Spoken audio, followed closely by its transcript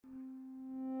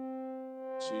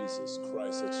Jesus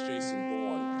Christ, that's Jason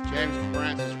Bourne. James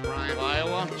Francis Bryan of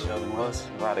Iowa. Sheldon Willis,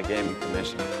 Nevada Gaming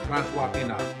Commission. Francois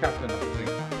Pienaar, captain of the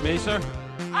Dream. Me, sir?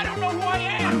 I don't know who I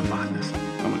am. I'm a botanist.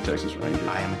 I'm a Texas Ranger.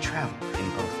 I am a traveler in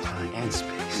both time and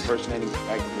space. Impersonating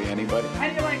practically anybody. How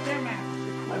do you like their man?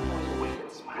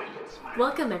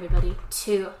 Welcome everybody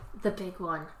to The Big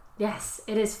One. Yes,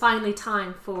 it is finally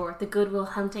time for the Good Will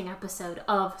Hunting episode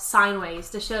of Sineways,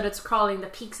 the show that's crawling the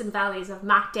peaks and valleys of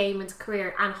Matt Damon's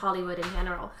career and Hollywood in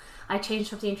general. I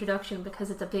changed up the introduction because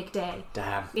it's a big day.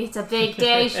 Damn. It's a big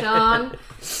day, Sean.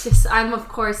 I'm of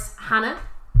course Hannah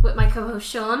with my co-host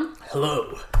Sean.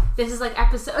 Hello. This is like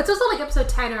episode, it's also like episode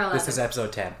 10 or 11. This is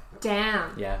episode 10.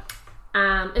 Damn. Yeah.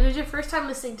 If it was your first time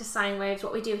listening to Sine Waves,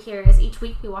 what we do here is each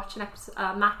week we watch an episode,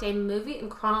 Matt Damon movie in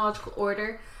chronological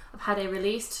order of how they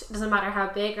released. It doesn't matter how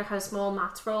big or how small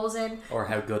Matt's rolls in. Or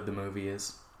how good the movie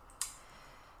is.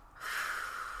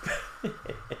 I'm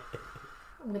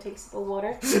going to take a sip of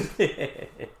water.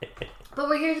 But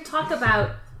we're here to talk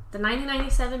about the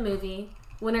 1997 movie,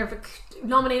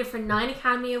 nominated for 9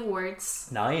 Academy Awards.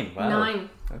 9? Wow. 9.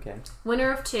 Okay.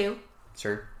 Winner of 2.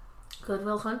 Sure. Good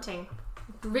Will Hunting.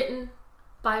 Written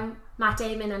by Matt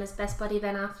Damon and his best buddy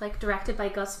Ben Affleck. Directed by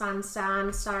Gus Van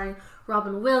Sant. Starring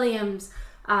Robin Williams,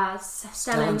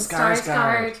 Stellan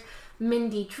Skarsgård,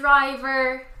 Mindy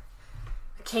Driver,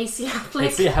 Casey Affleck.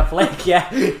 Casey Affleck, yeah.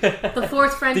 The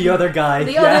fourth friend. The other guy.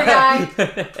 The other guy.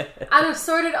 And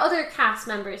assorted other cast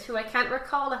members who I can't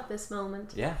recall at this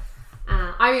moment. Yeah.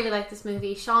 I really like this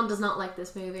movie. Sean does not like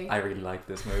this movie. I really like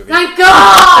this movie. Thank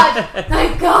God!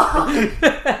 Thank God!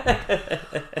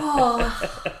 Oh,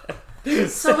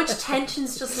 so much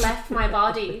tension's just left my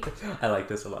body. I like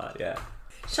this a lot, yeah.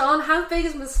 Sean, how big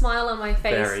is my smile on my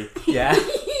face? Very. Yeah.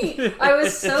 I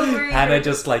was so worried. Hannah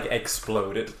just like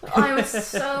exploded. I was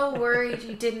so worried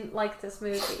you didn't like this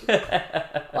movie.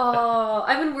 Oh,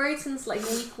 I've been worried since like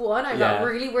week 1. I got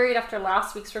really worried after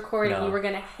last week's recording you were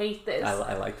going to hate this.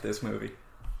 I like this movie.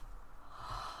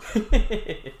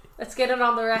 Let's get it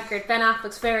on the record. Ben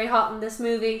Affleck's very hot in this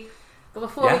movie. But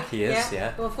before he is.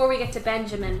 But before we get to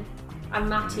Benjamin and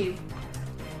Matthew,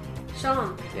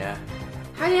 Sean. Yeah.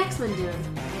 How are the X-Men doing?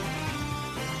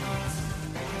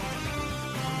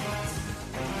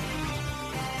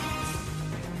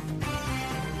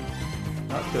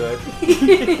 Not good.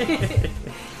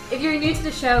 If you're new to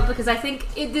the show, because I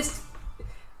think this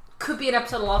could be an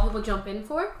episode a lot of people jump in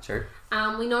for. Sure.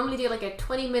 We normally do like a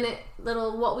 20-minute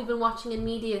little what we've been watching in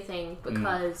media thing,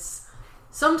 because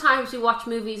sometimes we watch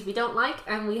movies we don't like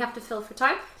and we have to fill for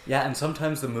time. Yeah, and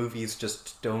sometimes the movies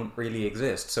just don't really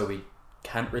exist, so we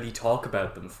can't really talk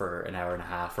about them for an hour and a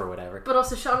half or whatever. But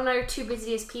also Sean and I are two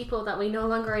busiest people that we no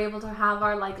longer are able to have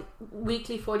our like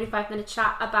weekly 45-minute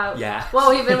chat about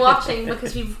what we've been watching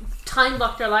because we've time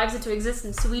blocked our lives into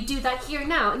existence. So we do that here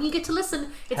now and you get to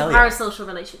listen. It's a parasocial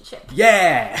relationship.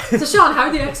 Yeah! So Sean, how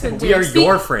are the X-Men doing? We are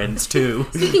your friends too.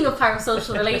 Speaking of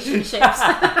parasocial relationships.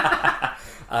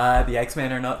 The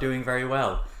X-Men are not doing very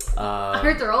well. I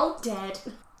heard they're all dead.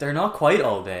 They're not quite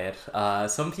all dead.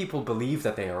 Some people believe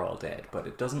that they are all dead, but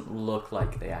it doesn't look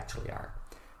like they actually are.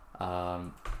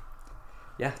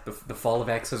 The fall of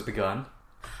X has begun.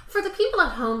 For the people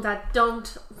at home that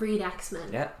don't read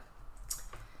X-Men,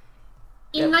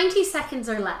 in 90 seconds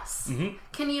or less,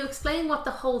 can you explain what the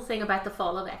whole thing about the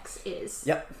fall of X is?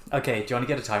 Yep. Okay, do you want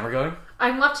to get a timer going?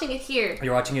 I'm watching it here.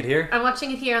 You're watching it here? I'm watching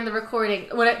it here on the recording.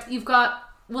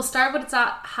 We'll start when it's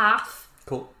at half.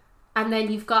 Cool. And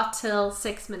then you've got till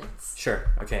 6 minutes.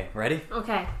 Sure. Okay, ready?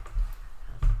 Okay.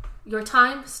 Your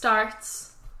time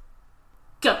starts.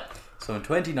 Go. So in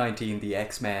 2019, the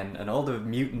X-Men and all the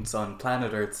mutants on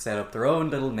planet Earth set up their own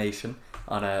little nation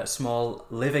on a small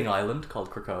living island called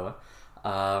Krakoa.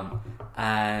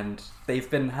 And they've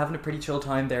been having a pretty chill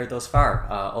time there thus far.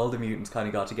 All the mutants kind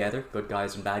of got together, good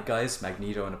guys and bad guys,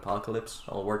 Magneto and Apocalypse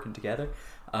all working together.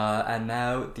 And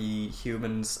now the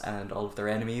humans and all of their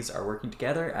enemies are working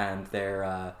together, and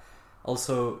they're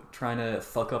also trying to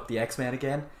fuck up the X-Men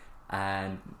again.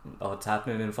 And what's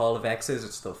happening in Fall of X is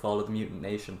it's the fall of the mutant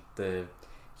nation. The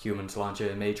humans launch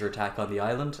a major attack on the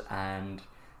island, and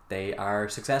they are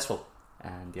successful.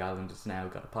 And the island has now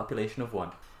got a population of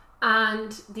 1.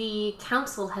 And the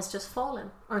council has just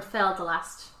fallen, or fell the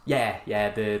last. Yeah.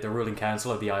 The ruling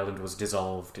council of the island was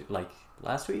dissolved like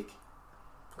last week.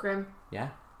 Grim. Yeah,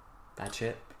 that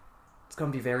shit. It's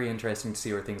going to be very interesting to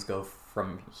see where things go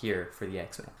from here for the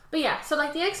X-Men. But yeah, so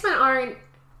like the X-Men aren't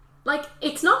like,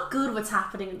 it's not good what's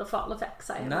happening in the Fall of X,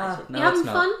 I imagine. No, you having it's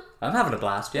not. fun? I'm having a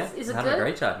blast, yeah. Is it having good? a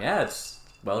great time. Yeah, it's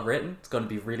well written. It's going to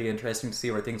be really interesting to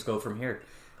see where things go from here.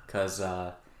 Because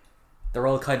they're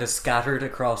all kind of scattered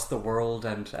across the world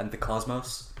and the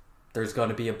cosmos. There's going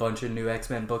to be a bunch of new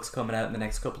X-Men books coming out in the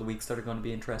next couple of weeks that are going to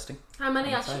be interesting. How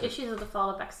many issues of The Fall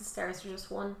of X and Stairs, or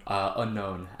just one?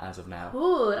 Unknown as of now.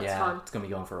 Ooh, that's fun. It's going to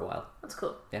be going for a while. That's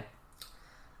cool. Yeah.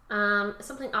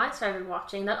 Something I started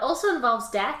watching that also involves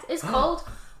death is called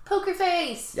Poker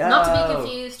Face. Yo! Not to be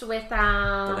confused with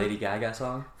The Lady Gaga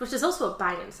song. which is also a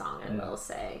banging song, I will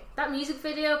say. That music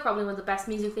video, probably one of the best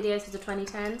music videos of the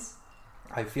 2010s.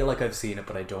 I feel like I've seen it,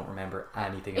 but I don't remember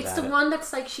anything It's about the it. one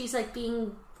that's like she's like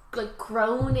being like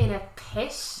grown in a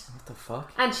pit, What the fuck?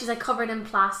 and she's like covered in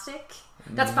plastic.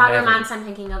 That's Bad Never. Romance I'm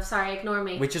thinking of. Sorry, ignore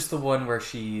me. Which is the one where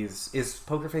is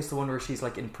Poker Face the one where she's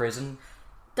like in prison?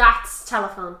 That's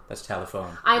Telephone. That's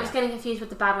Telephone. I was getting confused with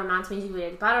the Bad Romance music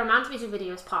video. The Bad Romance music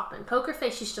video is popping. Poker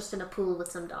Face, she's just in a pool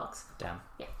with some dogs. Damn.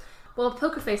 Yeah. Well,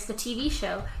 Poker Face, the TV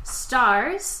show,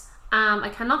 stars, I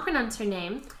cannot pronounce her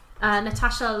name,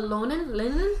 Natasha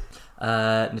Linen.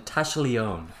 Natasha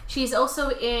Lyonne. She's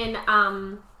also in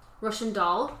Russian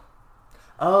Doll.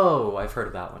 Oh, I've heard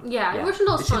of that one. Yeah, Russian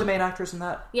Doll's Is she fun. the main actress in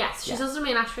that? Yes, she's also the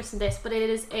main actress in this, but it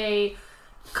is a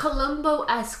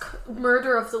Columbo-esque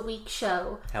Murder of the Week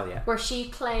show. Hell yeah. Where she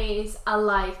plays a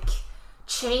like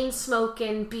chain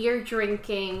smoking, beer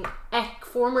drinking,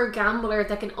 former gambler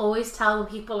that can always tell when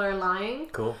people are lying.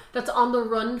 Cool. That's on the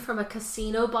run from a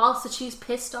casino boss that she's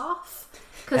pissed off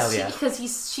Hell yeah. because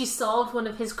she solved one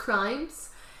of his crimes,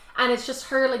 and it's just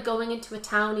her like going into a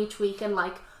town each week and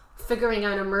like figuring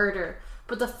out a murder.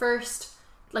 But the first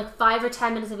like 5 or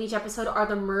 10 minutes of each episode are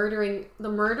the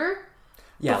murder.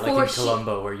 Yeah, like Before in she-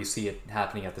 Columbo, where you see it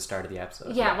happening at the start of the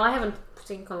episode. Yeah, well, I haven't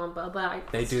seen Columbo,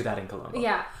 but They do that in Columbo.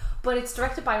 Yeah, but it's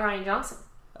directed by Ryan Johnson.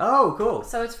 Oh, cool.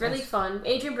 So it's really Nice. fun.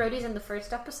 Adrian Brody's in the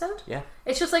first episode. Yeah.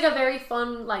 It's just like a very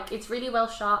fun, like, it's really well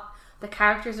shot. The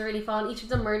characters are really fun. Each of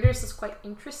the murders is quite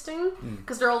interesting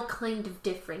because they're all kind of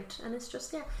different. And it's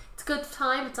just, yeah, it's a good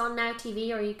time. It's on Now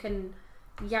TV, or you can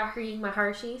Yahoo my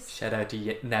hearties. Shout out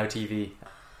to Now TV.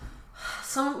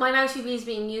 My Now TV is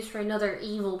being used for another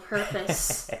evil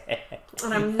purpose.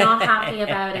 And I'm not happy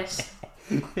about it.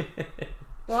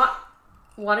 What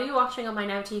are you watching on my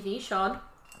Now TV, Sean?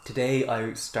 Today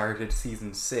I started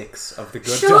season 6 of The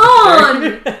Good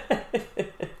Sean! Doctor.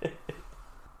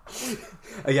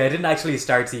 Oh yeah, I didn't actually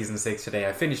start season 6 today.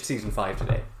 I finished season 5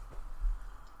 today.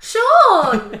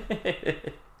 Sean!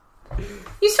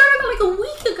 You started it like a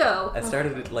week ago. I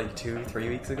started it like 2-3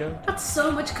 weeks ago. That's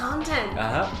so much content.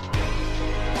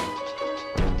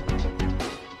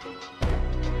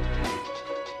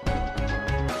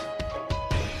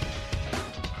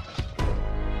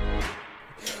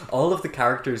 All of the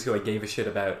characters who I gave a shit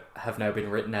about have now been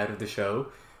written out of the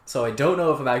show, so I don't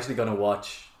know if I'm actually going to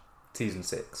watch season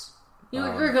 6.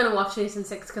 You're going to watch season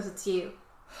 6 because it's you.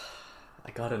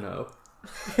 I gotta know.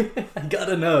 I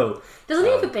gotta know. Doesn't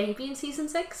he have a baby in season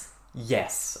 6?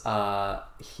 Yes.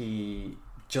 He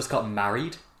just got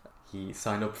married. He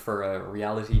signed up for a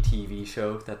reality TV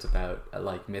show that's about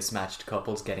like mismatched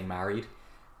couples getting married,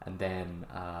 and then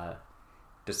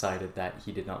decided that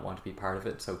he did not want to be part of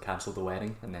it, so cancelled the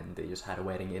wedding, and then they just had a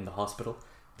wedding in the hospital.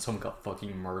 Someone got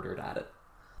fucking murdered at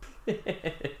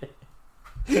it.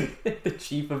 The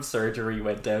chief of surgery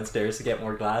went downstairs to get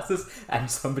more glasses, and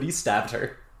somebody stabbed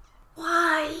her.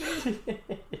 Why? The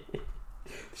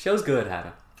show's good,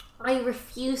 Hannah. I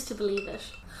refuse to believe it.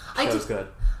 Show's good.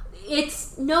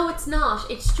 It's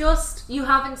not. It's just you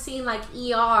haven't seen like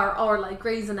ER or like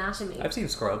Grey's Anatomy. I've seen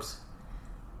Scrubs.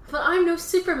 But I'm no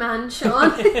Superman,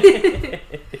 Sean.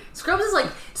 Scrubs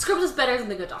is better than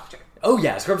The Good Doctor. Oh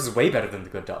yeah, Scrubs is way better than The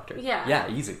Good Doctor. Yeah. Yeah,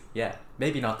 easy. Yeah.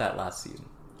 Maybe not that last season.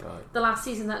 God. The last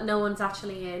season that no one's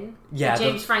actually in. Yeah, That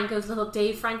James Franco's little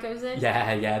Dave Franco's in.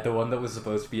 Yeah, the one that was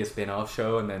supposed to be a spin-off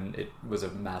show and then it was a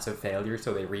massive failure,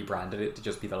 so they rebranded it to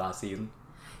just be the last season.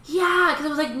 Yeah, because it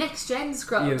was like Next Gen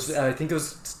Scrubs. Yeah, I think it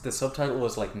was the subtitle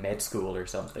was like Med School or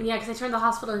something. Yeah, because they turned the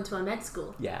hospital into a med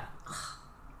school. Yeah.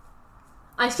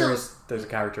 There's a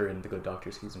character in The Good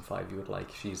Doctor season 5 you would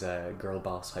like. She's a girl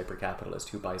boss hyper-capitalist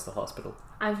who buys the hospital.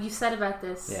 You've said about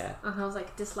this. Yeah. And I was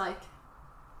like, dislike.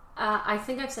 I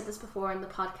think I've said this before in the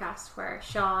podcast where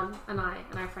Sean and I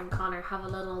and our friend Connor have a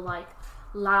little like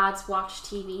lads watch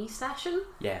TV session.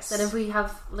 Yes. That if we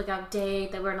have like a day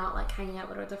that we're not like hanging out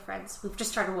with other friends, we've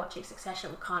just started watching Succession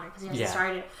with Connor because he hasn't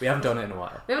started. We haven't done it in a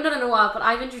while. We haven't done it in a while, but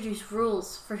I've introduced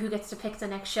rules for who gets to pick the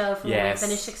next show from when we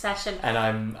finish Succession. And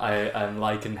I'm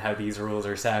liking how these rules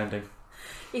are sounding.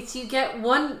 It's you get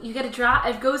a draft.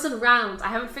 It goes in rounds. I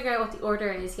haven't figured out what the order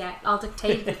is yet. I'll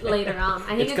dictate it later on.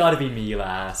 I think It's got to be me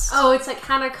last. Oh, it's like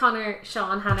Hannah, Connor,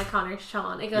 Sean, Hannah, Connor,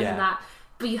 Sean. It goes in that.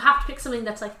 But you have to pick something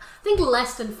that's like, I think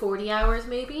less than 40 hours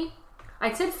maybe.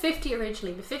 I'd said 50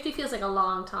 originally, but 50 feels like a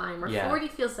long time, or 40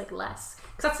 feels like less,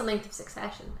 because that's the length of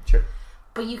Succession. Sure.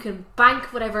 But you can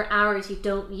bank whatever hours you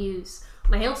don't use.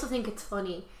 And I also think it's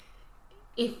funny,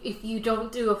 if you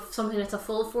don't do something that's a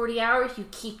full 40 hours, you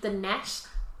keep the net.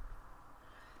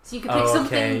 So you can pick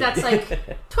something that's like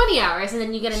 20 hours, and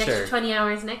then you get an extra 20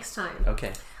 hours next time.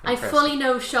 Okay. I fully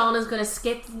know Sean is going to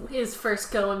skip his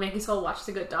first go and make us all watch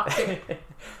The Good Doctor.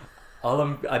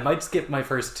 I might skip my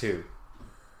first 2.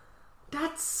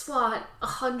 That's what,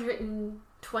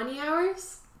 120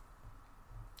 hours?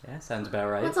 Yeah, sounds about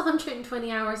right. That's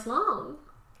 120 hours long.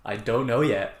 I don't know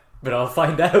yet, but I'll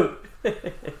find out.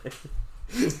 I'm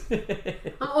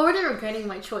already regretting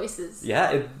my choices.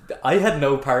 Yeah, I had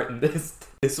no part in this.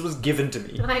 This was given to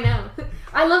me. I know.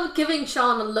 I love giving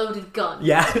Sean a loaded gun.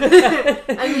 Yeah.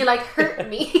 And you like hurt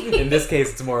me. In this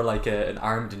case, it's more like an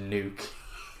armed nuke.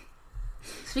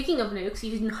 Speaking of nukes,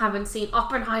 you haven't seen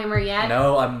Oppenheimer yet.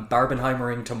 No, I'm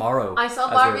Barbenheimering tomorrow. I saw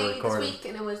Barbie this week,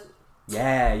 and it was...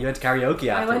 Yeah, you went to karaoke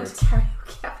afterwards. I went to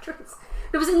karaoke afterwards.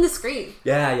 It was in the screen.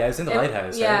 Yeah, it was in the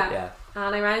lighthouse, right? Yeah.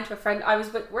 And I ran into a friend. I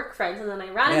was with work friends, and then I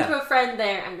ran into a friend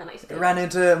there, and then I stayed. Ran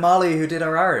into Molly, who did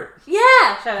our art.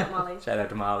 Yeah! Shout out Molly. Shout out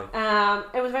to Molly.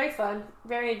 It was very fun.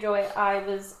 Very enjoyable. I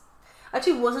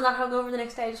wasn't that hungover the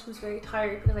next day. I just was very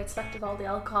tired because I'd slept with all the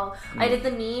alcohol. I did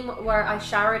the meme where I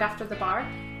showered after the bar.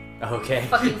 Okay.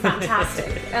 Fucking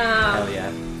fantastic. Hell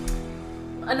yeah.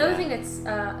 Another thing that's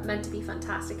meant to be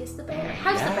fantastic is the bear.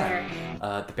 How's the bear?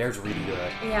 The bear's really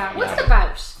good. Yeah. What's it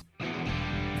about?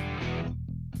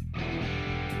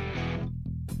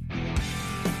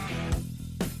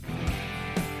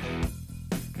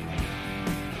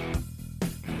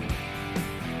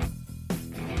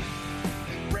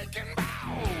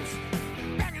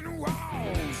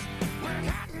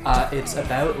 It's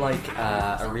about like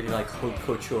a really like haute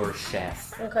couture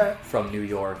chef from New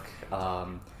York,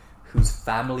 whose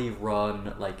family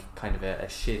run like kind of a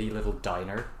shitty little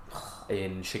diner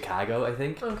in Chicago, I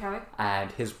think. Okay.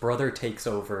 And his brother takes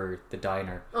over the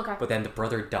diner. Okay. But then the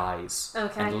brother dies.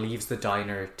 Okay. And leaves the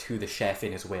diner to the chef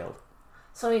in his will.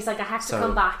 So he's like, I have to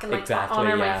come back and like exactly,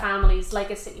 honor my family's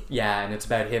legacy. Yeah, and it's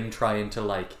about him trying to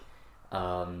like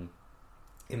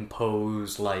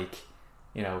impose like,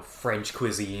 you know, French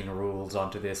cuisine rules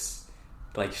onto this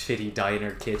like shitty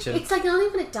diner kitchen. It's like not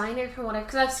even a diner from what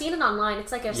because I've seen it online.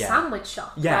 It's like a sandwich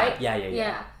shop, right?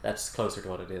 Yeah. That's closer to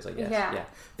what it is, I guess. Yeah.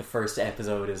 The first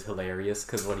episode is hilarious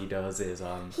because what he does is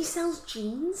he sells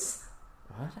jeans.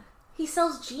 What? He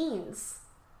sells jeans.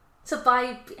 So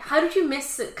how did you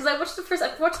miss it? Because I watched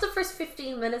the first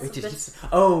 15 minutes of this.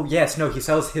 Oh yes, no, he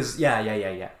sells his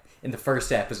in the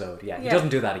first episode. Yeah, he doesn't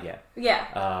do that again.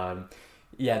 Yeah.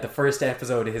 Yeah, the first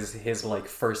episode is his like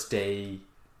first day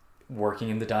working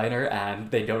in the diner, and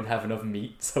they don't have enough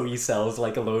meat, so he sells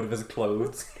like a load of his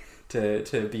clothes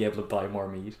to be able to buy more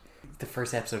meat. The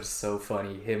first episode is so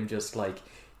funny. Him just like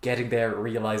getting there,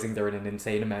 realizing they're in an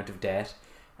insane amount of debt,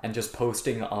 and just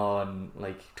posting on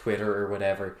like Twitter or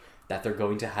whatever that they're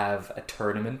going to have a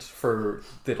tournament for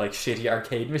the like shitty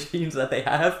arcade machines that they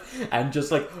have, and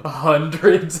just like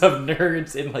hundreds of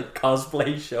nerds in like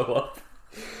cosplay show up.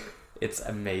 It's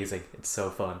amazing. It's so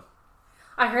fun.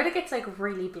 I heard it gets like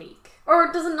really bleak.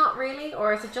 Or does it not really?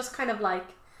 Or is it just kind of like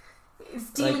it's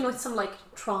dealing with some like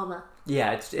trauma?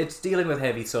 Yeah, it's dealing with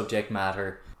heavy subject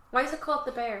matter. Why is it called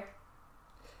The Bear?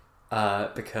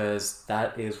 Because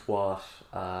that is what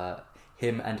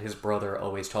him and his brother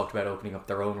always talked about, opening up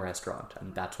their own restaurant,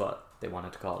 and that's what they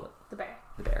wanted to call it. The Bear.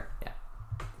 The Bear, yeah.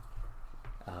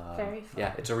 Very fun.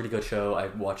 Yeah, it's a really good show. I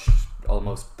watched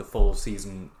almost the full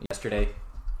season yesterday.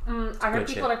 I heard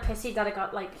people are pissy that it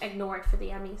got like ignored for the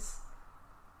Emmys.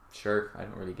 Sure, I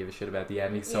don't really give a shit about the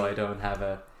Emmys, so I don't have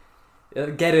a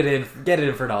get it in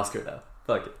for an Oscar though.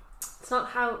 Fuck it. It's not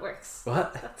how it works.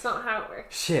 What? That's not how it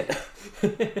works. Shit.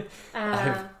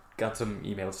 I've got some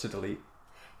emails to delete.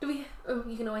 Do we? Oh,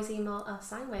 you can always email a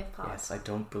Sinewave pod. Yes, I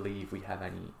don't believe we have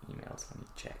any emails. Let me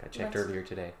check. I checked earlier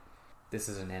today. This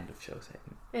is an end of show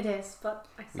segment. It is, but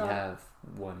I thought we have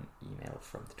one email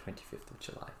from the 25th of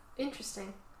July.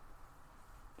 Interesting.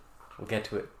 We'll get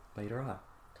to it later on.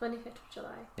 25th of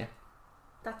July. Yeah.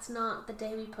 That's not the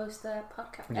day we post the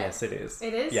podcast. Yes, it is.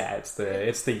 It is? Yeah, it's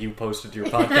the you posted your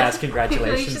podcast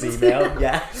congratulations email.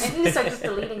 Yeah. I need to start just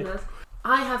deleting those.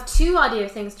 I have 2 audio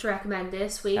things to recommend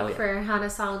this week for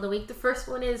Hannah's Song of the Week. The first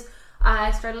one is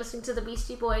I started listening to the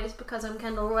Beastie Boys because I'm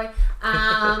Kendall Roy.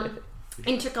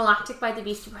 Intergalactic by the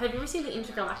Beastie Boys. Have you ever seen the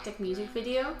Intergalactic music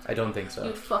video? I don't think so.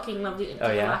 You'd fucking love the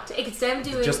Intergalactic. Oh, yeah? It's them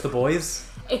doing... Just the boys?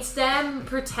 It's them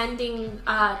pretending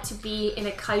to be in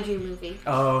a kaiju movie.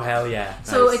 Oh, hell yeah.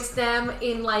 So nice. it's them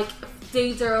in like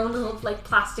do their own little like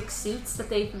plastic suits that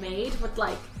they've made with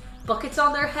like buckets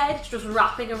on their head, just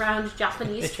wrapping around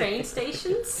Japanese train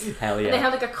stations. Hell yeah. And they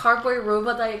have like a cardboard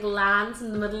robot that like lands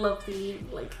in the middle of the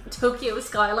like Tokyo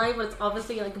skyline, but it's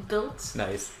obviously like built.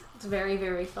 Nice. It's very,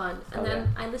 very fun. And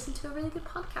then I listened to a really good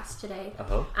podcast today.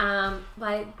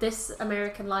 By This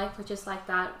American Life, which is like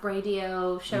that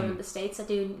radio show in the States that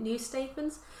do news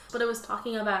statements. But it was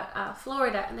talking about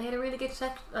Florida, and they had a really good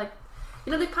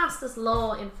they passed this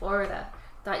law in Florida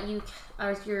that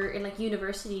you're in like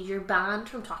universities, you're banned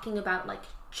from talking about like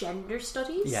gender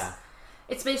studies. Yeah.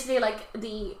 It's basically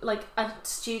like a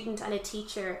student and a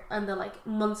teacher and the like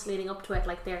months leading up to it,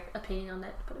 like their opinion on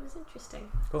it. But it was interesting.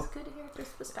 Cool. It's good to hear their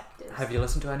perspectives. Have you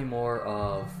listened to any more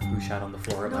of Who Shat on the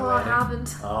Floor at My No, Wedding? I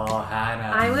haven't. Oh,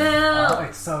 Hannah. I will. Oh,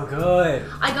 it's so good.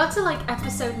 I got to like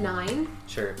episode 9.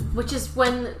 Sure. Which is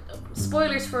when,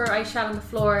 spoilers for I Shat on the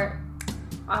Floor,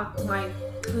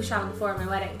 Who Shat on the Floor at My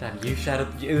Wedding. Damn, you shat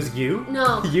it was you?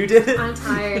 No. You did it? I'm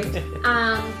tired.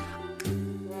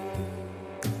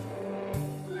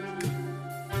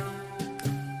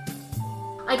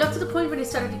 I got to the point where they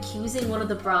started accusing one of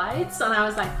the brides, and I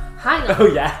was like, hang on. Oh,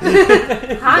 yeah.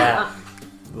 Hang on.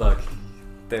 Look,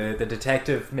 the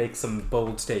detective makes some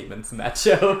bold statements in that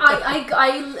show. I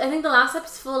think the last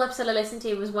full episode I listened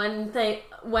to was when they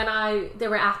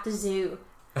were at the zoo.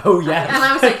 Oh, yeah. And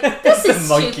I was like, this is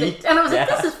monkey. stupid. And I was like,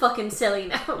 this is fucking silly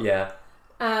now. Yeah.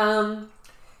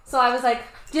 So I was like,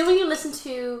 when you listen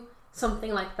to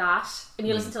something like that and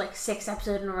you listen to like 6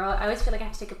 episodes in a row, I always feel like I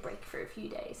have to take a break for a few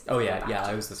days. Oh yeah,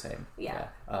 I was the same. Yeah.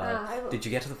 Did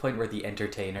you get to the point where the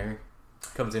entertainer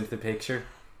comes into the picture?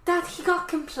 That he got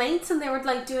complaints and they were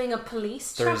like doing a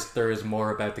police check. There is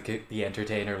more about the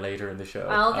entertainer later in the show.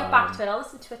 I'll get back to it. I'll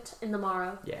listen to it in the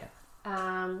morrow. Yeah.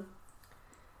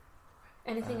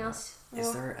 Anything else?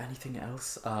 Is there anything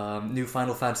else? New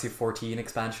Final Fantasy XIV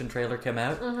expansion trailer came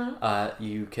out.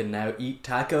 You can now eat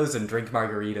tacos and drink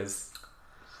margaritas.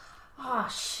 Oh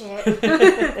shit.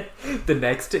 The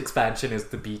next expansion is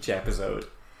the beach episode.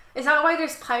 Is that why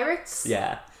there's pirates?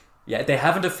 Yeah. They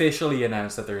haven't officially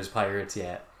announced that there's pirates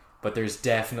yet, but there's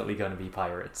definitely going to be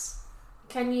pirates.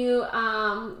 Can you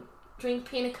drink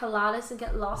pina coladas and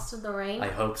get lost in the rain? I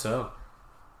hope so.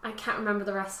 I can't remember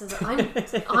the rest of it.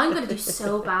 I'm going to do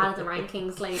so bad at the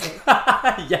rankings later.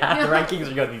 Yeah, the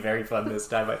rankings are going to be very fun this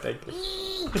time, I think.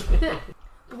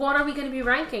 What are we going to be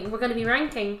ranking? We're going to be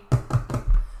ranking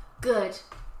Good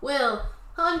Will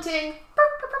Hunting.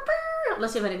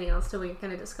 Unless you have anything else to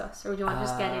kind of discuss, or do you want to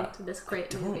just get into this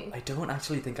great movie? I don't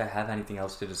actually think I have anything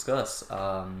else to discuss.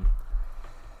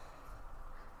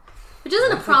 Which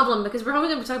isn't a problem because we're only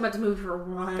going to be talking about the movie for a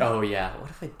while. Oh yeah, what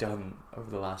have I done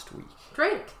over the last week?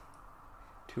 Drink.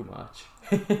 Too much.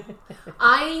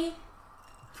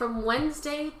 From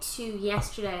Wednesday to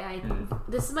yesterday,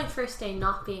 this is my first day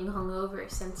not being hungover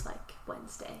since like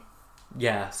Wednesday.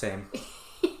 Yeah, same.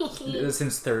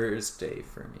 Since Thursday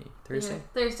for me. Thursday? Yeah,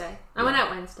 Thursday. I went out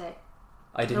Wednesday.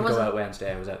 I didn't go out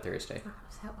Wednesday, I was out Thursday. I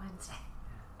was out Wednesday.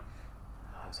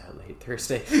 I was out late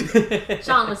Thursday.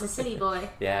 Sean was a silly boy.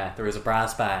 Yeah, there was a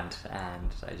brass band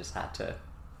and I just had to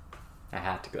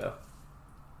go.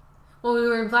 Well, we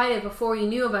were invited before you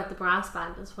knew about the brass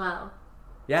band as well.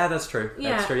 Yeah, that's true.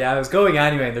 Yeah. That's true. Yeah, I was going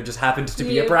anyway and there just happened to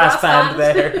be a brass band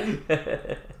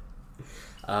there.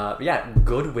 Yeah,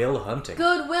 Good Will Hunting.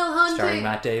 Good Will Hunting. Starring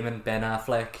Matt Damon, Ben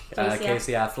Affleck,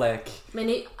 Casey Affleck.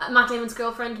 Matt Damon's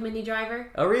girlfriend, Minnie Driver.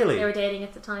 Oh, really? They were dating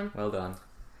at the time. Well done.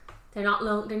 They're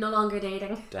no longer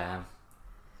dating. Damn.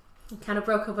 He kind of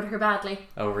broke up with her badly.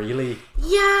 Oh, really? Yeah,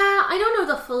 I don't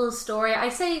know the full story. I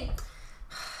say...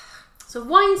 So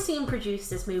Weinstein produced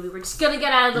this movie. We're just going to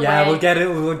get out of the way. Yeah, we'll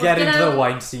get into the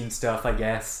Weinstein stuff, I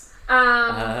guess.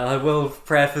 I will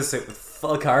preface it with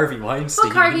fuck Harvey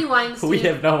Weinstein. Fuck Harvey Weinstein. We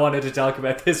have not wanted to talk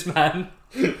about this man.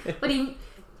 But he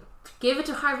gave it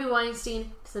to Harvey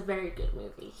Weinstein. It's a very good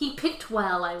movie. He picked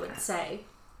well, I would say.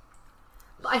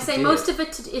 I say most of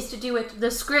it is to do with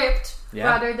the script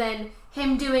rather than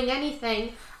him doing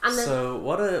anything. And then, so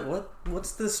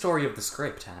what's the story of the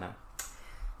script, Hannah?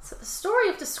 So the story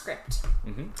of the script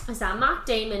is that Matt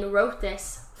Damon wrote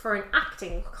this for an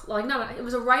acting, it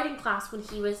was a writing class when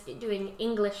he was doing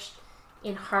English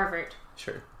in Harvard.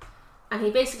 Sure. And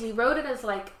he basically wrote it as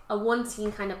like a one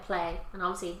scene kind of play, and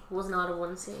obviously it was not a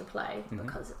one scene play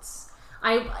because it's.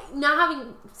 Now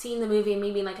having seen the movie and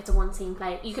me being like it's a one scene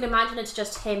play, you can imagine it's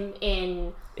just him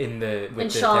with the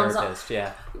Sean's therapist.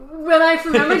 Yeah. When I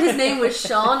remembered his name was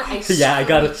Sean, I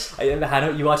got it.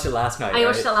 Hannah, you watched it last night. I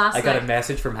watched it last night. I got a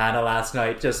message from Hannah last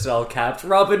night, just all caps.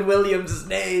 Robin Williams'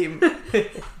 name.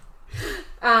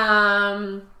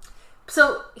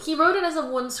 So he wrote it as a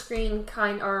one scene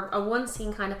kind or a one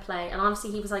scene kind of play, and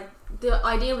obviously he was like, the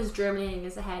idea was germinating in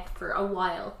his head for a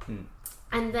while.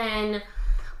 And then,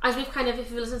 as we've kind of, if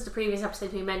you listen to the previous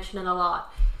episode, we mentioned it a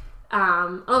lot.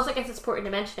 And also I guess it's important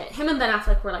to mention it. Him and Ben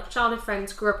Affleck were like childhood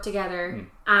friends, grew up together.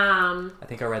 I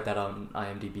think I read that on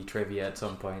IMDb trivia at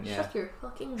some point. Yeah. Shut your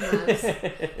fucking mouth.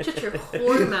 Shut your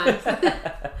whore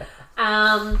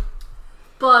mouth.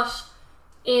 But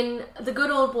in The Good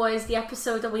Old Boys, the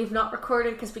episode that we've not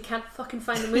recorded because we can't fucking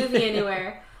find the movie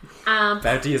anywhere.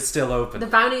 Bounty is still open. The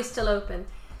bounty is still open.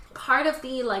 Part of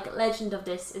the like legend of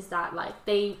this is that like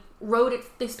they wrote it.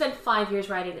 They spent 5 years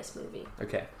writing this movie.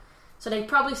 Okay. So they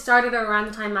probably started around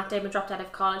the time Matt Damon dropped out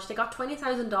of college. They got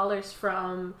 $20,000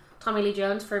 from Tommy Lee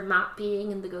Jones for Matt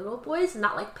being in The Good Old Boys, and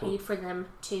that like paid for them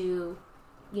to,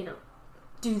 you know,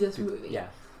 do this movie. Yeah.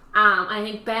 I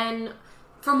think Ben,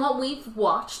 from what we've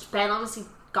watched, Ben obviously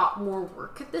got more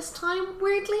work at this time.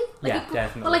 Weirdly, like, Yeah,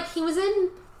 definitely. But like he was in.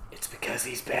 It's because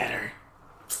he's better.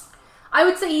 I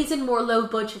would say he's in more low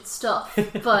budget stuff,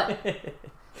 but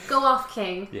go off,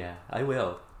 King. Yeah, I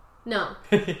will. No.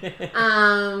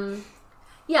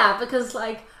 Yeah, because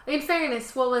like in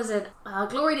fairness, what was it?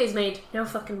 Glory Days made no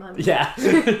fucking money. Yeah.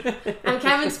 And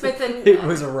Kevin Smith and It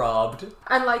was robbed.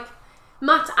 and like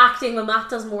Matt's acting when Matt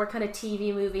does more kind of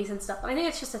TV movies and stuff. And I think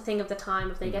it's just a thing of the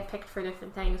time if they get picked for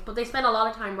different things. But they spend a lot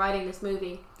of time writing this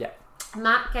movie. Yeah.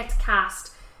 Matt gets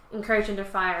cast in Courage Under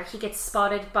Fire. He gets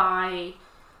spotted by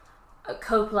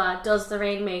Coppola, does The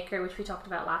Rainmaker, which we talked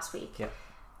about last week. Yeah.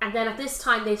 And then at this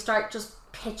time they start just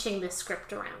pitching this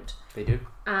script around. They do.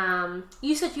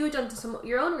 You said you had done some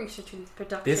your own research in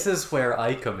production. This is where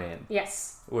I come in.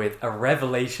 Yes. With a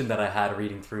revelation that I had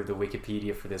reading through the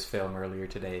Wikipedia for this film earlier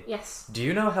today. Yes. Do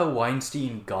you know how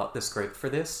Weinstein got the script for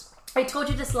this? I told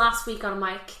you this last week on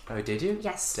mic. Oh, did you?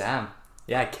 Yes. Damn.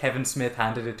 Yeah, Kevin Smith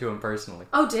handed it to him personally.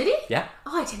 Oh, did he? Yeah.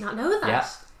 Oh, I did not know that.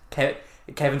 Yeah.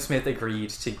 Kevin Smith agreed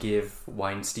to give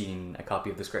Weinstein a copy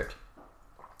of the script.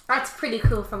 That's pretty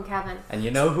cool from Kevin. And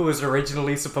you know who was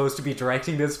originally supposed to be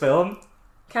directing this film?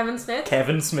 Kevin Smith?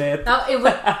 Kevin Smith. Oh, it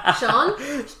was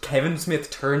Sean? Kevin Smith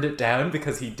turned it down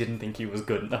because he didn't think he was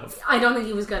good enough. I don't think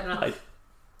he was good enough.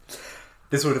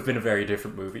 This would have been a very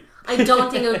different movie. I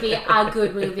don't think it would be a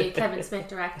good movie if Kevin Smith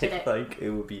directed it. Like, it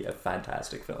would be a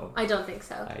fantastic film. I don't think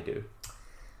so. I do.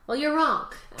 Well, you're wrong.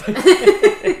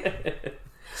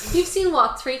 You've seen,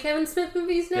 what, 3 Kevin Smith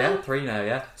movies now? Yeah, 3 now,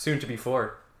 yeah. Soon to be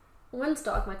 4. When's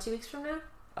Dogma? 2 weeks from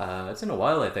now? It's in a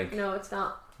while, I think. No, it's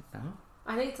not. No?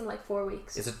 I think it's in like 4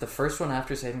 weeks. Is it the first one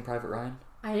after Saving Private Ryan?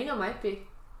 I think it might be.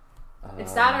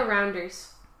 It's that or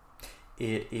Rounders.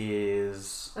 It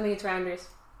is... I think it's Rounders.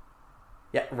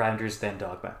 Yeah, Rounders, then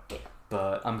Dogma. Yeah.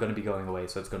 But I'm going to be going away,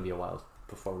 so it's going to be a while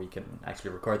before we can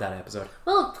actually record that episode.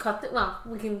 Well,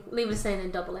 we can leave it in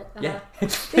and double it. Yeah.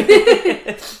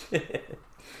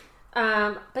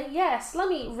 But yes, let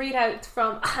me read out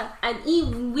from an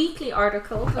E-Weekly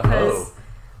article because,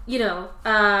 you know,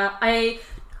 I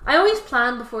always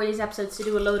plan before these episodes to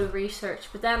do a load of research,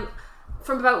 but then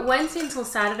from about Wednesday until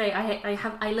Saturday,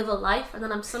 I live a life, and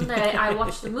then on Sunday I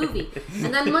watch the movie,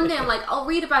 and then Monday I'm like, I'll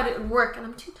read about it at work, and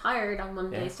I'm too tired on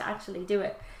Mondays to actually do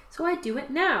it, so I do it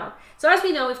now. So as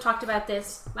we know, we've talked about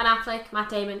this: Matt Affleck, Matt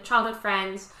Damon, childhood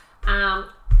friends.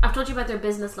 I've told you about their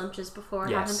business lunches before,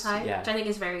 haven't I? Yeah. Which I think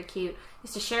is very cute.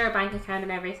 Is to share a bank account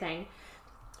and everything,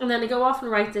 and then they go off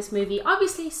and write this movie.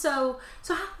 Obviously, so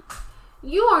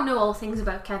you all know all things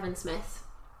about Kevin Smith.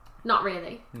 Not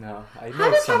really. No, I know.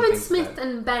 How does some Kevin things Smith about...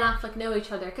 and Ben Affleck know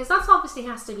each other? Because that's obviously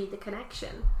has to be the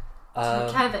connection.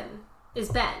 Kevin is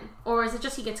Ben, or is it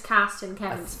just he gets cast in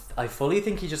Kevin's? I fully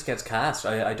think he just gets cast.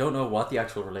 I don't know what the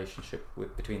actual relationship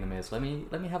between them is. Let me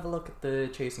have a look at the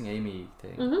Chasing Amy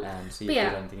thing and see if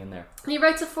there's anything in there. He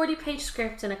writes a 40-page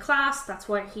script in a class. That's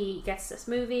where he gets this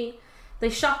movie. They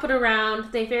shop it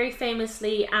around. They very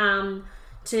famously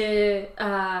to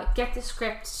get the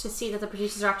script to see that the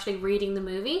producers are actually reading the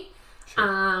movie.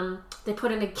 Sure. They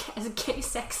put in a gay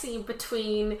sex scene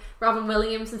between Robin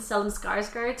Williams and Stellan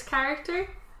Skarsgård's character.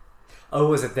 Oh,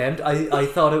 was it them? I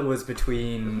thought it was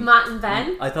between Matt and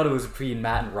Ben. I thought it was between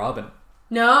Matt and Robin.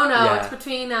 No, Yeah. it's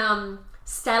between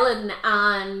Stellan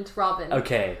and Robin.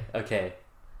 Okay.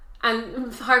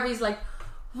 And Harvey's like,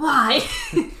 why?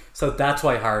 So that's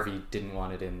why Harvey didn't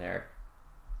want it in there.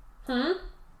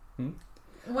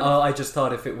 What Oh, I just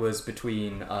thought if it was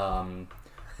between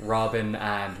Robin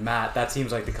and Matt, that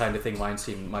seems like the kind of thing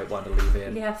Weinstein might want to leave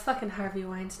in. Yeah, fucking Harvey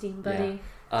Weinstein, buddy.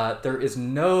 Yeah. There is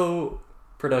no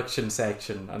production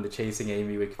section on the Chasing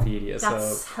Amy Wikipedia,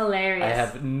 That's so hilarious. I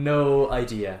have no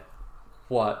idea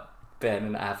what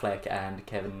Ben Affleck and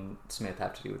Kevin Smith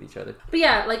have to do with each other. But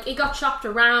yeah, like it got chopped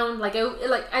around. Like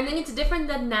I think it's different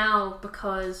than now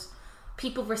because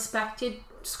people respected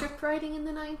script writing in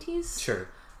the 90s. Sure.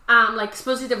 Like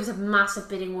supposedly there was a massive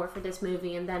bidding war for this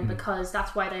movie, and then because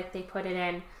that's why they put it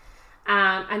in.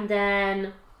 And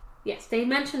then yes, they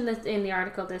mentioned this in the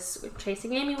article. This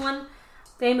Chasing Amy one.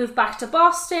 They moved back to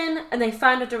Boston and they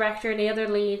found a director and the other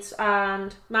leads,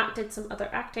 and Matt did some other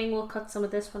acting. We'll cut some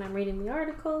of this when I'm reading the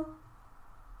article.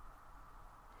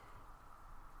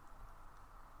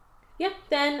 Yep,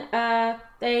 then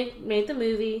they made the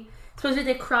movie.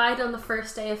 Supposedly they cried on the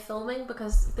first day of filming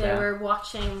because they were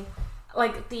watching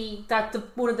like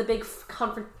one of the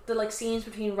big scenes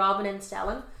between Robin and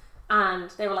Stellan,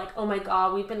 and they were like, oh my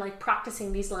god, we've been like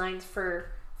practicing these lines for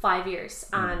 5 years,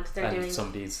 and they're doing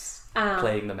somebody's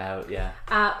playing them out.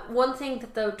 One thing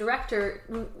that the director,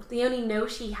 the only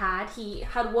note he had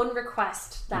one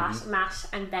request that Matt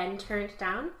and Ben turned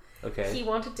down. Okay. He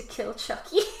wanted to kill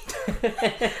Chucky.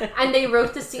 And they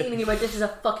wrote the scene and he went, this is a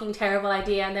fucking terrible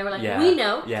idea, and they were like, we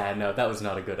know. Yeah, no, that was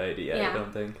not a good idea. I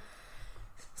don't think.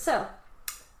 So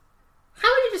how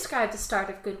would you describe the start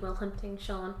of Good Will Hunting,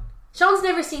 Sean? Sean's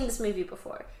never seen this movie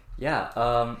before. Yeah.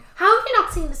 How have you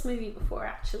not seen this movie before,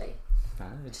 actually?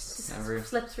 It just never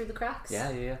slipped through the cracks.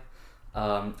 Yeah.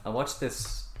 I watched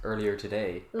this earlier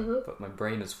today, but my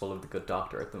brain is full of The Good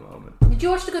Doctor at the moment. Did you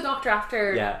watch The Good Doctor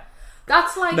after? Yeah.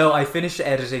 That's like... No, I finished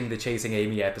editing the Chasing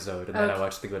Amy episode and then I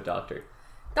watched The Good Doctor.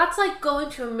 That's like going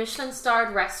to a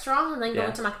Michelin-starred restaurant and then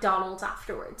going to McDonald's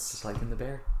afterwards. Just like in The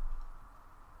Bear.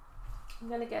 I'm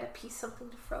gonna get a piece something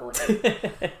to throw in.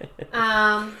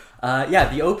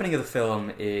 The opening of the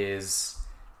film is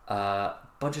a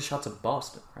bunch of shots of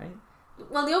Boston, right?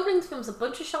 Well, the opening of the film is a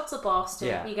bunch of shots of Boston.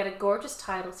 Yeah. You get a gorgeous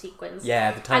title sequence.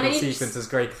 Yeah, the title sequence is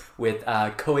great with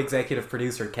co-executive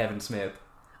producer Kevin Smith.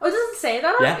 Oh, it doesn't say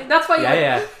that? Yeah. That's why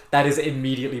Yeah. That is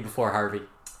immediately before Harvey.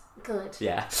 Good.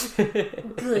 Yeah.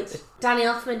 Good. Danny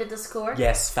Elfman did the score.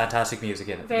 Yes, fantastic music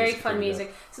in it. Very fun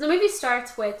music. So the movie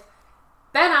starts with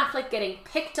Ben Affleck getting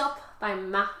picked up by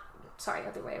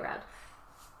other way around.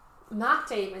 Matt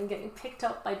Damon getting picked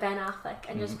up by Ben Affleck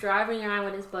and just driving around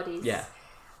with his buddies. Yeah.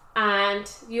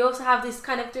 And you also have there's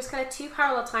kind of two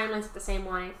parallel timelines at the same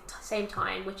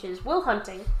time, which is Will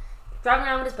Hunting, driving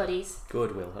around with his buddies.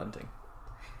 Good Will Hunting.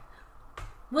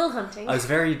 Will Hunting. I was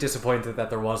very disappointed that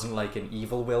there wasn't like an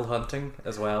evil Will Hunting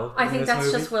as well. I think that's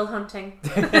movie. just Will Hunting.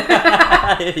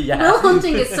 Yeah. Will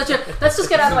Hunting is such a... Let's just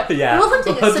get out of the way. Yeah. Will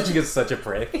Hunting is such a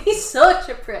prick. He's such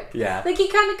a prick. Yeah. Like, he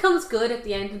kind of comes good at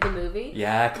the end of the movie.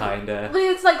 Yeah, kind of. But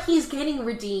it's like he's getting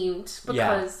redeemed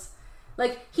because...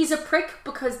 Like, he's a prick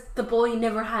because the boy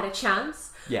never had a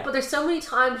chance. Yeah. But there's so many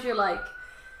times you're like,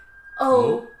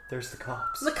 oh... There's the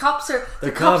cops. The cops are...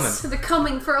 They're They're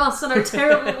coming for us and are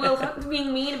terrible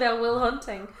being mean about Will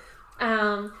Hunting.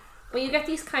 But you get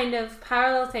these kind of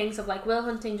parallel things of like Will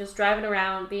Hunting just driving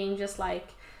around being just like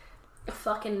a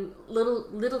fucking little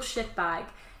shitbag,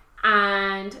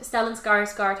 and Stellan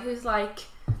Skarsgård who's like,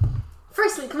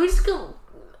 firstly, can we just go...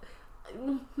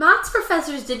 Maths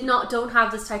professors don't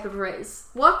have this type of riz.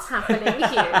 What's happening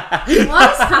here?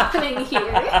 What is happening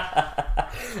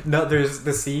here? No, there's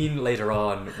the scene later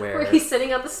on where he's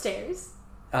sitting on the stairs.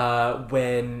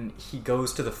 When he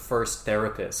goes to the first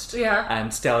therapist,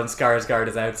 and Stellan Skarsgård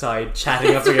is outside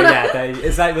chatting up to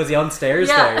him. Was he on stairs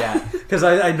there? Yeah, because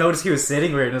I noticed he was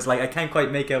sitting weird and it's like I can't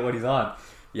quite make out what he's on.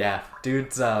 Yeah,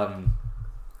 dude's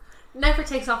never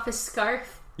takes off his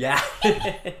scarf. Yeah.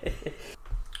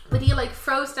 But he like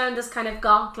throws down this kind of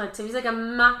gauntlet. So he's like a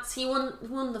maths. He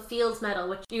won the Fields Medal,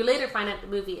 which you later find out in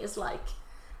the movie is like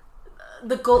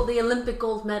the Olympic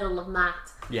gold medal of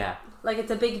math. Yeah. Like it's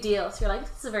a big deal. So you're like,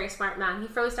 this is a very smart man. He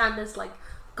throws down this like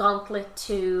gauntlet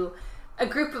to a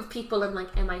group of people in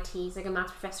like MIT. He's like a math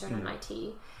professor in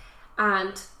MIT,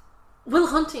 and Will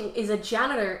Hunting is a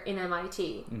janitor in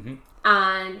MIT. Mm-hmm.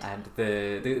 And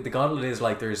the gauntlet is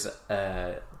like there's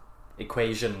a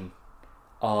equation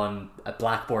on a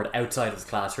blackboard outside of the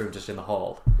classroom, just in the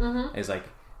hall. Mm-hmm. It's like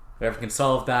whoever can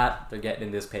solve that, they're getting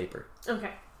in this paper. Okay.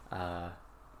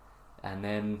 And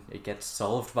then it gets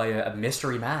solved by a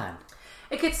mystery man.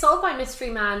 It gets solved by a mystery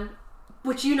man,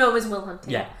 which you know is Will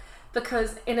Hunting. Yeah.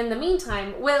 Because in the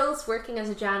meantime, Will's working as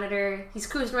a janitor. He's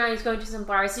cruising around. He's going to some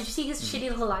bars. Did you see his shitty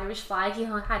little Irish flag he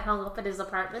had hung up at his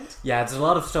apartment? Yeah, there's a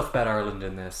lot of stuff about Ireland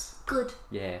in this. Good.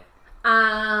 Yeah.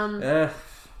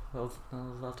 I'll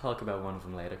talk about one of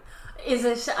them later. Is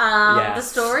it the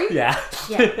story? Yeah.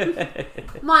 Yeah.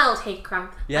 Mild hate crime.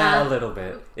 Yeah, a little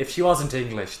bit. If she wasn't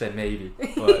English, then maybe.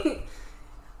 But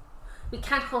we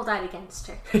can't hold that against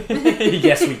her.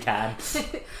 Yes, we can.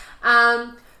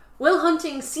 Will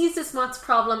Hunting sees this maths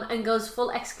problem and goes full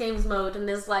X Games mode and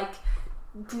is like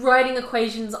writing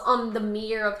equations on the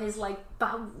mirror of his like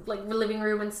living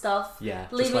room and stuff. Yeah,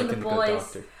 just leaving like the in The Good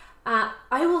boys. Doctor.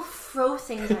 I will throw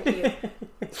things at you.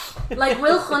 Like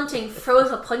Will Hunting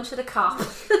throws a punch at a cop.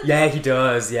 Yeah, he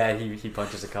does. Yeah, he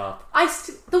punches a cop.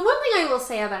 The one thing I will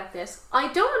say about this,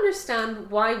 I don't understand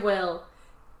why Will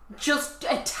just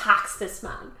attacks this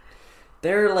man.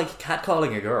 They're like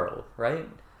catcalling a girl, right?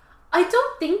 I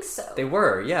don't think so. They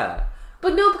were, yeah.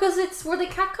 But no, because were they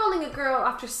catcalling a girl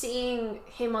after seeing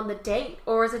him on the date?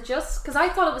 Or is it just... Because I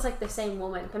thought it was like the same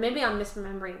woman. But maybe I'm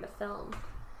misremembering the film.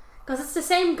 Because it's the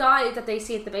same guy that they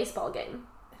see at the baseball game.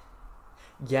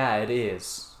 Yeah, it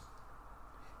is.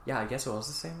 Yeah, I guess it was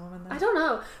the same woman then. I don't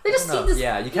know. They just see this...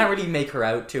 Yeah, you can't really make her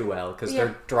out too well because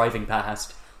they're driving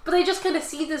past. But they just kind of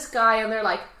see this guy and they're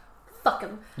like, fuck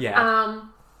him. Yeah.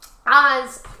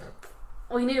 As...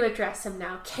 We need to address him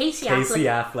now. Casey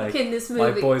Affleck in this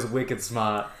movie. My boy's wicked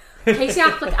smart. Casey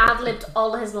Affleck ad-libbed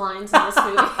all his lines in this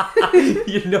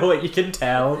movie. You know what? You can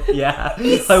tell. Yeah.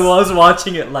 I was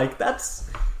watching it like, that's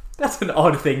an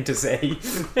odd thing to say.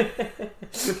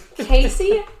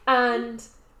 Casey and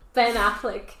Ben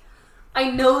Affleck,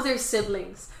 I know they're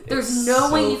siblings. There's no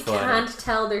way you can't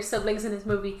tell they're siblings in this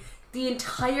movie. The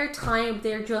entire time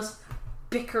they're just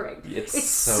bickering. It's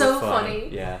so funny.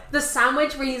 Yeah. The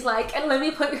sandwich where he's like, and let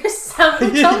me put your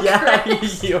sandwich on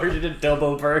crust. He ordered a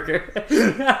double burger.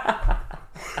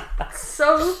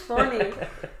 So funny.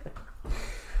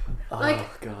 Oh,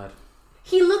 God.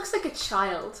 He looks like a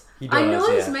child. He does, I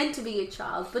know he's meant to be a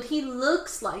child, but he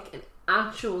looks like an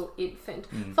actual infant.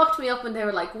 Fucked me up when they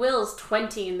were like, Will's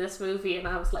 20 in this movie, and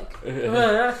I was like,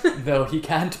 no, he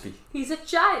can't be. He's a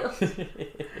child.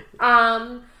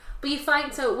 But you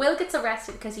find, so Will gets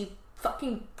arrested because he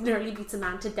fucking nearly beats a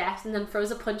man to death and then throws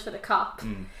a punch at a cop.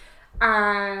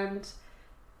 And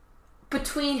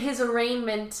between his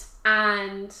arraignment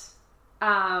and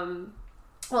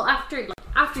after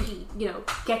he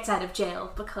gets out of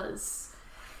jail, because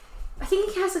I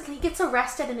think he gets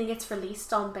arrested and he gets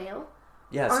released on bail.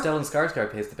 Yeah, Stellan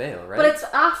Skarsgård pays the bail, right? But it's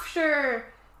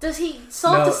after. Does he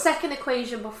solve the second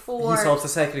equation before? He solves the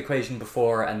second equation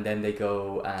before, and then they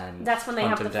go and that's when they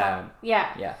hunt have him the down. fight.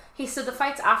 Yeah. Yeah. So the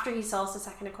fight's after he solves the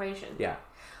second equation. Yeah.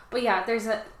 But yeah, there's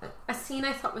a scene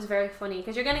I thought was very funny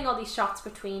because you're getting all these shots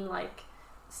between like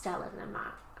Stellan and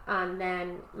Matt, and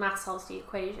then Matt solves the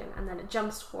equation, and then it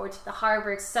jumps towards the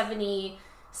Harvard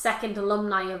 72nd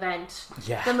alumni event.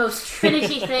 Yeah. The most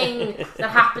Trinity thing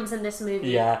that happens in this movie.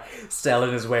 Yeah.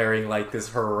 Stellan is wearing like this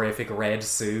horrific red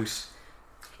suit.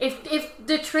 If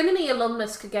the Trinity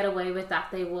alumnus could get away with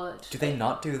that, they would. Do they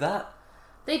not do that?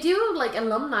 They do like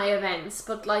alumni events,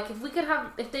 but like if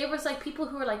there was like people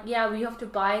who were like, yeah, we have to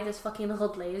buy this fucking little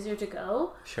blazer to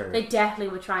go. Sure. They definitely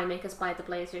would try and make us buy the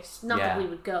blazers. Not that we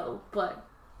would go, but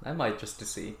I might just to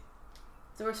see.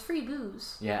 There was free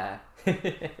booze. Yeah.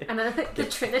 And then the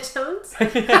Trinitones.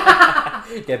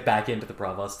 Get back into the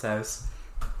Provost's house.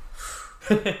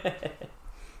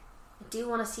 I do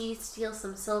want to see you steal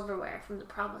some silverware from the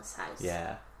Provost's house.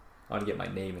 Yeah. I want to get my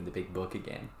name in the big book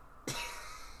again.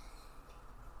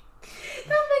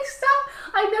 That makes sense.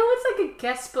 I know it's like a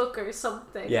guest book or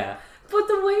something. Yeah. But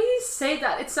the way you say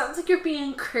that, it sounds like you're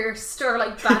being cursed or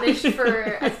like banished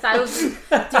for 1,000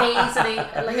 days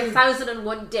and like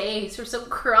 1,001 days for some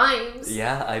crimes.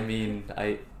 Yeah, I mean,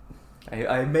 I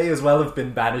may as well have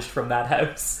been banished from that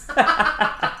house.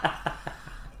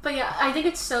 But yeah, I think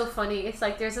it's so funny. It's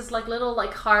like there's this like little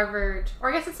like Harvard, or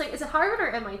I guess it's like, is it Harvard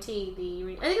or MIT?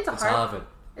 I think it's Harvard.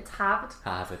 It's Harvard.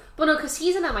 Harvard. But no, because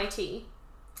he's in MIT.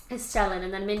 Is Stellan,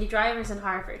 and then Mindy Driver's in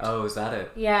Harvard. Oh, is that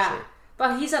it? Yeah. Sure.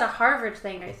 But he's at a Harvard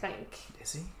thing, I think.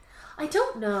 Is he? I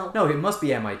don't know. No, it must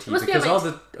be MIT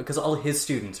because all his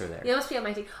students are there. Yeah, it must be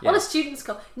MIT. Yeah. All the students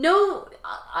go. No,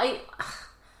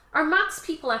 are maths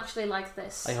people actually like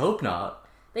this? I hope not.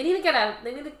 They need to get out.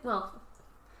 They need to, well,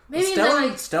 maybe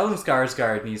Stellan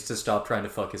Skarsgård needs to stop trying to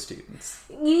fuck his students.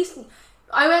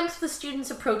 I went to the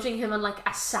students approaching him on like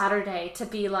a Saturday to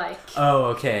be like, oh,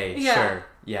 okay, sure,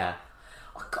 yeah.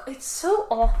 Oh God, it's so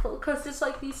awful because there's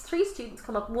like these 3 students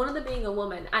come up, one of them being a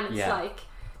woman, and it's like,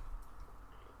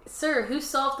 sir, who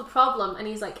solved the problem? And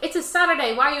he's like, it's a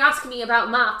Saturday, why are you asking me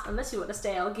about math? Unless you want to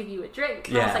stay, I'll give you a drink.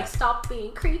 And I was like, stop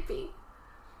being creepy.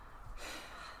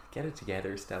 Get it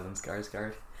together, Stellan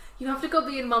Skarsgård. You have to go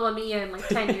be in Mamma Mia in like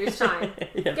 10 years' time.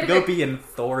 You have to go be in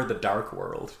Thor the Dark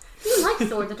World. You like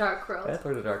Thor the Dark World? Yeah,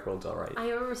 Thor the Dark World's alright. I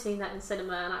remember seeing that in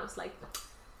cinema and I was like,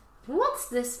 what's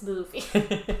this movie?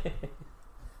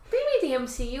 Maybe the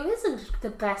MCU isn't the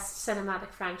best cinematic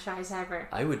franchise ever.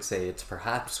 I would say it's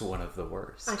perhaps one of the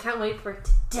worst. I can't wait for it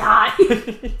to die.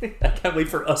 I can't wait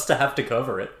for us to have to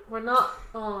cover it. We're not.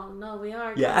 Oh no, we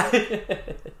are. Yeah.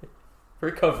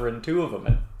 We're covering 2 of them,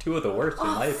 and 2 of the worst in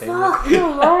my opinion. Fuck you,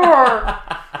 Lord.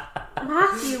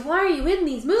 Matthew, why are you in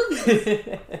these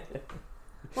movies?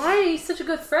 Why are you such a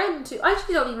good friend to? I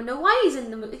actually don't even know why he's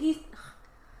in the movie.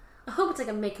 I hope it's like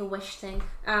a Make-A-Wish thing.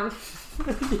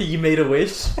 You made a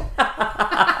wish? But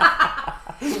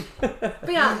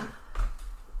yeah,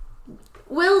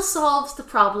 Will solves the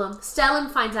problem.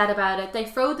 Stellan finds out about it. They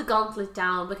throw the gauntlet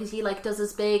down because he like does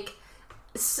this big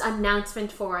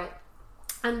announcement for it,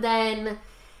 and then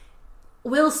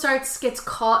Will gets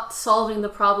caught solving the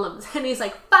problems, and he's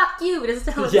like, "Fuck you!" to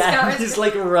Stellan Yeah, he's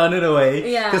like running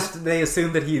away. Yeah, because they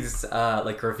assume that he's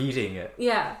like graffitiing it.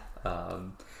 Yeah.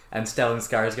 And Stellan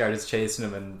Skarsgård is chasing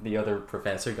him, and the other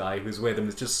professor guy who's with him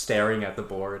is just staring at the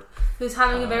board. Who's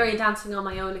having a very dancing on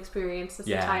my own experience this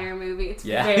entire movie. It's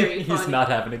very funny. He's not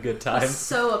having a good time. He's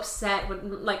so upset with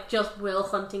like just Will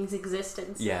Hunting's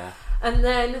existence. Yeah. And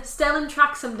then Stellan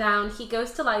tracks him down. He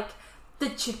goes to like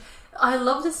I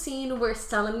love the scene where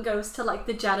Stellan goes to like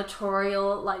the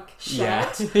janitorial like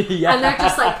shed. Yeah. And they're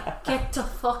just like, get the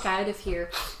fuck out of here,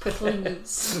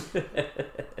 please.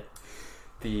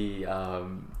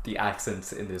 The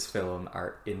accents in this film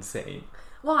are insane.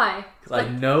 Why? I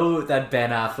know that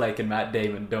Ben Affleck and Matt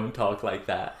Damon don't talk like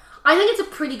that. I think it's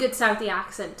a pretty good Southie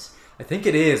accent. I think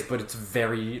it is, but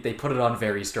they put it on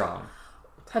very strong.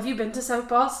 Have you been to South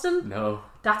Boston? No.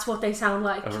 That's what they sound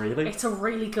like. Oh, really? It's a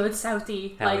really good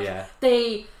Southie. Hell like, yeah.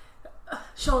 They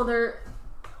show their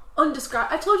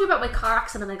undescribed. I told you about my car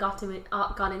accident I got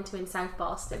into in South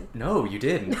Boston. No, you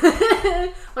didn't. When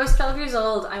I was 12 years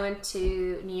old, I went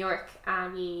to New York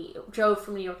and we drove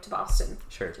from New York to Boston.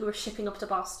 Sure. We were shipping up to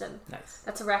Boston. Nice.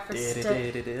 That's a reference to...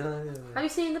 Have you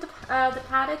seen The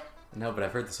Departed? No, but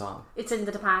I've heard the song. It's in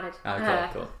The Departed. Oh,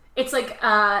 cool. It's like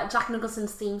Jack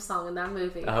Nicholson's theme song in that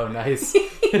movie. Oh, nice.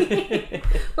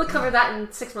 We'll cover that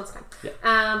in 6 months' time.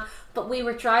 Yeah. But we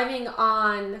were driving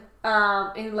on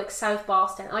in like South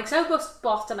Boston. Like South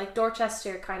Boston, like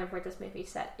Dorchester, kind of where this movie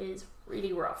set, is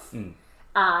really rough.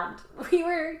 And we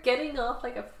were getting off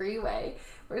like a freeway.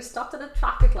 We were stopped at the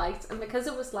traffic lights, and because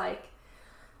it was like,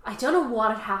 I don't know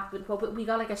what had happened, but we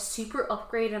got like a super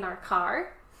upgrade in our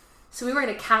car. So we were in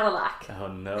a Cadillac. Oh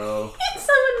no.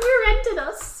 Someone rented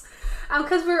us.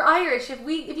 Because we're Irish, if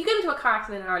you get into a car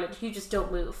accident in Ireland, you just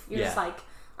don't move. You're just like,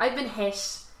 I've been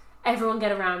hit, everyone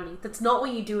get around me. That's not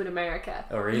what you do in America.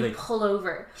 Oh really? You pull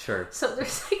over. Sure. So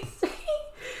there's like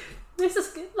this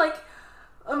is like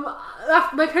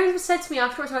my parents said to me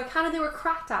afterwards, like, Hannah, they were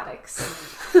crack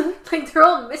addicts. Like they're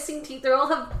all missing teeth. They all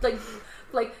have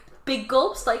like big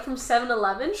gulps, like from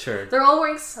 7-Eleven. Sure. They're all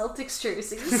wearing Celtics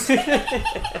jerseys.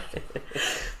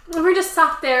 And we're just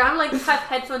sat there. I'm like, have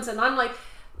headphones, and I'm like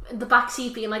in the back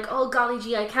seat being like, oh golly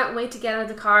gee, I can't wait to get out of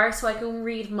the car so I can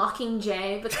read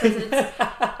Mockingjay, because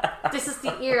this is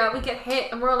the era we get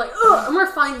hit, and we're all like, ugh, and we're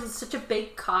finding such a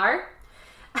big car.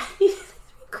 And these three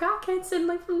crackheads in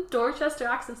like from Dorchester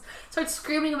accents start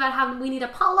screaming about we need to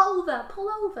pull over,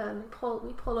 and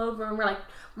we pull over, and we're like,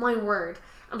 my word.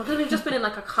 And because we've just been in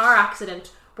like a car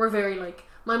accident, we're very like,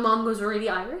 my mom goes really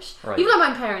Irish. Right. Even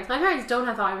like my parents don't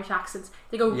have Irish accents.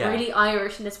 They go really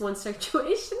Irish in this one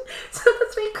situation. So the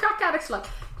three crack addicts are like,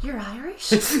 you're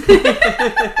Irish? And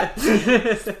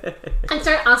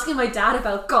start asking my dad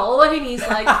about Galway, and he's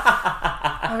like,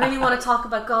 I really want to talk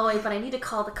about Galway, but I need to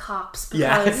call the cops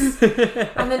because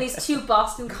and then these two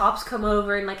Boston cops come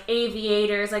over in like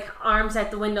aviators, like arms out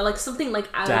the window, like something like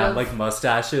out of like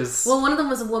mustaches. Well, one of them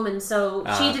was a woman, so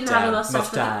she didn't have a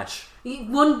mustache.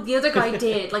 The other guy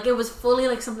did. Like, it was fully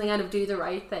like something out of Do the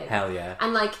Right Thing. Hell yeah.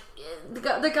 And like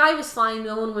the guy was fine,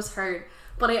 no one was hurt.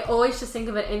 But I always just think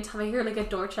of it anytime I hear like a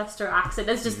Dorchester accent,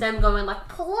 it's just them going like,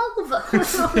 pull over.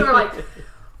 We were like,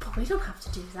 but we don't have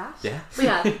to do that. Yeah. But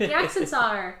yeah, the accents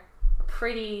are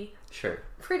pretty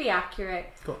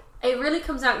accurate. Cool. It really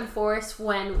comes out in force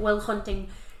when Will Hunting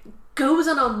goes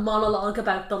on a monologue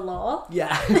about the law.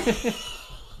 Yeah. He's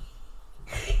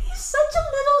such a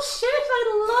little shit.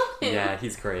 I love him. Yeah,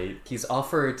 he's great. He's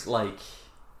offered like...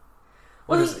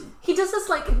 He does this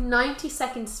like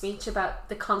 90-second speech about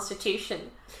the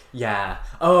Constitution. Yeah.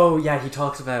 Oh, yeah, he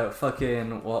talks about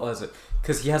fucking... What was it?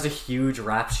 Because he has a huge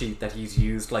rap sheet that he's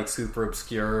used like super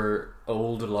obscure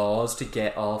old laws to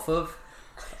get off of.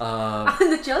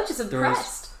 And the judge is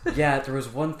impressed. There was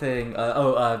one thing...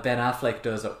 Ben Affleck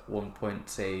does at one point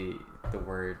say the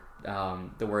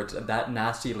words, that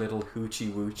nasty little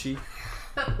hoochie woochie,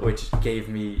 which gave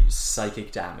me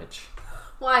psychic damage.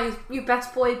 Why is your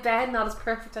best boy Ben not as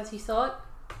perfect as you thought?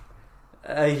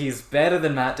 He's better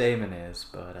than Matt Damon is,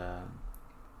 but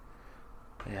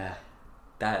yeah,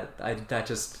 that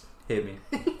just hit me.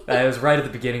 It was right at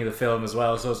the beginning of the film as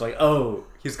well, so I was like, oh,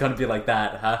 he's gonna be like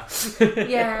that, huh?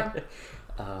 Yeah.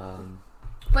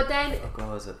 But then, what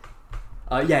was it?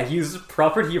 Yeah, he's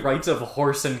proper. He rides a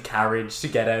horse and carriage to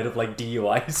get out of like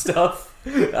DUI stuff.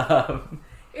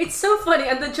 It's so funny,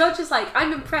 and the judge is like,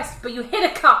 "I'm impressed, but you hit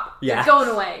a cop. Yeah. You're going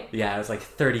away." Yeah, it was like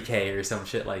 30k or some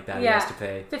shit like that. Yeah. He has to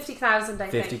pay 50,000, I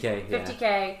think. 50k. Yeah.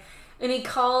 50k, and he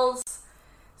calls.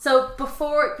 So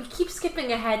before we keep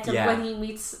skipping ahead to Yeah. when he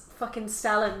meets fucking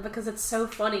Stellan because it's so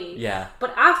funny. Yeah.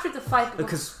 But after the fight,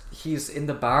 Because he's in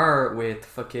the bar with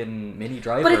fucking Minnie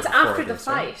Driver. but it's before after the this,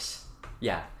 right? fight.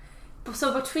 Yeah.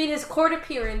 So between his court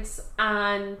appearance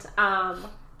and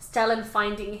Stellan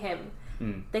finding him,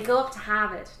 they go up to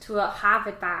Harvard, to a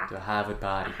Harvard bar. To have it A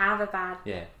bad. Harvard bar.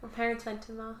 Yeah. My parents went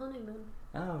to my honeymoon.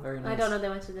 Oh, very nice. I don't know they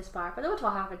went to this bar, but they went to a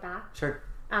Harvard bar. Sure.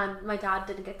 And my dad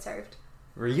didn't get served.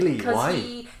 Really? Because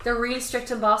Why? they're really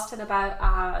strict in Boston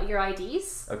about your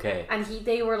IDs. Okay. And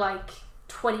they were like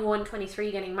 21,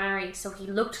 23 getting married, so he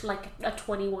looked like a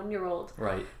 21-year-old.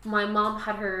 Right. My mom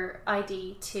had her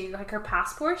ID to, like, her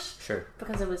passport. Sure.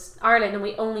 Because it was Ireland, and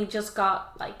we only just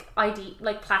got like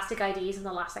plastic IDs in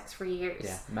the last like 3 years.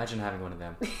 Yeah. Imagine having one of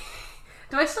them.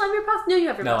 Do I still have your passport? No, you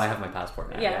have your No, passport. I have my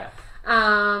passport now. Yeah.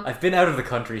 Yeah. I've been out of the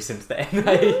country since then.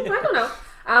 I don't know.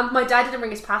 My dad didn't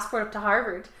bring his passport up to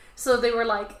Harvard, so they were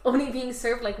like only being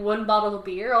served like one bottle of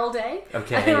beer all day.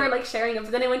 Okay. And they were like sharing it.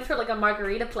 But then I went for like a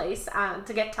margarita place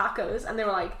to get tacos, and they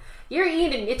were like, "You're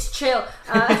eating, it's chill,"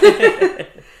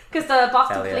 because the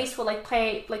Boston Hell yeah. police will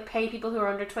pay people who are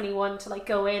under 21 to like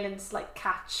go in and like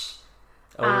catch.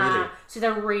 Oh, really? So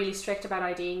they're really strict about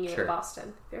IDing you Sure. in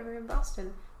Boston. If you're ever in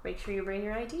Boston, make sure you bring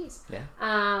your IDs. Yeah.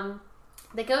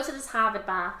 They go to this Harvard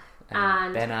bar.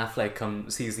 And Ben Affleck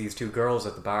sees these two girls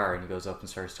at the bar, and he goes up and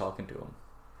starts talking to them.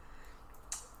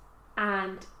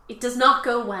 And it does not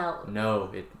go well.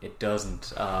 No, it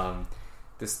doesn't.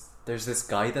 There's this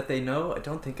guy that they know. I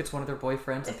don't think it's one of their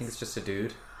boyfriends. I think it's just a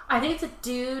dude. I think it's a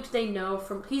dude they know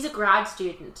from... He's a grad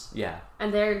student. Yeah.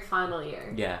 And they're in final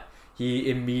year. Yeah. He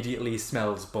immediately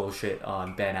smells bullshit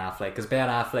on Ben Affleck, because Ben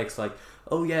Affleck's like,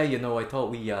 oh yeah, I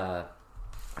thought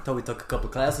we took a couple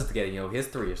classes together,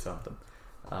 history or something.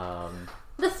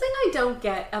 The thing I don't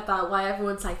get about why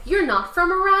everyone's like, you're not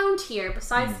from around here,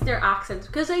 besides their accents,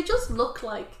 because they just look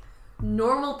like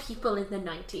normal people in the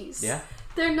 90s. Yeah.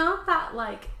 They're not that,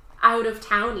 like, out of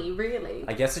towny, really.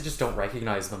 I guess I just don't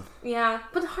recognize them. Yeah,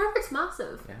 but Harvard's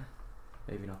massive. Yeah.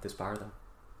 Maybe not this bar, though.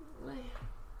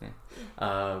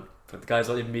 Yeah. But the guy's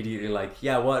immediately like,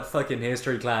 yeah, what fucking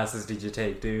history classes did you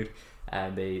take, dude?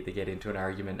 And they get into an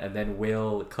argument, and then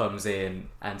Will comes in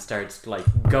and starts like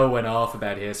going off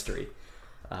about history.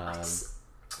 Yeah, it's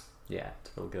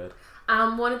real good.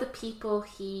 One of the people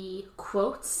he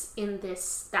quotes in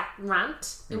that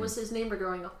rant, it was his neighbour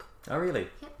growing up. Oh, really?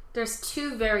 Yeah. There's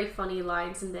two very funny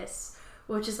lines in this,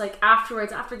 which is like after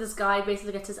this guy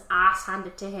basically gets his ass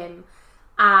handed to him,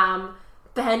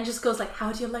 Ben just goes like,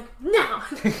 how do you like now?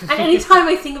 And anytime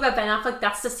I think about Ben Affleck,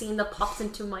 that's the scene that pops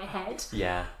into my head.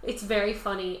 Yeah. It's very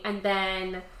funny. And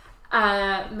then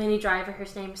Minnie Driver, her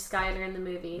name is Skylar in the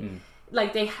movie.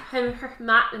 Like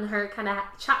Matt and her kind of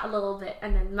chat a little bit,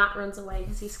 and then Matt runs away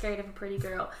because he's scared of a pretty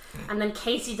girl. And then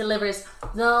Casey delivers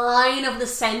the line of the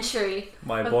century.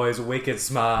 My boy's wicked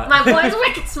smart. My boy's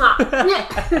wicked smart. Yeah.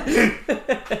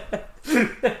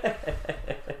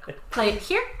 Play it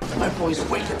here. My boy's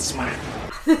wicked smart.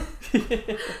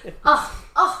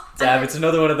 Damn, it's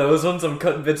another one of those ones I'm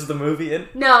cutting bits of the movie in.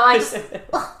 No, I just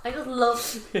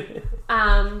love.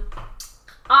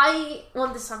 I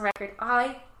want this on record.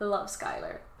 I love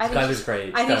Skylar. Skylar's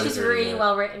great. I think Skylar's she's really good.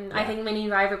 well written. Yeah. I think Minnie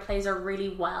Driver plays her really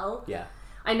well. Yeah.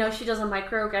 I know she does a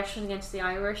microaggression against the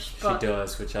Irish, but She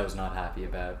does, which I was not happy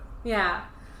about. yeah.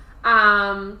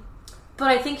 But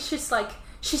I think she's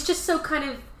just so kind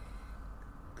of.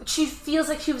 She feels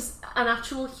like she was an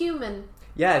actual human.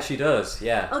 Yeah, she does.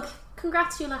 Yeah. Okay,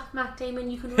 congrats, you Matt Damon.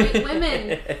 You can rate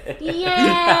women.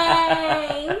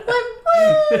 Yay!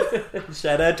 Woo!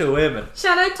 Shout out to women.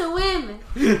 Shout out to women.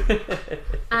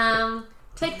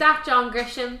 Take that, John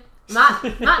Grisham. Matt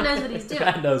knows what he's doing.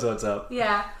 Matt knows what's up.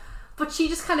 Yeah. But she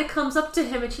just kind of comes up to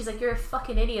him and she's like, you're a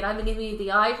fucking idiot. I've been giving you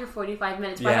the eye for 45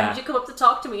 minutes. Why haven't you come up to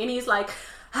talk to me? And he's like,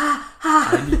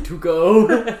 I need to go.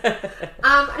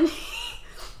 and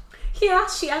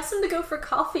She asked him to go for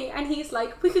coffee, and he's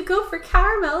like, "We could go for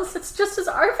caramels. It's just as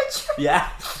arbitrary." Yeah.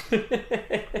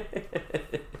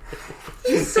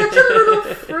 He's such a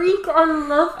little freak. I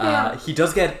love him. He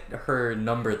does get her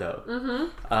number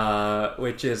though,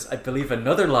 which is, I believe,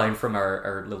 another line from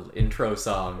our little intro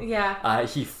song. Yeah.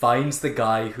 He finds the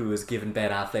guy who was giving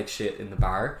Ben Affleck shit in the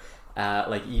bar,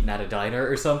 like eating at a diner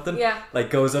or something. Yeah. Like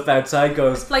goes up outside,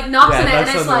 goes Like knocks on it, knocks and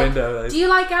it's on the like, window, "Do you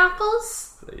like apples?"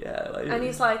 Yeah. Like, And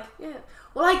he's like, "Yeah."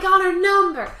 "Well, I got her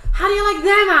number. How do you like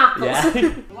them apples?"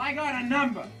 yeah. Well, I got a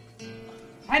number.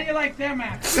 How do you like them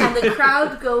apples? And the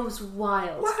crowd goes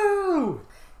wild. Woo!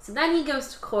 So then he goes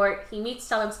to court. He meets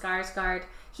Stellan Skarsgård.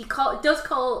 He does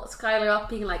call Skylar up,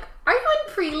 being like, "Are you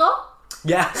in pre-law?"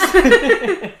 Yeah.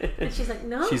 And she's like,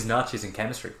 "No." She's not. She's in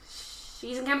chemistry.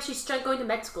 She's in chemistry. She's going to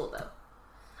med school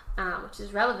though, which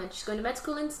is relevant. She's going to med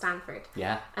school in Stanford.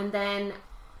 Yeah. And then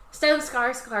Stellan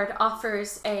Skarsgård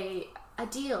offers a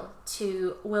deal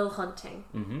to Will Hunting.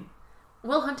 Mm-hmm.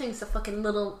 Will Hunting's a fucking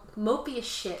little mopey as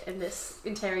shit in this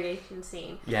interrogation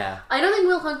scene. Yeah. I don't think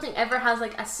Will Hunting ever has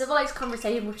like a civilized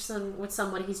conversation with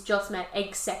somebody he's just met,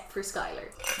 except for Skylar.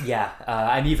 Yeah.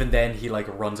 And even then, he like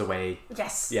runs away.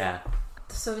 Yes. Yeah.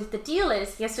 So the deal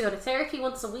is he has to go to therapy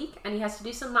once a week, and he has to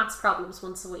do some maths problems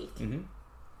once a week. Mm-hmm.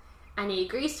 And he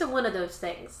agrees to one of those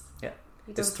things. Yeah.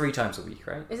 He It's does- 3 times a week,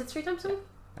 right? Is it 3 times a week?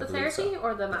 I The believe therapy so.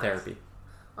 or the The maths? therapy.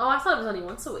 Oh, I thought it was only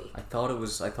once a week. I thought it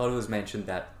was mentioned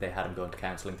that they had him going to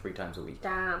counselling 3 times a week.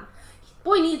 Damn.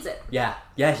 Boy needs it. Yeah,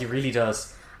 he really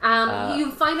does.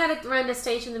 You find out at around this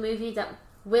stage in the movie that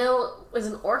Will was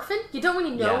an orphan. You don't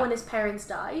really know Yeah. when his parents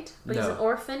died, but he's No. an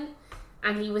orphan,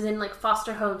 and he was in like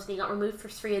foster homes, and he got removed for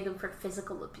 3 of them for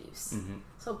physical abuse. Mm-hmm.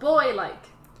 So boy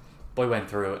Went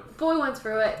through it. went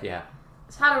through it. Yeah.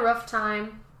 He's had a rough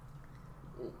time.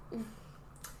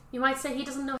 You might say he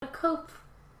doesn't know how to cope.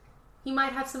 He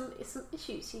might have some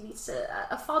issues. He needs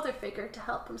a father figure to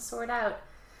help him sort out.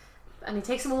 And it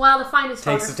takes him a while to find his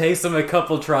father. Takes him a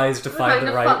couple tries to find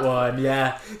the right one.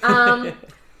 Yeah.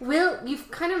 Will, you've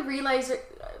kind of realized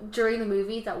during the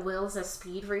movie that Will's a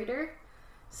speed reader.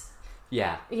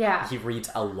 Yeah. Yeah. He reads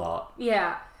a lot.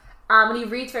 Yeah. And he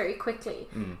reads very quickly.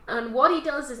 Mm. And what he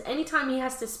does is anytime he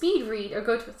has to speed read or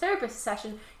go to a therapist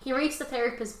session, he reads the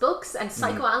therapist's books and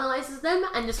psychoanalyzes them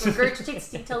and just regurgitates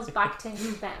details back to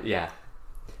him then. Yeah.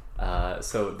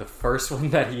 So the first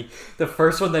one that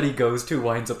he goes to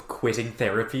winds up quitting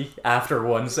therapy after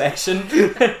one session.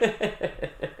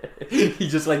 He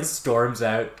just like storms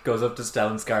out, goes up to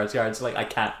Stellan Skarsgård's like,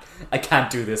 I can't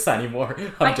do this anymore.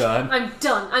 I'm done. I'm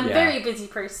done. I'm a Yeah. very busy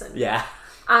person. Yeah.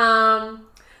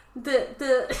 The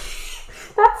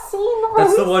that scene where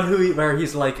That's the one where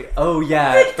he's like, oh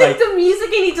yeah, like the music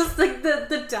and he just like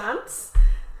the dance.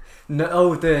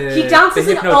 No, He dances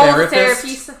in all the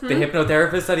therapies. The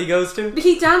hypnotherapist that he goes to.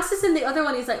 He dances in the other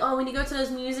one. He's like, oh, when you go to those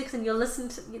musics and you'll listen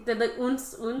to the like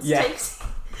uns Yeah. takes.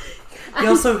 He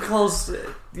also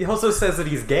says that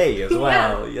he's gay as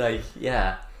well. Like,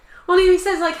 yeah. Well, he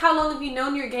says like, how long have you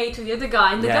known you're gay to the other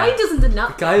guy? And the Yeah. guy doesn't deny.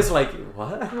 The guy's like,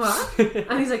 what? What?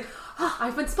 And he's like, oh,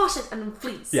 I've been spotted, and then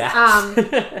flees. Yeah.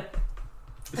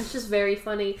 It's just very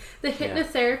funny. The Yeah.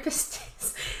 hypnotherapist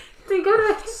is. They go to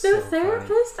a So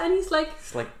hypnotherapist, and he's like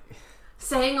It's like,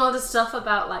 saying all this stuff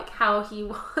about like how he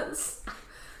was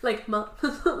like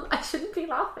I shouldn't be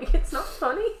laughing, it's not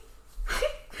funny.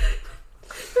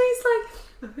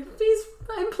 He's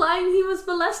implying he was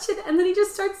molested, and then he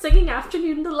just starts singing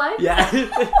Afternoon Delight. yeah.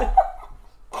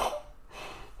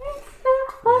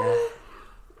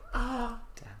 Oh.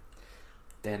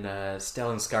 Then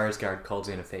Stellan Skarsgård calls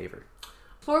in a favor.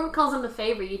 Before he calls him a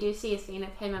favor, you do see a scene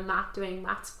of him and Matt doing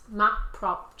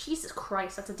Jesus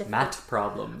Christ, that's a difficult Matt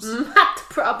problems. math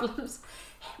problems.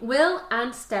 Will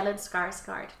and Stellan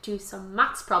Skarsgård do some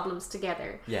maths problems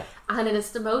together. Yeah. And it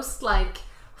is the most like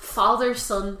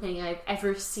father-son thing I've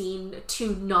ever seen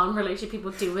 2 non-related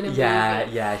people do in a movie.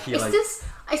 Yeah.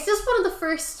 Is this one of the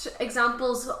first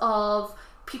examples of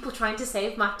people trying to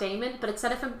save Matt Damon, but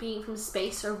instead of him being from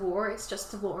space or war, it's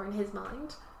just a war in his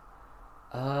mind?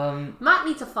 Matt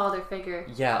needs a father figure.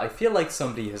 Yeah, I feel like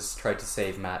somebody has tried to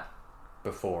save Matt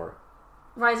before.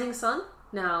 Rising Sun?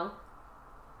 No.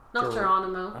 Not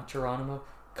Geronimo. Not Geronimo.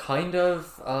 Kind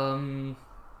of,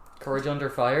 Courage Under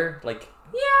Fire? Like,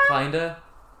 Yeah. kinda?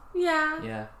 Yeah.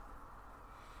 Yeah.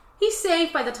 He's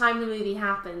saved by the time the movie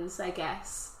happens, I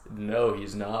guess. No,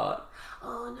 he's not.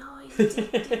 Oh no, he's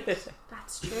addicted.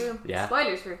 That's true. Yeah.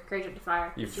 Spoilers for Courage Under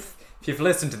Fire. If you've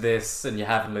listened to this and you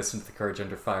haven't listened to the Courage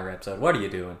Under Fire episode, what are you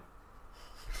doing?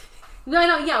 No,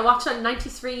 yeah, watch that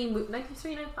 93, 95.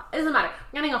 It doesn't matter. I'm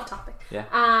getting off topic. Yeah.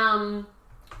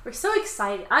 We're so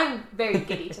excited. I'm very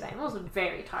giddy today. I'm also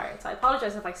very tired, so I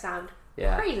apologize if I sound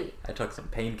crazy. I took some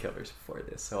painkillers before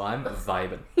this, so I'm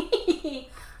vibing.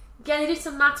 Yeah, they do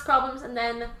some maths problems, and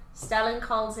then Stellan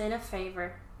calls in a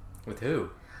favour. With who?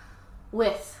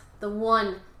 With the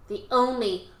one, the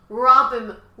only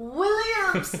Robin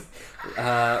Williams.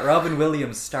 Robin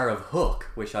Williams, star of Hook,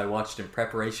 which I watched in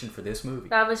preparation for this movie.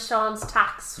 That was Sean's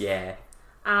tax. Yeah.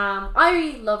 I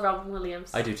really love Robin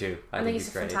Williams. I do too. I think he's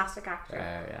a great. fantastic actor.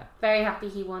 Yeah. Very happy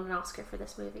he won an Oscar for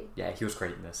this movie. Yeah, he was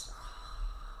great in this.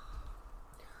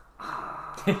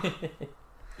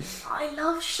 I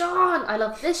love Sean. I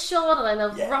love this Sean, and I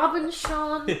love Robin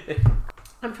Sean.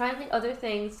 I'm trying to think other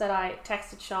things that I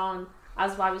texted Sean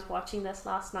as I was watching this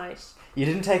last night. You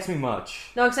didn't text me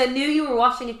much. No, because I knew you were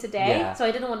watching it today, so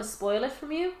I didn't want to spoil it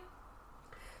from you.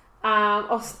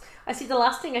 I see the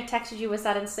last thing I texted you was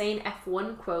that insane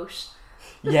F1 quote.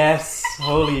 Yes,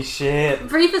 holy shit.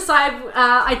 Brief aside,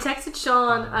 I texted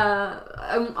Sean,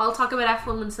 I'll talk about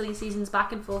F1 when silly season's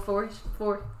back in full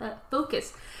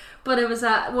focus. But it was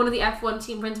one of the F1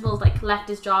 team principals left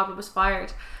his job or was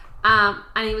fired.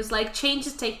 And he was like,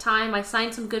 changes take time. I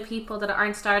signed some good people that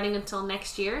aren't starting until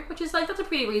next year, which is that's a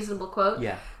pretty reasonable quote.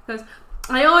 Yeah. Because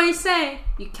I always say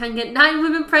you can get 9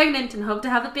 women pregnant and hope to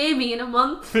have a baby in a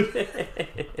month.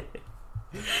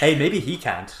 Hey, maybe he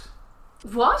can't.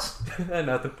 What?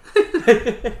 Nothing.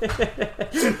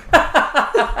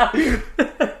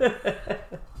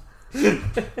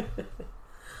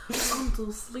 I'm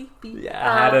so sleepy.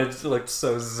 Yeah, Hannah looked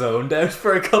so zoned out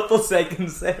for a couple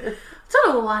seconds there. I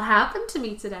don't know what happened to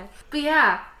me today. But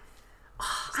yeah.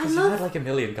 I love... You had like a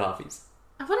million coffees.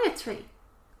 I've only had 3.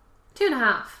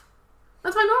 2.5.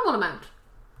 That's my normal amount.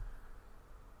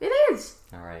 It is.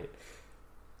 Alright.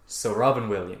 So Robin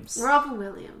Williams. Robin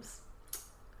Williams.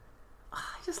 I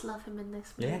just love him in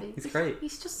this movie. Yeah, he's great.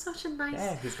 He's just such a nice...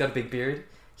 Yeah, he's got a big beard.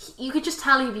 You could just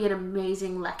tell he'd be an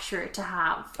amazing lecturer to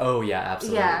have. Oh yeah,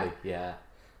 absolutely. Yeah.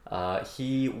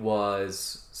 He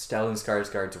was Stellan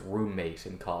Skarsgård's roommate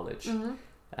in college. Mm-hmm.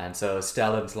 And so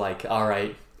Stellan's like,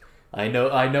 alright, I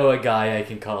know a guy I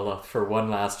can call up for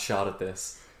one last shot at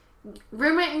this.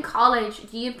 Roommate in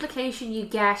college, the implication you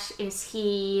get is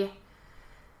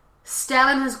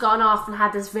Stellan has gone off and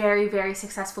had this very, very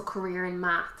successful career in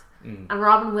math. Mm. And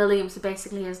Robin Williams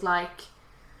basically is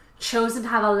chosen to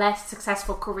have a less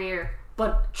successful career,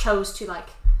 but chose to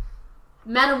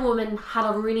met a woman, had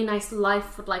a really nice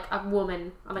life with a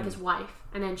woman, or his wife,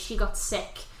 and then she got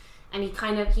sick, and he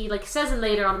says it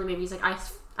later on in the movie, he's like,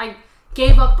 I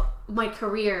gave up my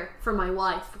career for my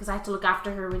wife because I had to look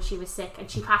after her when she was sick, and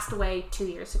she passed away 2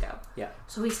 years ago. Yeah.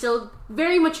 So he's still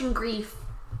very much in grief,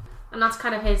 and that's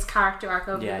kind of his character arc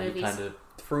over the movies. Yeah, he kind of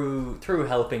through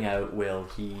helping out Will,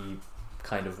 he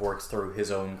kind of works through his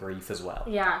own grief as well.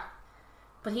 Yeah.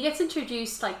 But he gets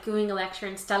introduced doing a lecture,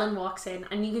 and Stellan walks in,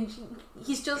 and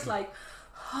he's just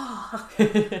oh.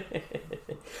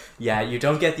 Yeah, you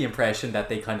don't get the impression that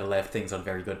they kind of left things on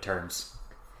very good terms.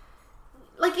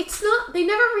 It's not, they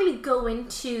never really go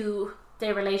into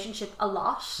their relationship a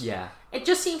lot. Yeah. It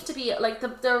just seems to be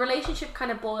the relationship kind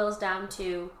of boils down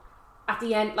to at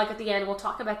the end, we'll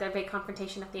talk about their big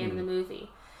confrontation at the end of the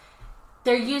movie.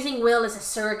 They're using Will as a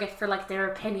surrogate for their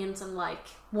opinions on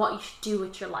what you should do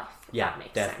with your life. Yeah, that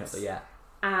makes definitely, sense.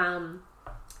 Yeah.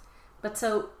 But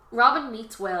so Robin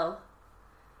meets Will,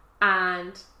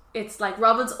 and it's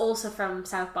Robin's also from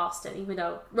South Boston, even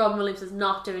though Robin Williams is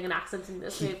not doing an accent in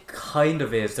this movie. Kind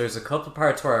of is. There's a couple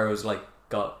parts where I was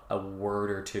got a word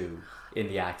or two in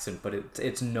the accent, but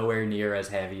it's nowhere near as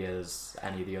heavy as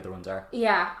any of the other ones are.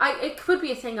 Yeah, it could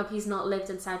be a thing of he's not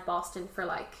lived in South Boston for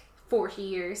 40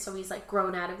 years, so he's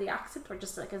grown out of the accent, or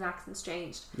just his accent's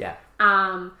changed. Yeah.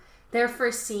 Their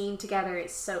first scene together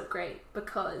is so great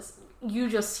because you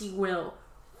just see Will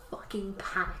fucking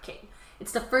panicking.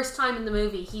 It's the first time in the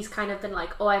movie he's kind of been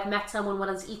I've met someone with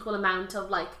an equal amount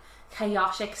of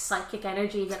chaotic psychic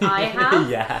energy that I have.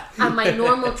 Yeah. And my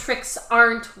normal tricks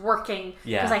aren't working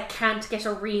because I can't get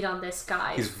a read on this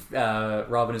guy.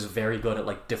 Robin is very good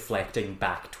at deflecting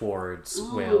back towards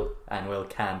Will, and Will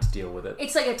can't deal with it.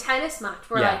 It's like a tennis match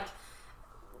where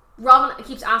Robin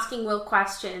keeps asking Will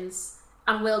questions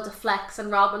and Will deflects,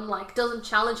 and Robin doesn't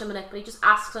challenge him in it, but he just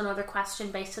asks another question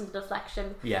based on the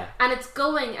deflection. Yeah. And it's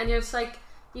going, and you're just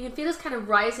you can feel this kind of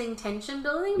rising tension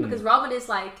building because Robin is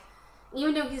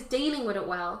even though he's dealing with it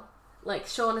well,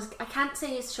 Sean is... I can't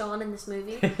say he's Sean in this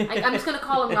movie. I'm just going to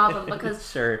call him Robin because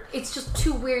sure. It's just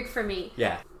too weird for me.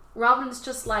 Yeah. Robin's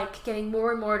just getting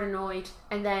more and more annoyed,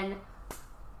 and then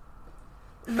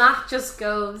Matt just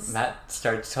goes... Matt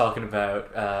starts talking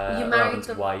about Robin's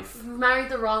wife. You married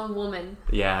the wrong woman.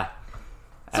 Yeah.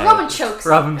 So Robin chokes.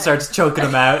 Robin starts choking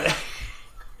him out.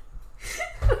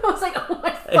 I was like, oh my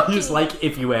And fucking he's like,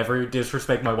 if you ever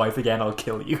disrespect my wife again, I'll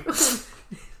kill you.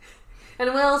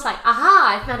 And Will's like,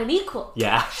 aha, I've met an equal.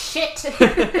 Yeah. Shit.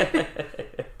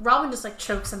 Robin just like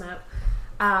chokes him out.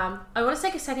 I want to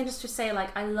take a second just to say,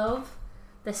 like, I love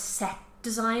the set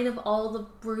design of all the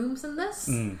rooms in this.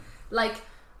 Like,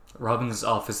 Robin's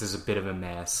office is a bit of a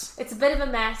mess. it's a bit of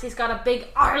a mess. He's got a big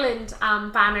Ireland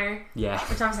banner. Yeah.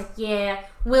 Which I was like, yeah.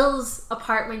 Will's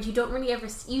apartment, you don't really ever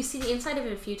you see the inside of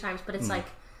it a few times, but it's like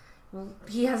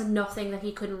he has nothing that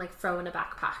he couldn't like throw in a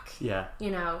backpack. Yeah.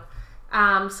 You know.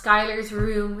 Skylar's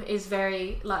room is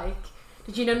very like,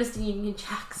 did you notice the Union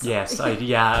Jacks? Yes, I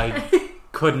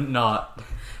couldn't not.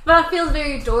 But it feels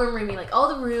very dorm roomy. Like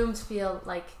all the rooms feel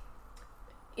like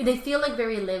they feel like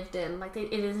very lived in. Like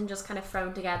it isn't just kind of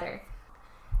thrown together.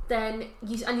 Then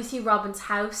you see Robin's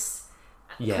house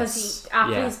because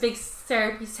after his big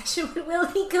therapy session with Will,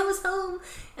 he goes home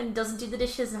and doesn't do the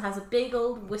dishes and has a big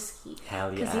old whiskey. Hell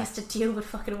yeah! Because he has to deal with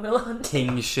fucking Will Hunt.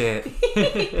 King shit.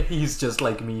 He's just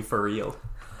like me for real.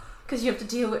 Because you have to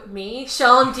deal with me,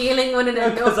 Sean, dealing with an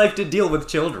Because I have to deal with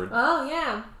children. Oh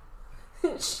yeah.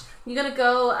 You're gonna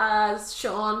go as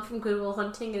Sean from Good Will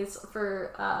Hunting is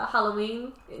for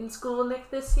Halloween in school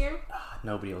this year?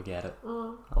 Nobody will get it.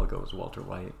 Oh. I'll go as Walter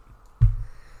White.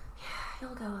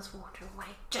 You'll go as Walter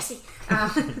White. Jesse.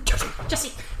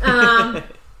 Jesse.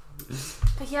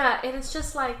 But yeah, and it's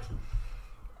just like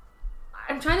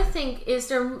I'm trying to think,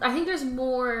 I think there's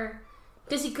more.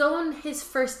 Does he go on his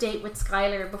first date with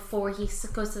Skylar before he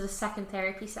goes to the second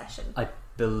therapy session? I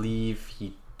believe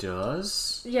he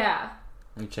does. Yeah.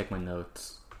 Let me check my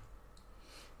notes.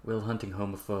 Will Hunting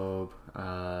homophobe.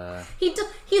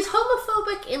 He's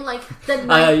homophobic in like the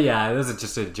yeah, this is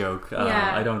just a joke.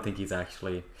 Yeah. I don't think he's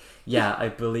actually. Yeah, I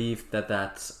believe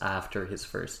that's after his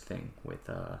first thing with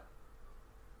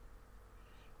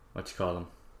what you call him,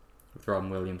 with Robin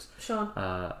Williams. Sean.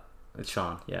 It's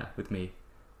Sean. Yeah, with me.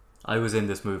 I was in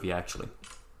this movie actually.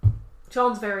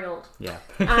 Sean's very old. Yeah.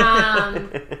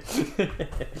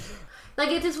 Like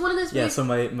it is one of those. Yeah. So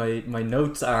my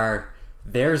notes are: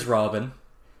 there's Robin,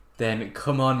 then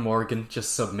come on Morgan,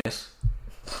 just submit,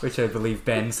 which I believe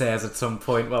Ben says at some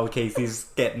point while Casey's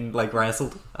getting like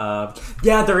wrestled.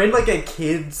 Yeah, they're in like a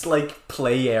kids like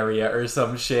play area or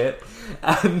some shit,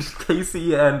 and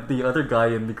Casey and the other guy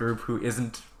in the group who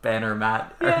isn't Ben or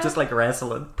Matt are just like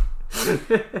wrestling.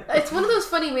 It's one of those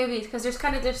funny movies because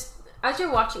there's as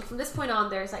you're watching from this point on,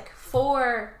 there's like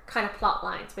 4 kind of plot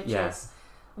lines, which is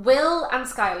Will and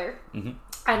Skylar,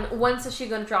 and when's the shoe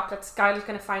going to drop that Skylar's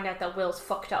going to find out that Will's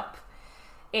fucked up.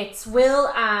 It's Will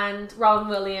and Robin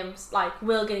Williams, like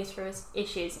Will getting through his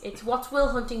issues. It's what's Will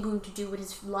Hunting going to do with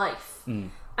his life,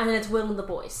 and then it's Will and the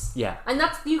boys. Yeah, and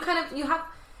that's you have.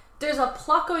 There's a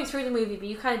plot going through the movie, but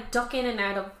you kind of duck in and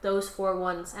out of those 4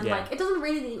 ones, and like it doesn't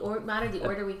really matter the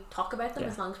order we talk about them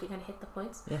as long as we kind of hit the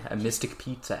points. Yeah, a Mystic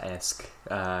Pizza-esque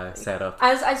setup.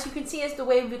 As you can see, as the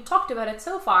way we've talked about it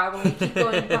so far, when we keep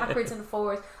going backwards and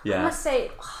forwards. I must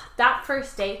say, that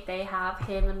first date they have,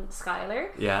 him and Skylar,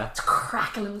 it's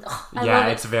crackling. I love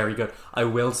it. It's very good. I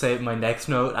will say my next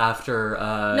note after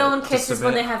no one kisses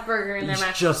when they have burger in their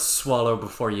mouth. Just swallow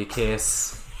before you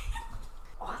kiss.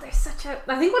 Oh, they're such a.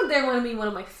 I think they're going to be one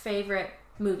of my favorite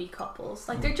movie couples.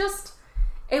 Like they're just.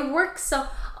 It works so.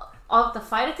 Oh, the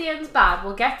fight at the end's bad.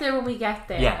 We'll get there when we get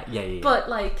there. Yeah. But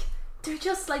like, they're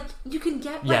just like you can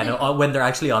get. When they're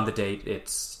actually on the date,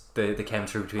 it's the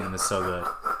chemistry between them is so good.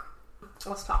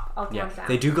 I'll stop. I'll calm down.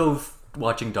 They do go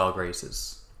watching dog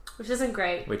races, which isn't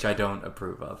great. Which I don't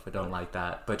approve of. I don't like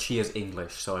that. But she is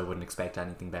English, so I wouldn't expect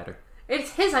anything better.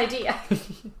 It's his idea.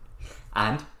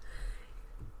 And.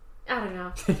 I don't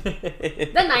know.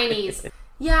 The 90s.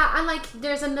 Yeah, and like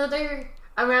there's another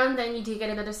around then you do get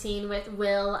another scene with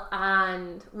Will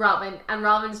and Robin, and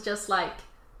Robin's just like,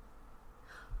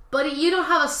 buddy, you don't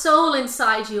have a soul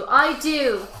inside you. I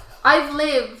do. I've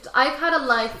lived. I've had a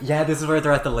life. Yeah, this is where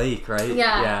they're at the lake, right?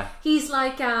 Yeah. He's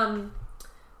like,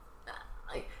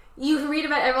 you can read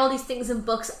about all these things in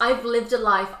books. I've lived a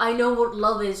life. I know what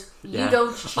love is. You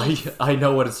don't cheat. I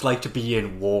know what it's like to be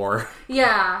in war.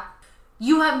 Yeah.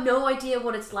 You have no idea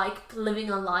what it's like living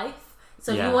a life.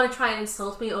 So if you want to try and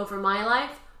insult me over my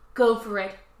life, go for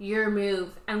it. Your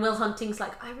move. And Will Hunting's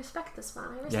like, I respect this man.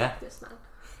 I respect this man.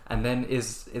 And then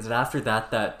is it after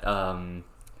that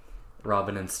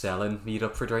Robin and Stellan meet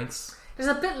up for drinks? There's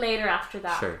a bit later after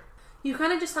that. Sure. You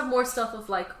kind of just have more stuff of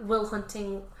like Will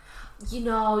Hunting. You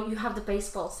know, you have the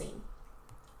baseball scene.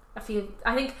 I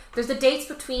think there's the dates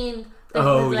between.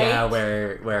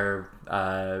 Where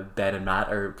Ben and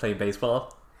Matt are playing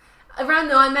baseball.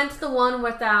 I meant the one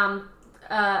with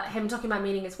him talking about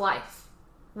meeting his wife,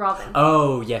 Robin.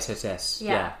 Oh, yes.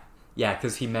 Yeah. Yeah,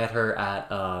 because he met her at...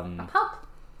 A pub.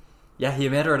 Yeah, he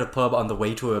met her at a pub on the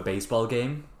way to a baseball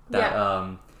game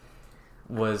that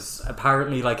was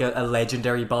apparently like a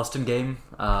legendary Boston game.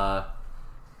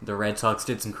 The Red Sox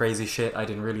did some crazy shit. I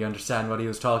didn't really understand what he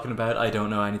was talking about. I don't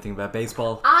know anything about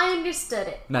baseball. I understood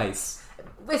it. Nice.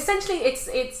 Essentially,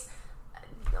 it's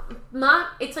Matt.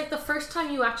 It's like the first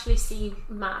time you actually see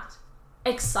Matt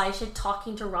excited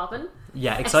talking to Robin.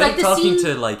 Yeah, excited like talking scene...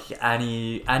 to like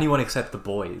anyone except the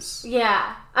boys.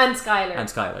 Yeah, and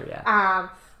Skylar. Yeah.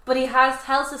 But he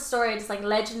tells the story of this like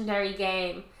legendary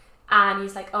game, and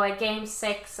he's like, "Oh, at game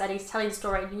 6," and he's telling the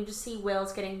story, and you just see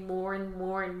Will's getting more and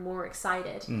more and more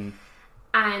excited.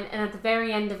 And at the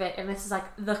very end of it, and this is like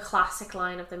the classic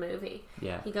line of the movie.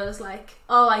 Yeah. He goes like,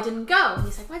 "Oh, I didn't go." And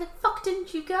he's like, "Why the fuck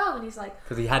didn't you go?" And he's like,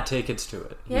 because he had tickets to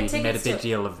it. He made a big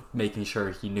deal of making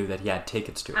sure he knew that he had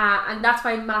tickets to it. And that's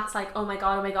why Matt's like, "Oh my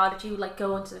god, did you like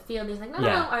go into the field?" And he's like, "No,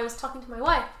 I was talking to my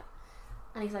wife."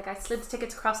 And he's like, "I slid the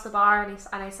tickets across the bar," and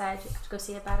I said, "You have to go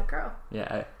see about a girl."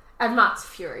 Yeah. And Matt's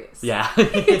furious. Yeah.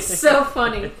 It's so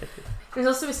funny. There's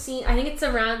also a scene, I think it's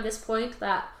around this point,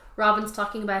 that Robin's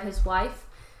talking about his wife,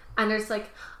 and there's like,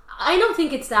 I don't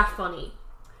think it's that funny,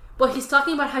 but he's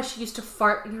talking about how she used to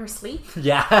fart in her sleep.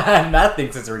 Yeah, and Matt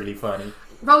thinks it's really funny.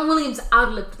 Robin Williams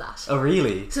outlived that. Oh,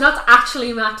 really? So that's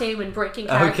actually Matt Damon breaking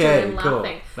character and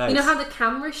laughing. Cool. Nice. You know how the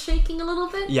camera's shaking a little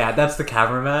bit? Yeah, that's the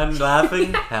cameraman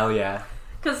laughing. Hell yeah.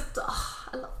 Because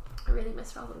I really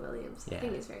miss Robin Williams. Yeah. I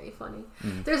think he's very funny.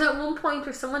 There's at one point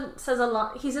where someone says a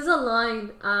line. He says a line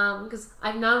because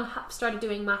I've now started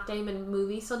doing Matt Damon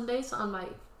movie Sundays on my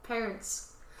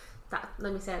parents.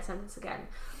 Let me say that sentence again.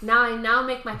 I now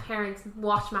make my parents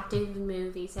watch Matt Damon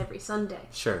movies every Sunday.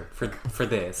 Sure, for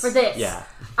this. Yeah.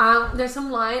 There's some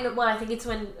line. Well, I think it's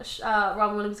when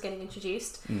Robin Williams is getting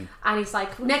introduced, and he's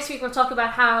like, "Next week we'll talk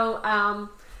about how."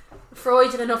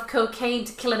 Freud did enough cocaine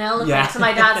to kill an elephant. Yeah. So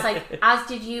my dad's like, "As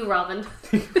did you, Robin."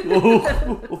 Did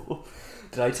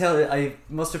I tell you? I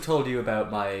must have told you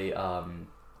about my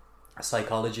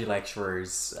psychology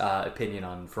lecturer's opinion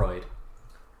on Freud.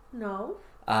 No.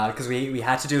 Because we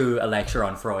had to do a lecture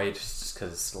on Freud just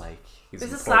because like he's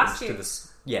Is this important last year? to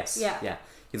this. Yes. Yeah.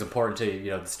 He's important to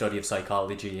the study of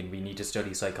psychology, and we need to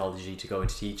study psychology to go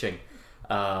into teaching.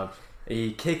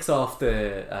 He kicks off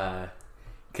the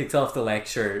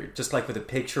lecture just like with a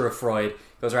picture of Freud,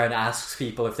 goes around and asks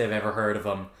people if they've ever heard of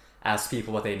him, asks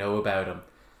people what they know about him,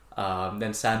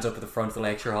 then stands up at the front of the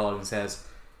lecture hall and says,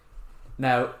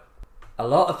 "Now, a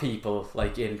lot of people,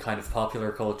 like in kind of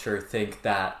popular culture, think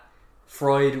that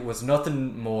Freud was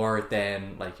nothing more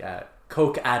than like a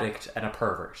coke addict and a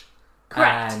pervert."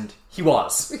 Correct. And he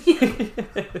was.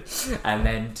 And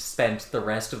then spent the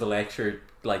rest of the lecture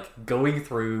like going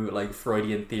through like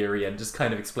Freudian theory and just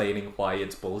kind of explaining why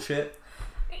it's bullshit.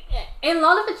 A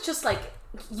lot of it's just like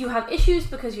you have issues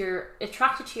because you're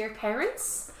attracted to your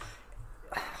parents.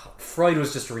 Freud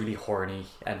was just really horny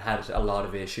and had a lot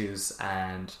of issues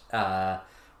and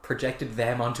projected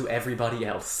them onto everybody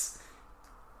else.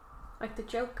 Like the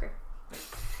Joker.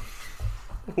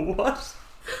 What?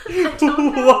 I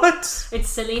don't know. What? It's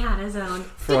silly Hannah's own.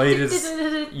 Freud is...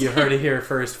 You heard it here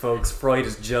first, folks. Freud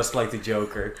is just like the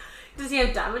Joker. Does he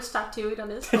have damage tattooed on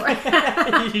his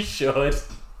forehead? He should.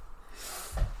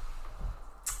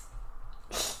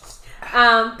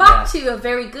 Back to a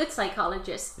very good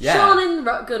psychologist. Yeah. Sean in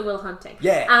Good Will Hunting.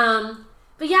 Yeah.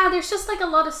 But yeah, there's just like a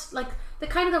lot of like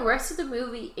the rest of the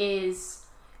movie is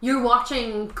you're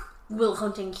watching Will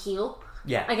Hunting heal.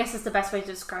 Yeah. I guess it's the best way to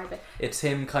describe it. It's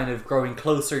him kind of growing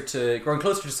closer to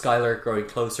Skylar, growing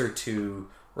closer to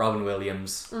Robin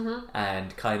Williams,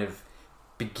 and kind of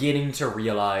beginning to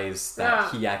realize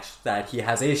that he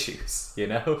has issues,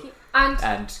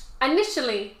 And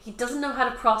initially, he doesn't know how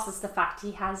to process the fact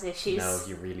he has issues. No,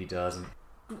 he really doesn't.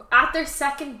 At their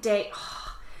second date,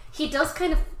 he does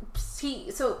kind of...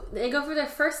 So they go for their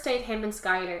first date, him and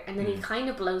Skylar, and then he kind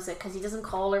of blows it because he doesn't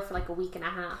call her for like a week and a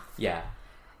half. Yeah.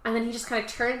 And then he just kind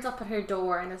of turns up at her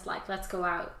door and is like, "Let's go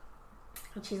out."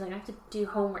 And she's like, "I have to do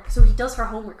homework." So he does her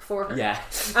homework for her. Yeah.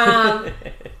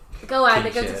 Go out.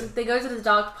 They go to the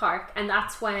dog park, and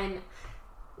that's when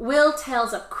Will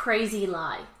tells a crazy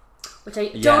lie, which I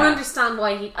don't understand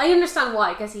why I understand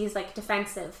why, because he's like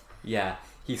defensive. Yeah.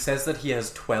 He says that he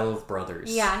has 12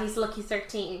 brothers. Yeah, he's lucky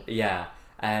 13. Yeah.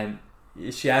 And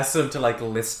she asks him to like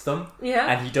list them. Yeah.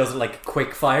 And he does it like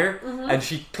quick fire, and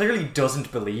she clearly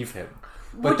doesn't believe him.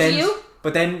 But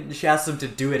then she asks him to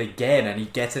do it again, and he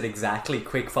gets it exactly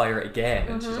quick fire again,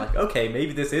 and she's like, "Okay,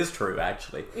 maybe this is true,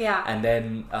 actually." Yeah. And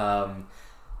then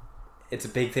it's a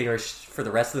big thing for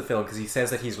the rest of the film because he says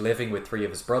that he's living with 3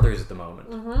 of his brothers at the moment.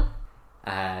 Mm-hmm.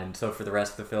 And so for the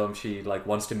rest of the film, she like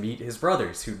wants to meet his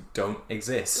brothers who don't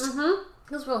exist. Mm-hmm.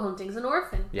 Because Will Hunting's an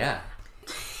orphan. Yeah.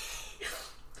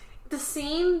 The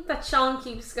scene that Sean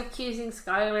keeps accusing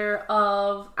Skylar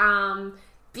of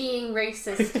being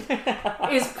racist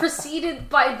is preceded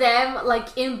by them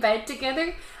like in bed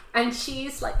together, and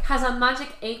she's like has a magic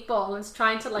 8-ball and is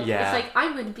trying to like it's like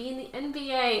I'm going to be in the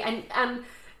NBA, and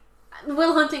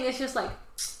Will Hunting is just like,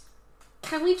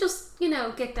 can we just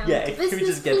get down to business, can we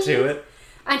just get please? to it?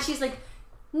 And she's like,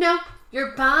 no,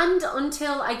 you're banned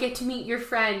until I get to meet your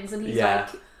friends. And he's like,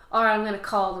 alright, I'm going to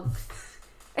call them.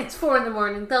 It's 4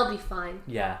 a.m, they'll be fine.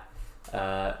 Yeah.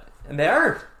 And they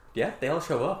are. Yeah, they all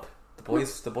show up. The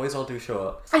boys all do show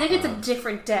up. I think it's a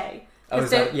different day. Oh,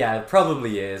 is that, yeah, it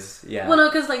probably is. Yeah. Well, no,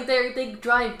 because like they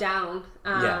drive down.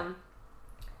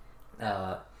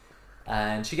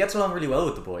 And she gets along really well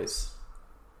with the boys.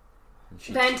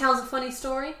 Ben tells a funny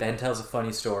story. Ben tells a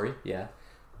funny story, yeah.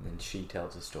 And then she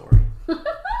tells a story.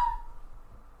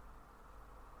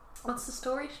 What's the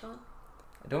story, Sean?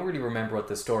 I don't really remember what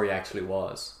the story actually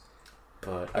was.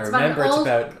 But I It's remember it's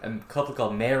about about a couple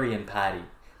called Mary and Patty.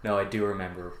 No, I do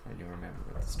remember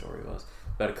what the story was.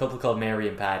 About a couple called Mary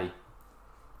and Patty.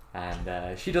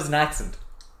 And she does an accent.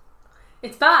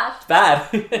 It's bad. It's bad.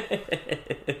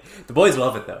 The boys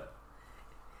love it though.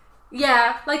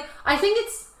 Yeah, like I think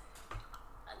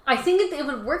it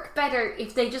would work better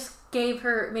if they just made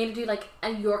her do like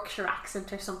a Yorkshire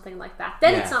accent or something like that.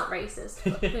 Then it's not racist.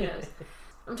 But who knows?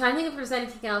 I'm trying to think if there's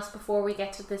anything else before we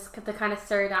get to the kind of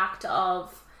third act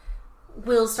of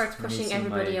Will starts pushing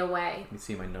everybody away. Let me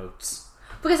see my notes.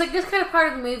 Because like this kind of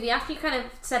part of the movie, after you kind of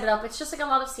set it up, it's just like a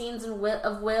lot of scenes of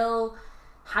Will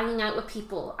hanging out with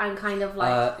people and kind of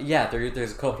like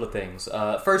there's a couple of things.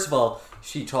 First of all,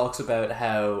 she talks about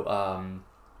how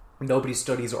nobody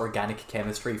studies organic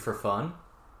chemistry for fun.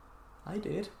 I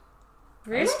did.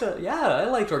 Really? I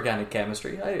liked organic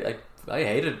chemistry. I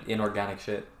hated inorganic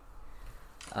shit.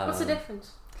 What's the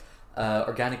difference?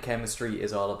 Organic chemistry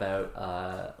is all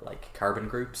about like carbon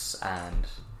groups and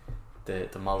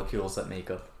the molecules that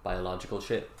make up biological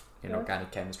shit.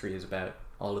 Inorganic chemistry is about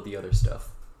all of the other stuff.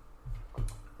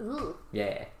 Ooh.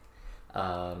 Yeah.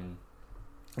 And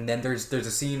then there's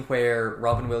a scene where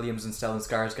Robin Williams and Stellan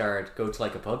Skarsgård go to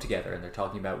like a pub together and they're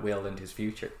talking about Will and his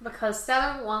future. Because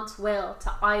Stellan wants Will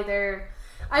to either...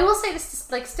 I will say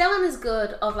this, like Stellan is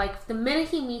good of like the minute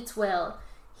he meets Will,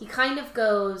 he kind of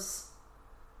goes,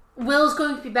 Will's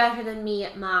going to be better than me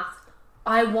at math.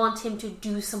 I want him to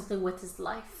do something with his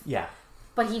life. Yeah.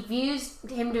 But he views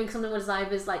him doing something with his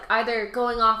life as like either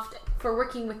going off for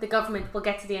working with the government, we'll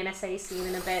get to the NSA scene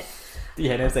in a bit. The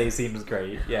NSA scene was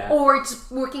great, yeah. Or just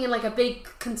working in like a big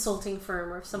consulting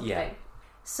firm or something. Yeah.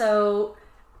 So,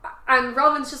 and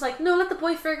Robin's just like, no, let the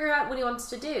boy figure out what he wants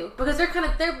to do. Because they're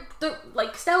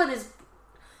like, Stellan is,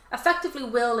 effectively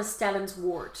Will is Stellan's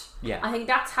ward. Yeah. I think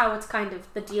that's how it's kind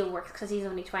of, the deal works, because he's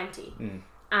only 20.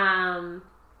 And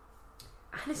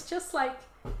it's just like...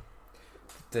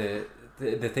 The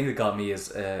thing that got me is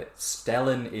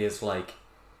Stellan is like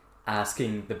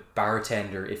asking the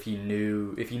bartender if he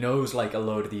knows like a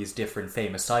load of these different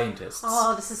famous scientists.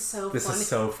 Oh, this is so funny. This is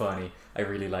so funny. I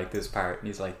really like this part. And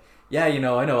he's like, yeah, I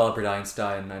know Albert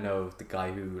Einstein. I know the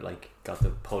guy who like got the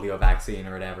polio vaccine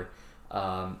or whatever.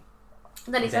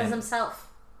 Then he says himself.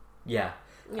 Yeah.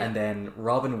 And then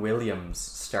Robin Williams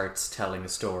starts telling a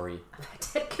story about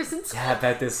Ted Kaczynski. Yeah,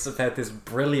 about this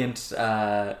brilliant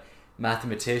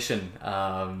mathematician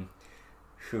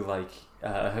who like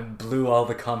blew all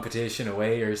the competition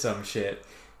away or some shit.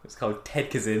 It's called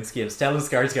Ted Kaczynski, and Stellan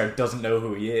Skarsgård doesn't know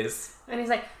who he is. And he's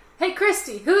like, "Hey,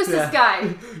 Christy, who's this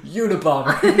guy?"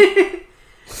 Unabomber.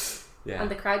 Yeah.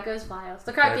 And the crowd goes wild.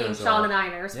 The crowd being Sean and I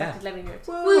in our respective living rooms.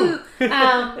 Woo!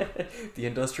 Woo! The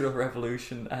Industrial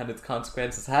Revolution and its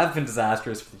consequences have been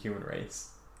disastrous for the human race.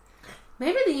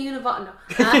 Maybe the Unabomber.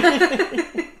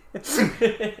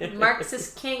 No.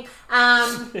 Marxist king.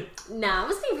 No,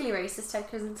 wasn't he really racist, Ted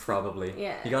Kaczynski? Probably.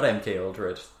 Yeah. He got MK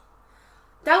Ultra.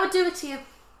 That would do it to you.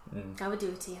 That would do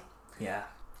it to you. Yeah.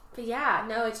 But yeah,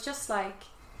 no, it's just like...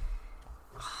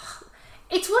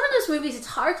 It's one of those movies it's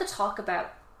hard to talk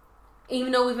about.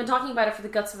 Even though we've been talking about it for the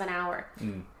guts of an hour.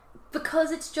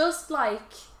 Because it's just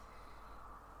like...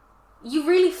 You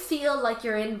really feel like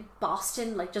you're in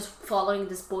Boston, like just following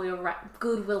this boy around,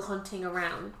 Good Will Hunting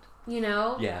around. You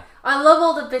know? Yeah. I love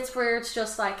all the bits where it's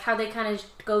just like how they kind of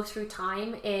go through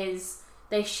time is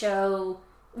they show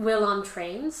Will on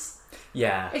trains.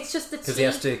 Yeah. It's just the T. Because he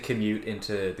has to commute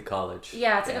into the college.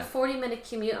 Yeah, it's like a 40-minute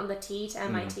commute on the T to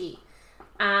MIT.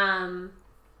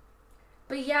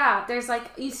 But yeah, there's like,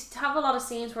 you have a lot of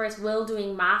scenes where it's Will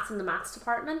doing maths in the maths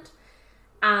department,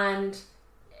 and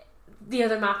the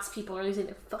other maths people are losing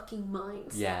their fucking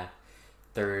minds. Yeah.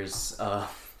 There's the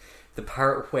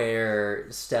part where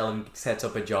Stellan sets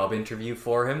up a job interview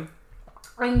for him.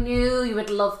 I knew you would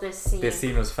love this scene. This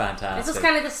scene was fantastic. This was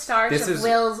kind of the start of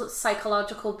Will's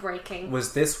psychological breaking.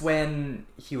 Was this when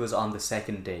he was on the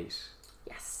second date?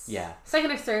 Yes. Yeah.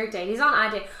 Second or third date. He's on a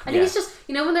date. I think it's just,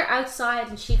 you know, when they're outside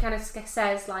and she kind of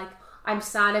says, like, I'm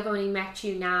sad I've only met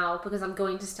you now because I'm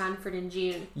going to Stanford in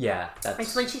June. Yeah.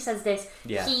 It's when she says this.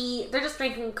 Yeah. They're just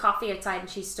drinking coffee outside and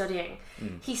she's studying.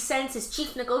 He sends his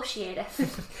chief negotiator.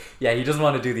 Yeah, he doesn't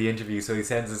want to do the interview, so he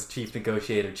sends his chief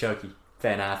negotiator, Chucky,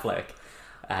 Ben Affleck.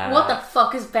 What the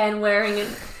fuck is Ben wearing?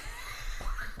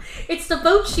 It's the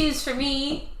boat shoes for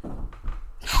me.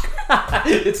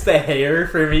 It's the hair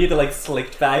for me, the like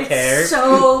slicked back hair. It's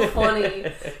so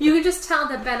funny. You could just tell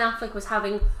that Ben Affleck was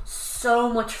having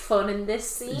so much fun in this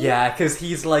scene. Yeah, because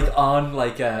he's like on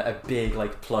like a big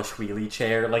like plush wheelie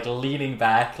chair, like leaning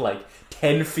back like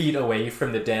 10 feet away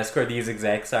from the desk where these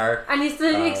execs are. And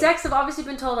the execs have obviously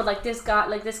been told that like this guy,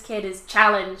 like this kid is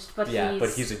challenged, but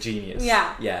he's a genius.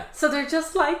 Yeah. So they're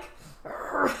just like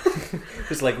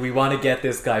just like, we want to get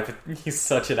this guy, but he's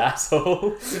such an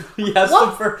asshole. He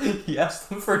asked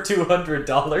them for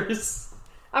 $200.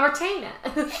 A retainer.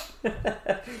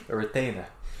 A retainer.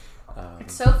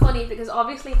 It's so funny because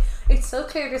obviously it's so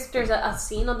clear there's a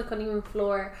scene on the cutting room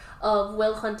floor of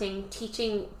Will Hunting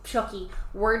teaching Chucky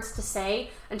words to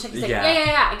say, and Chucky's like,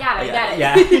 I got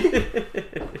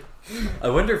it. I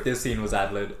wonder if this scene was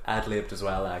ad-libbed as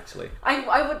well, actually.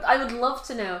 I would love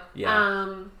to know.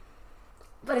 Yeah.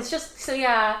 But it's just, so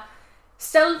yeah,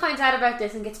 Stellan finds out about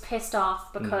this and gets pissed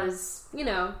off because, you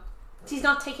know, he's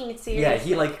not taking it seriously. Yeah,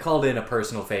 he like called in a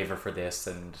personal favor for this,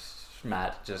 and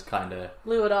Matt just kind of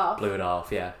blew it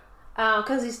off, yeah.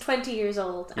 Because he's 20 years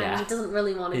old and he doesn't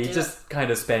really want to do it. He just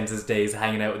kind of spends his days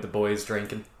hanging out with the boys,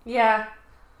 drinking. Yeah.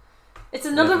 It's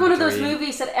another one of those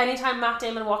movies that anytime Matt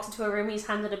Damon walks into a room, he's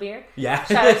handed a beer. Yeah.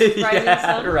 Shout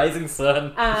out to Rising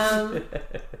Sun.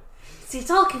 See, it's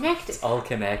all connected. It's all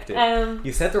connected.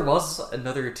 You said there was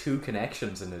another 2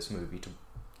 connections in this movie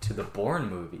to the Bourne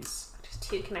movies. There's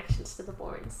 2 connections to the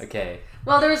Bournes. Okay.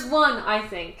 Well, there's one, I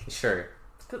think. Sure.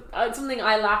 Something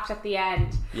I laughed at the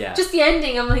end. Yeah. Just the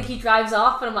ending, I'm like, he drives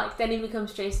off, and I'm like, then he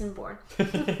becomes Jason Bourne.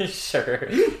 Sure.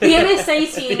 The NSA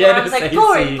scene where I was like,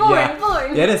 Bourne.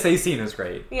 The NSA scene is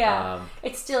great. Yeah.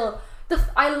 It's still...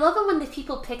 I love it when the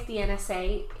people pick the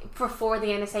NSA before the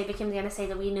NSA became the NSA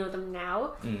that we know them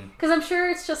now. Because I'm sure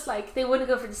it's just like, they wouldn't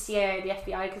go for the CIA or the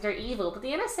FBI because they're evil, but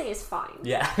the NSA is fine.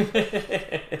 Yeah.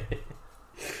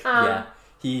 Yeah.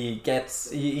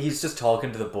 He's just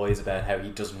talking to the boys about how he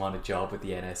doesn't want a job with the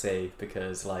NSA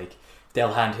because, like,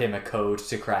 they'll hand him a code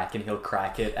to crack and he'll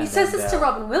crack it. He says this to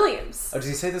Robin Williams. Oh, does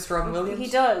he say this to Robin Williams? He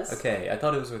does. Okay, I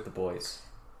thought it was with the boys.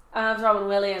 Robin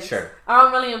Williams. Sure.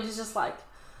 Robin Williams is just like,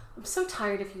 I'm so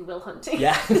tired of you, Will Hunting.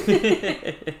 Yeah.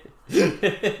 Like,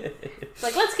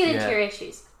 let's get into your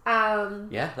issues.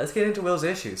 Yeah, let's get into Will's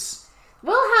issues.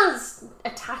 Will has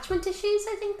attachment issues,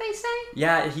 I think they say.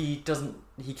 Yeah, he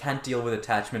can't deal with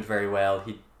attachment very well.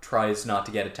 He tries not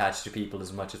to get attached to people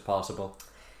as much as possible.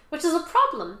 Which is a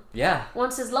problem. Yeah.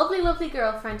 Once his lovely, lovely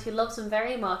girlfriend, who loves him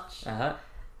very much,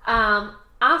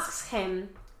 asks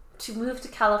him to move to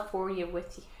California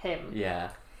with him. Yeah.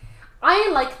 I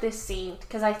like this scene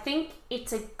because I think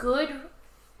it's a good...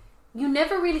 You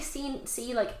never really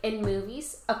see like in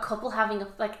movies a couple having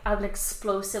an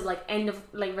explosive like end of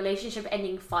like relationship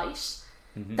ending fight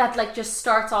that like just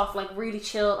starts off like really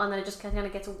chill and then it just kind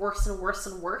of gets worse and worse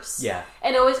and worse. Yeah.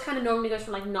 And it always kind of normally goes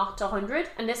from like 0 to 100,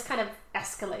 and this kind of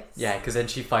escalates. Yeah, because then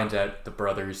she finds out the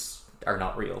brothers are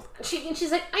not real.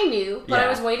 She's like, I knew, but I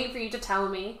was waiting for you to tell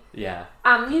me. Yeah.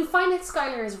 You find that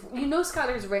Skylar is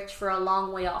rich for a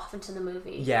long way off into the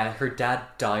movie. Yeah, her dad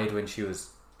died when she was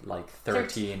like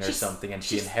 13 or something, and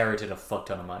she inherited a fuck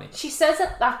ton of money. She says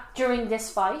that during this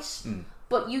fight,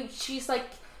 but she's like,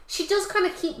 she does kind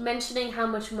of keep mentioning how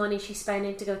much money she's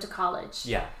spending to go to college.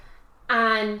 Yeah.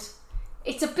 And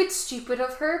it's a bit stupid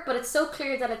of her, but it's so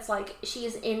clear that it's like she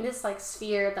is in this like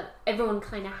sphere that everyone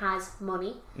kind of has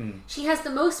money. She has the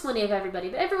most money of everybody,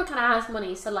 but everyone kind of has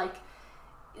money, so like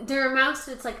there are amounts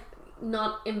that it's like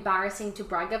not embarrassing to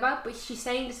brag about, but she's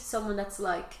saying this to someone that's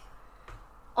like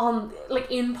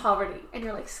in poverty, and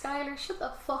you're like, Skylar, shut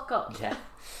the fuck up.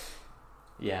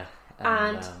 Yeah.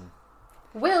 And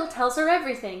Will tells her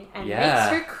everything and makes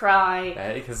her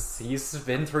cry because he's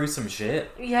been through some shit.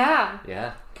 Yeah.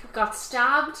 Got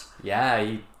stabbed. Yeah,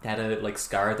 he had a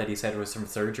scar that he said was from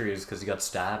surgeries because he got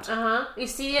stabbed. You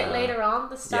see it later on,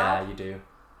 the stab. Yeah, you do.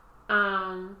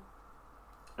 And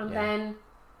then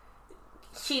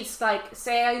she's like,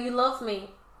 say how you love me.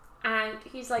 And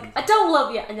he's like, I don't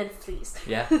love you. And then flees.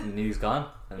 Yeah, and he's gone.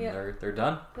 And Yeah. they're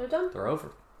done. They're done. They're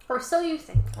over. Or so you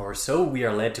think. Or so we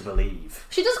are led to believe.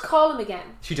 She does call him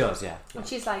again. She does, yeah. And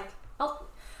she's like, oh.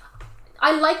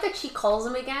 I like that she calls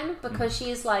him again because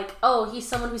she's like, oh, he's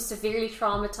someone who's severely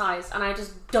traumatized and I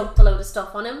just dumped a load of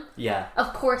stuff on him. Yeah.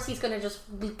 Of course he's going to just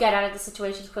get out of the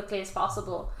situation as quickly as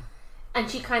possible. And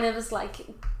she kind of is like,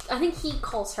 I think he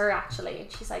calls her actually.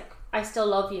 And she's like, I still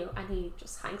love you. And he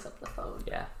just hangs up the phone.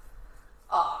 Yeah.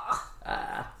 Oh.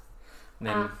 And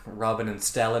then Robin and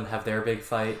Stellan have their big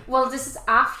fight. Well, this is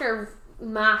after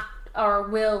Matt or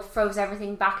Will throws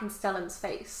everything back in Stellan's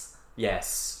face.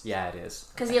 Yes, yeah, it is.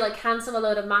 Because he like hands him a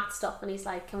load of math stuff and he's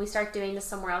like, can we start doing this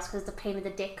somewhere else because it's a pain in the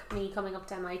dick me coming up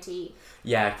to MIT.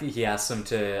 Yeah, he asks them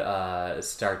to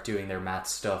start doing their math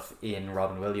stuff in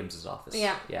Robin Williams' office.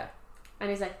 Yeah. Yeah. And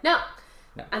he's like, no.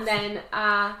 No. And then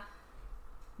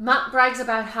Matt brags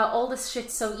about how all this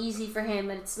shit's so easy for him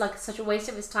and it's like such a waste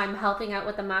of his time helping out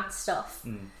with the math stuff.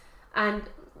 And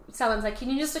Stellan's like, can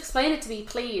you just explain it to me,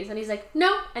 please? And he's like,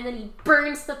 no. And then he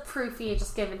burns the proof he had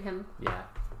just given him. Yeah.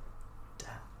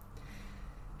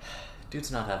 Dude's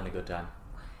not having a good time.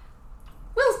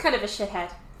 Will's kind of a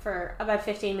shithead for about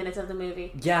 15 minutes of the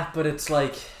movie. Yeah, but it's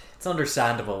like, it's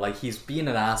understandable. Like, he's being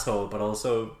an asshole, but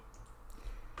also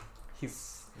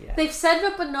he's... Yeah. They've set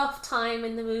up enough time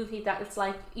in the movie that it's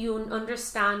like you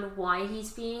understand why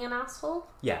he's being an asshole.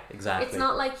 Yeah, exactly. It's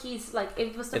not like he's like,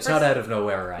 it was the It's first... not out of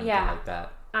nowhere or anything like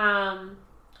that.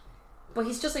 But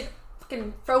he's just like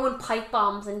fucking throwing pipe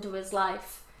bombs into his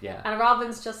life. Yeah. And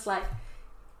Robin's just like,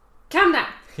 calm down.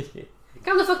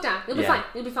 Calm the fuck down. You'll be fine.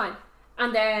 You'll be fine.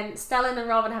 And then Stellan and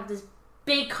Robin have this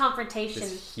big confrontation.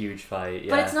 This huge fight, yeah.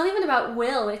 But it's not even about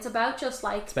Will. It's about just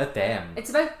like... It's about them.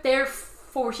 It's about their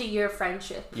 40-year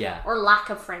friendship. Yeah. Or lack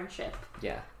of friendship.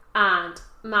 Yeah. And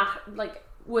Matt, like,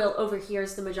 Will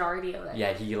overhears the majority of it.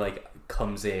 Yeah, he, like,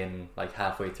 comes in, like,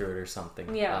 halfway through it or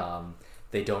something. Yeah.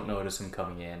 They don't notice him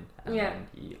coming in. And then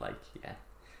he, like, yeah.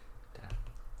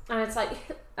 Damn. And it's like...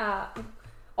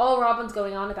 all Robin's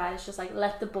going on about is just like,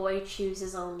 let the boy choose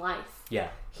his own life. Yeah.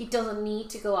 He doesn't need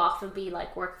to go off and be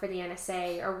like, work for the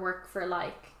NSA or work for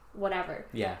like whatever.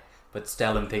 Yeah, but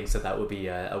Stellan thinks that would be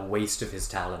a waste of his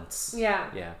talents.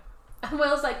 Yeah. Yeah. And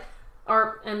Will's like,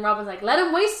 and Robin's like, let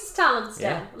him waste his talents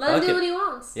then. Let him do what he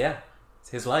wants. Yeah.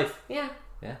 It's his life. Yeah.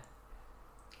 Yeah.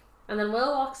 And then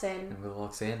Will walks in. And Will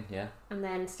walks in, yeah. And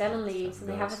then Stellan leaves Stellan and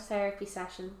they have a goes. therapy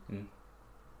session.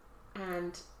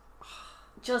 And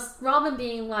just Robin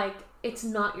being like, it's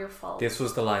not your fault. This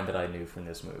was the line that I knew from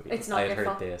this movie. It's not your fault.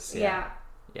 I had heard this. Yeah.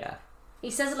 Yeah. He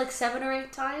says it like 7 or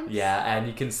 8 times. Yeah, and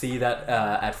you can see that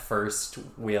at first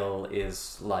Will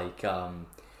is like,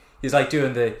 he's like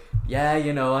doing the, yeah,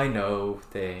 you know, I know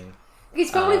thing. He's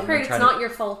probably heard it's not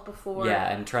your fault before. Yeah,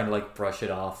 and trying to like brush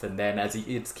it off, and then as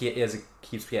it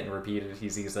keeps getting repeated, he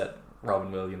sees that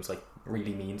Robin Williams like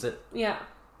really means it. Yeah.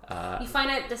 You find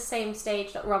out at the same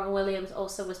stage that Robin Williams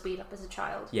also was beat up as a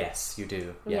child. Yes, you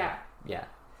do. Yeah.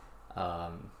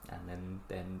 And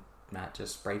then Matt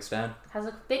just breaks down. Has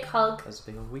a big hug. Has a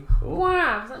big old weep. Oh.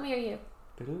 Wow, is that me or you?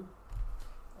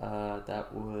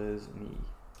 That was me.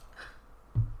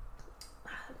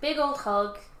 Big old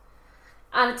hug.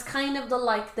 And it's kind of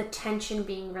the tension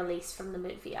being released from the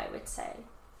movie, I would say.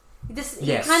 You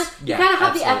kind of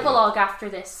have the epilogue after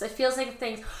this. It feels like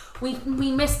things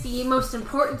we missed the most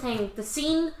important thing. The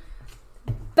scene,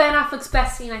 Ben Affleck's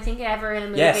best scene I think ever in a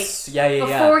movie. Yes,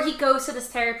 Before he goes to this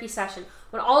therapy session,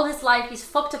 when all his life he's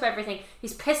fucked up everything.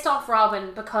 He's pissed off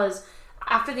Robin because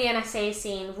after the NSA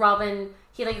scene, Robin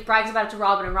he like brags about it to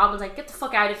Robin, and Robin's like, "Get the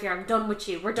fuck out of here! I'm done with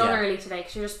you. We're done early today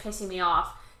because you're just pissing me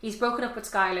off." He's broken up with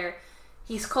Skylar.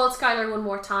 He's called Skylar one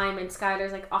more time, and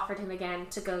Skylar's like offered him again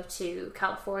to go to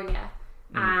California,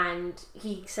 and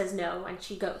he says no, and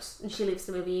she goes and she leaves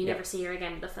the movie. You never see her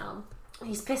again in the film.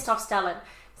 He's pissed off Stellan,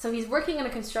 so he's working on a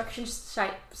construction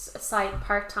site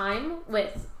part time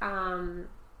with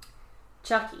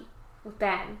Chucky, with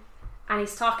Ben, and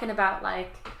he's talking about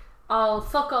like, oh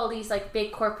fuck all these like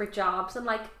big corporate jobs, and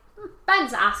like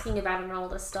Ben's asking about it and all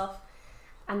this stuff,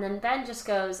 and then Ben just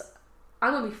goes,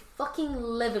 I'm gonna be fucking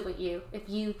livid with you if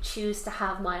you choose to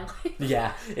have my life.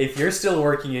 Yeah, if you're still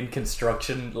working in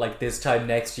construction like this time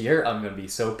next year, I'm gonna be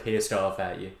so pissed off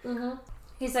at you. Mm-hmm.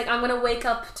 He's like, I'm gonna wake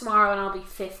up tomorrow and I'll be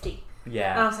 50.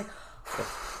 Yeah. And I was like,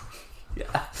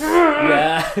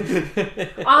 yeah.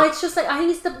 Oh, it's just like, I think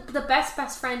he's the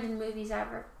best friend in movies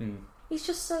ever. He's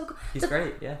just so good. He's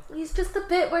great, yeah. He's just the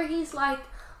bit where he's like,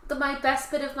 my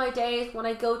best bit of my day is when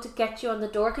I go to get you on the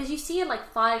door, because you see it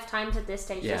like 5 times at this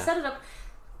stage. They set it up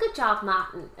good job, Matt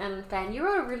and Ben. You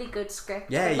wrote a really good script.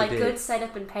 Yeah, with, you like did. good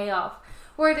setup and payoff.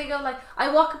 Where they go like, he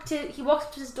walks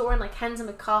up to his door and like hands him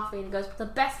a coffee and he goes, the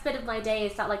best bit of my day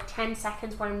is that like 10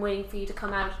 seconds where I'm waiting for you to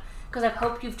come out because I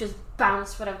hope you've just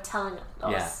bounced without telling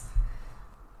us. Yeah.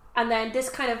 And then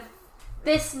this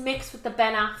mixed with the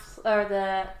Ben Affleck or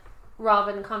the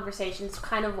Robin conversation is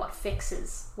kind of what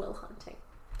fixes Will Hunting.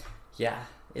 Yeah,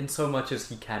 in so much as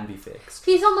he can be fixed.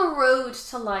 He's on the road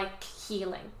to like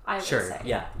healing, I would Sure, say.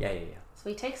 yeah. So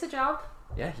he takes a job.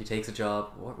 Yeah, he takes a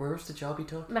job. Where was the job he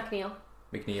took? McNeil.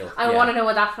 McNeil. Want to know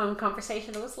what that phone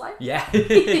conversation was like. Yeah.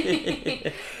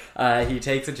 He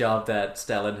takes a job that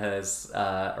Stellan has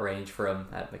arranged for him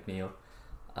at McNeil.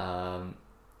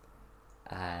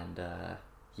 And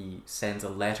he sends a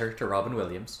letter to Robin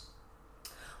Williams.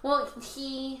 Well,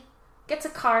 he gets a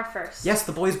car first. Yes,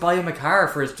 the boys buy him a car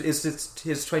for his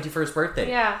 21st birthday.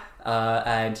 Yeah.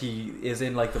 And he is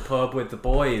in like the pub with the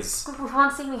boys.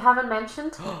 One thing we haven't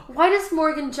mentioned. Why does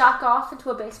Morgan jack off into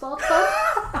a baseball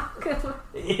club?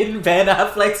 In Ben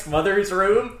Affleck's mother's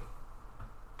room.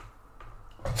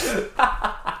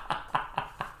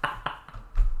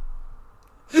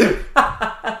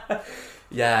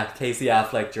 Yeah, Casey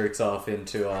Affleck jerks off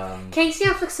into Casey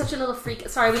Affleck's such a little freak.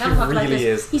 Sorry, we haven't talked about really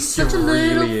this. is. He's such He a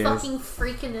little really is. fucking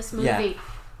freak in this movie.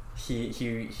 Yeah.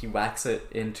 He whacks it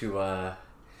into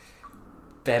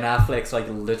Ben Affleck's like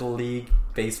little league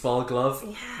baseball glove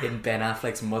in Ben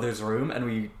Affleck's mother's room, and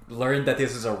we learned that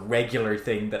this is a regular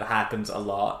thing that happens a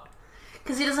lot.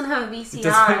 Because he doesn't have a VCR. He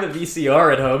doesn't have a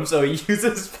VCR at home, so he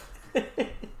uses.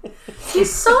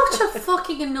 He's such a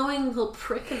fucking annoying little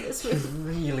prick in this He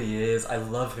movie. really is. I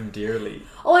love him dearly.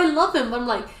 Oh, I love him, but I'm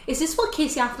like, is this what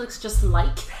Casey Affleck's just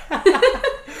like?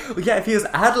 Well, yeah, if he was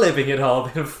ad-libbing it all,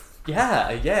 then yeah,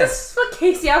 I guess. This is what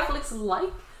Casey Affleck's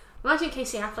like. Imagine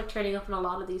Casey Affleck turning up in a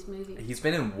lot of these movies. He's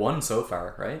been in one so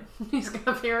far, right? He's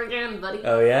gonna appear again, buddy.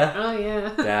 Oh, yeah? Oh,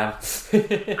 yeah. Damn.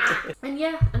 And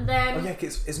yeah, and then... Oh, yeah,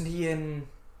 'cause isn't he in...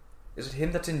 Is it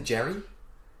him that's in Jerry?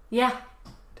 Yeah,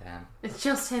 Damn. it's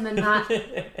just him and Matt.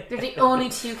 They're the only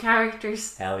two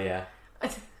characters. Hell yeah.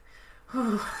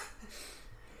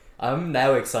 I'm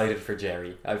now excited for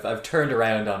Jerry. I've turned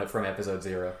around on it from episode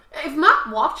 0. If Matt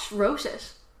wrote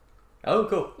it. Oh,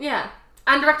 cool. Yeah.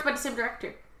 And directed by the same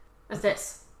director as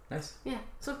this. Nice. Yeah.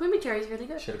 So maybe Jerry's really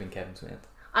good. Should have been Kevin Smith.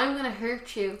 I'm gonna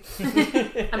hurt you.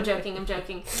 I'm joking.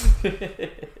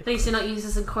 Please do not use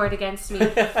this in court against me.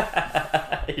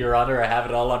 Your Honor, I have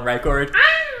it all on record.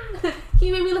 He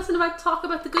made me listen to talk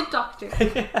about the Good Doctor.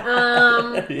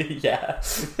 Yeah.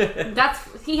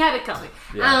 He had it coming.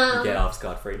 Yeah, you get off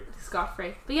scot-free.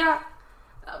 Scot-free. But yeah,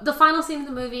 the final scene of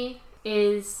the movie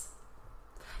is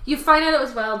you find out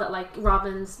as well that like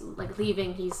Robin's like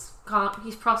leaving. He's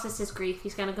processed his grief.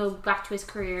 He's gonna go back to his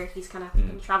career. He's gonna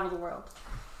travel the world,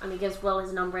 and he gives Will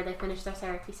his number. They finish their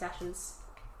therapy sessions,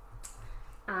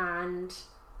 and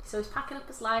so he's packing up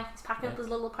his life. He's packing up his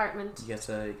little apartment. He gets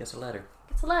a letter.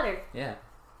 Gets a letter. Yeah.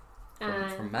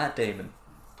 From Matt Damon.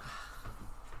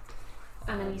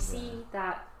 And then you see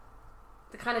that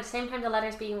the kind of same time the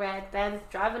letter's being read, Ben's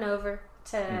driving over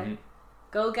to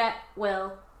go get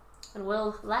Will, and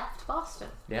Will left Boston.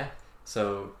 Yeah.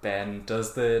 So Ben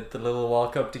does the little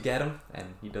walk up to get him,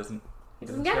 and he doesn't Get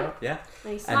show him. up. Yeah.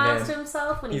 And he smiles then to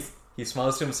himself when he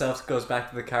smiles to himself, goes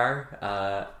back to the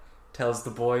car, tells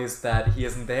the boys that he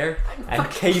isn't there, and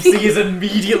Casey is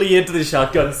immediately into the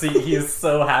shotgun seat. He is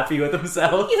so happy with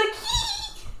himself. He's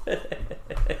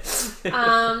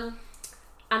like,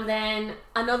 and then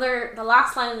the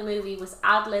last line of the movie was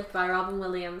ad-libbed by Robin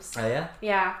Williams. Oh yeah?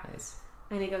 Yeah. Nice.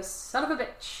 And he goes, son of a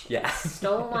bitch. Yeah.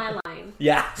 Stole my line.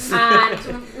 Yeah.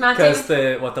 And Matt Because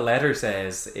Damon, what the letter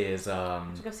says is to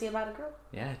go see about a girl.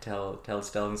 yeah, tell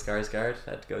Stellan Skarsgård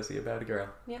had to go see about a girl.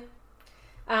 Yeah.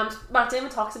 Matt Damon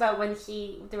talks about when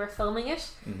they were filming it,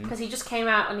 because he just came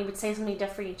out and he would say something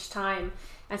different each time.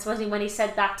 And supposedly when he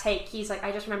said that take, he's like,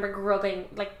 I just remember grabbing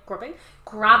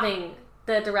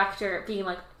the director, being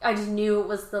like, I just knew it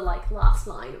was the like last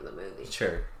line of the movie.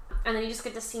 Sure. And then you just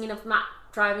get the scene of Matt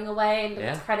driving away, and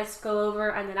the credits go over,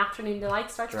 and then Afternoon Delight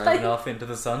starts Driving playing. off into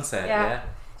the sunset. Yeah.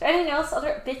 Is there anything else,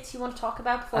 other bits you want to talk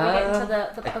about before we get into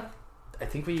the I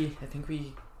think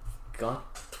we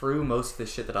got through most of the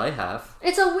shit that I have.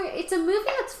 It's a movie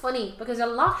that's funny because a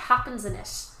lot happens in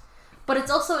it, but it's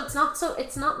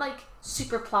not like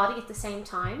super plotty at the same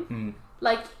time.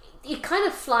 Like it kind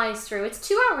of flies through. It's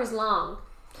 2 hours long.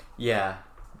 Yeah,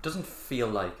 it doesn't feel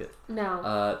like it.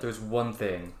 No. There's one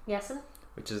thing. Yes.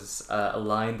 Which is a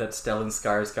line that Stellan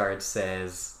Skarsgård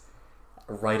says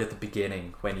right at the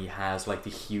beginning when he has like the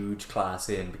huge class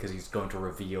in because he's going to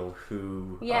reveal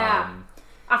who. Yeah.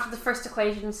 After the first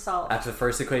equation is solved. After the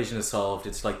first equation is solved,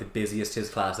 it's like the busiest his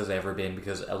class has ever been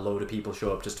because a load of people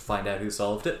show up just to find out who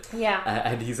solved it. Yeah.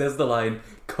 And he says the line,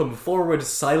 "Come forward,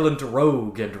 silent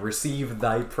rogue, and receive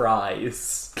thy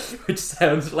prize," which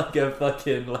sounds like a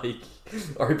fucking like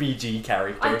RPG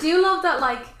character. I do love that,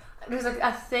 like, there's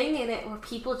a thing in it where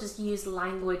people just use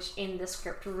language in the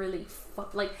script really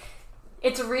like,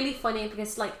 it's really funny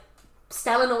because, like,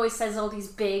 Stellan always says all these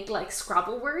big, like,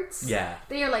 Scrabble words. Yeah.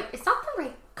 But you're like, is that the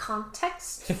right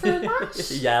context for that?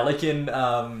 Yeah, like in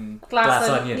Glass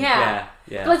Onion. Yeah.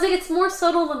 Yeah. But it's like, it's more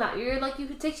subtle than that. You're like,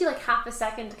 it takes you like half a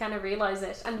second to kind of realise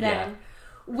it. And then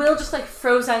Will just like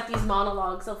throws out these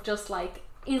monologues of just like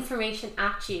information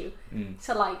at you.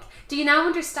 So like, do you now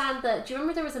understand that? Do you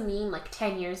remember there was a meme like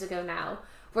 10 years ago now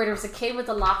where there was a kid with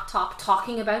a laptop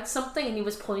talking about something and he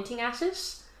was pointing at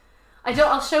it?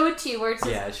 I'll show it to you. Where it's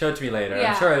just, show it to me later.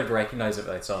 Yeah. I'm sure I'd recognise it if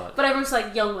I saw it. But everyone's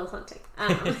like, young Will Hunting.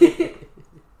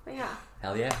 But yeah.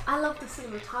 Hell yeah. I love the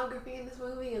cinematography in this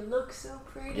movie. It looks so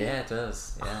pretty. Yeah, it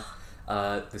does.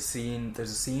 Yeah. There's a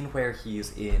scene where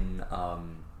he's in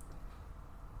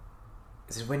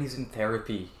is it when he's in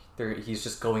therapy? He's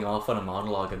just going off on a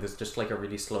monologue and there's just like a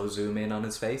really slow zoom in on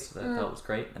his face that I thought was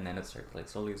great, and then it started like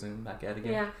slowly zooming back out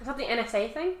again. Yeah. Is that the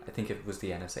NSA thing? I think it was the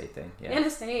NSA thing. Yeah. The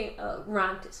NSA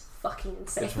rant is fucking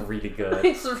insane. It's really good.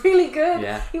 It's really good.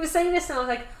 Yeah. He was saying this and I was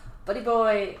like, buddy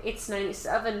boy, it's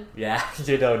 97. Yeah,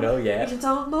 you don't know yet. You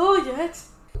don't know yet.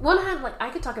 One hand, like, I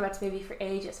could talk about this movie for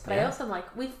ages, but I also am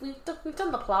like, we've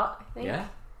done the plot, I think. Yeah.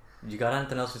 You got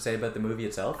anything else to say about the movie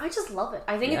itself? I just love it.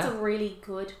 I think it's a really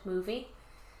good movie.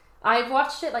 I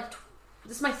watched it like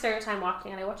this is my third time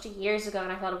watching it. I watched it years ago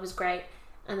and I thought it was great,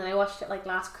 and then I watched it like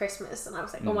last Christmas and I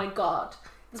was like, oh my god.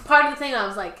 It's part of the thing I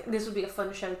was like, this would be a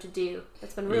fun show to do.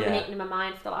 It's been ruminating in my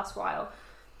mind for the last while.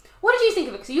 What did you think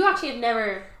of it? Because you actually have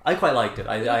never... I quite liked it.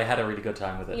 I had a really good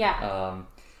time with it. Yeah.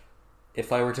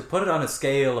 If I were to put it on a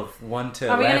scale of 1 to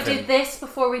 11... Are we going to do this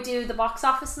before we do the box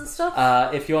office and stuff?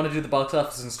 If you want to do the box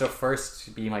office and stuff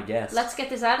first, be my guest. Let's get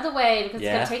this out of the way because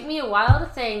it's going to take me a while to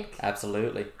think.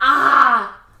 Absolutely.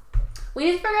 We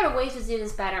need to figure out a way to do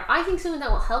this better. I think something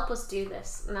that will help us do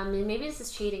this, and I mean, maybe this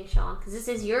is cheating, Sean, because this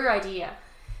is your idea.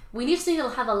 We need to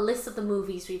have a list of the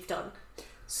movies we've done.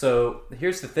 So,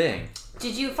 here's the thing.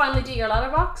 Did you finally do your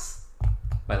letterbox?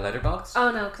 My letterbox?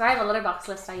 Oh no, because I have a letterbox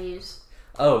list I use.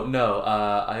 Oh no,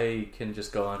 I can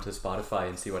just go onto Spotify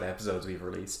and see what episodes we've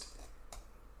released.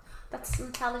 That's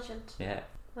intelligent. Yeah.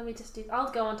 Let me just do...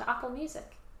 I'll go onto Apple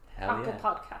Music. Hell Apple yeah.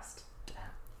 Podcast.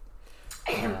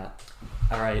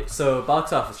 Alright, so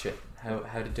box office shit.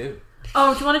 How'd it do?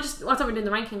 Oh, do you want to just... I thought we're doing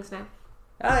the rankings now.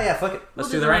 Yeah, fuck it. Let's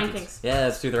We'll do the rankings. Yeah,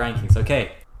 let's do the rankings.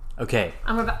 Okay.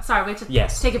 And we're back. Sorry, wait to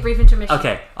Yes. take a brief intermission.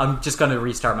 Okay, I'm just going to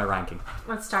restart my ranking.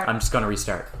 Let's start. I'm just going to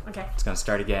restart. Okay. It's going to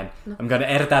start again. I'm going to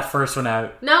edit that first one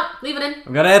out. No, leave it in.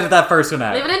 I'm going to edit that first one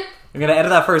out. Leave it in. I'm going to edit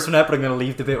that first one out, but I'm going to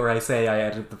leave the bit where I say I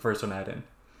edited the first one out in.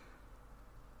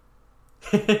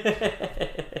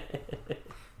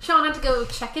 Sean had to go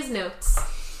check his notes.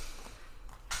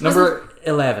 Number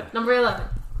 11. Number 11.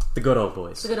 The Good Old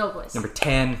Boys. The Good Old Boys. Number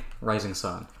 10. Rising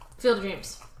Sun. Field of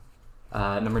Dreams.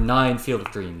 Number 9. Field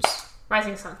of Dreams.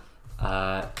 Rising Sun.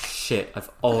 Shit. I've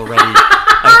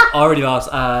already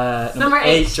lost. Number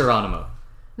 8. Geronimo.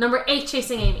 Number 8.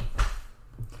 Chasing Amy.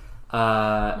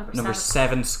 Number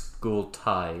 7. School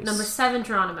Ties. Number 7.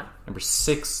 Geronimo. Number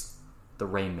 6. The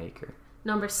Rainmaker.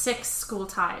 Number 6. School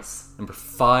Ties. Number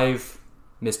 5.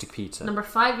 Mystic Pizza. Number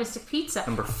 5. Mystic Pizza.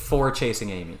 Number 4. Chasing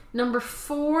Amy. Number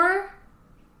 4.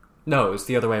 No, it was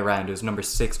the other way around. It was number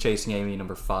 6 Chasing Amy,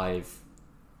 number 5.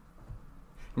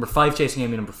 Number 5 Chasing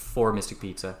Amy, number 4 Mystic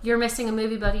Pizza. You're missing a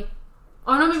movie, buddy.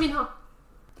 Oh no, maybe not.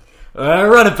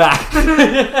 Run it back.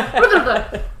 We're gonna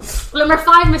go. Number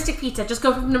 5 Mystic Pizza. Just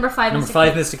go from number 5. Number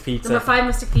 5 Mystic Pizza. Number 5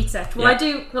 Mystic Pizza.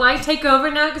 Will I take over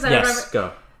now? Because I remember. Yes,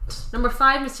 go. Number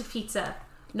 5 Mystic Pizza.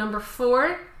 Number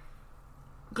 4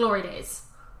 Glory Days.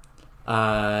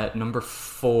 Number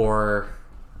 4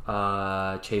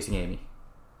 Chasing Amy.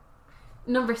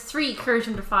 Number 3 Courage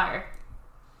Under Fire.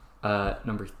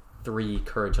 Number 3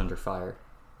 Courage Under Fire.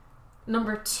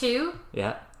 Number 2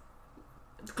 Yeah.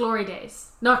 Glory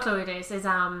Days. Not Glory Days. Is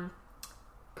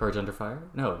Courage Under Fire?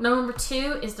 No. Number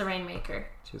 2 is The Rainmaker.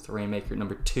 She's The Rainmaker.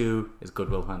 Number 2 is Good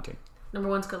Will Hunting. Number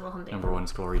 1's Good Will Hunting. Number 1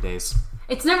 is Glory Days.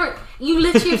 It's never... You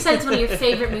literally have said it's one of your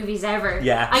favourite movies ever.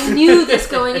 Yeah. I knew this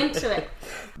going into it.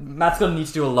 Matt's going to need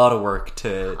to do a lot of work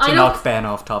to knock Ben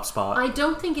off top spot. I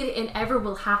don't think it ever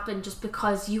will happen just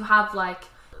because you have like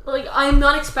I'm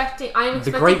not expecting...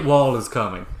 The Great Wall is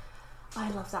coming. I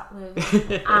love that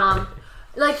movie.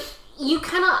 You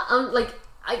cannot...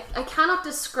 I cannot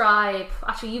describe.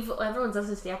 Actually, everyone's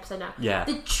listening to the episode now. Yeah.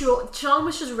 The joy. Sean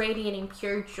was just radiating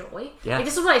pure joy. Yeah. Like,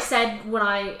 this is what I said when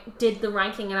I did the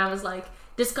ranking, and I was like,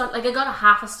 this got like I got a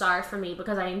half a star for me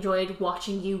because I enjoyed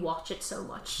watching you watch it so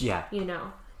much. Yeah. You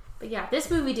know. But yeah, this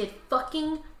movie did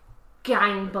fucking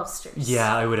gangbusters.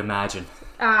 Yeah, I would imagine.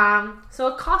 So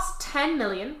it cost $10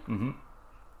 million. Mm-hmm.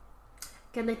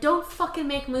 Again, they don't fucking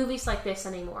make movies like this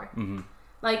anymore. Mm-hmm.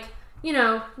 Like, you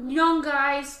know, young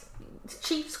guys,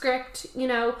 cheap script, you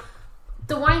know.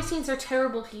 The Weinsteins are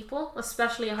terrible people,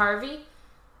 especially Harvey.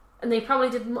 And they probably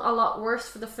did a lot worse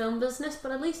for the film business,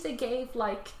 but at least they gave,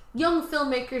 like, young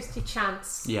filmmakers the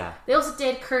chance. Yeah. They also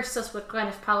did curse us with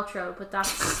Gwyneth Paltrow, but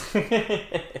that's...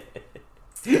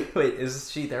 Wait, is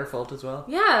she their fault as well?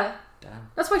 Yeah. Damn.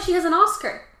 That's why she has an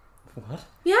Oscar. What?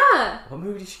 Yeah. What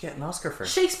movie did she get an Oscar for?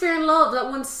 Shakespeare in Love, that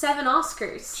won 7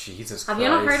 Oscars. Jesus Have Christ.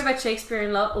 you not heard about Shakespeare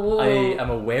in Love? Oh. I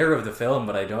am aware of the film,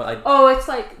 but I don't... Oh, it's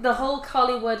like the whole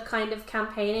Hollywood kind of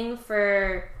campaigning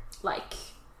for, like,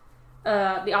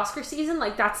 the Oscar season.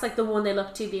 Like, that's, like, the one they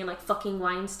look to being, like, fucking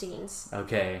Weinsteins.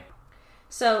 Okay.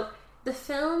 So, the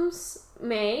film's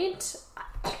made...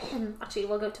 Actually,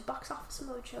 we'll go to Box Office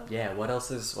Mojo. Yeah, what else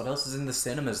is in the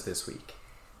cinemas this week?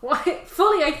 What?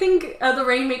 Fully, I think The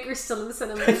Rainmaker's still in the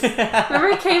cinemas. Remember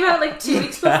it came out, like, 2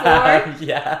 weeks before?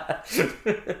 Yeah.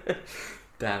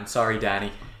 Damn, sorry,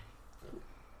 Danny.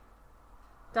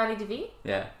 Danny DeVito?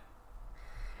 Yeah.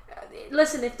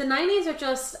 Listen, if the 90s are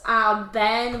just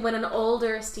Ben with an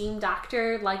older esteemed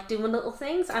actor like doing little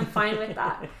things, I'm fine with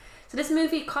that. So this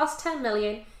movie cost $10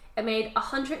 million. It made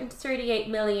 $138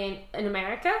 million in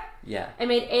America. Yeah. It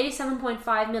made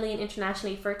 $87.5 million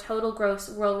internationally for a total gross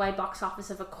worldwide box office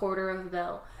of $250 million.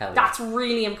 Hell yeah. That's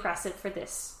really impressive for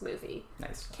this movie.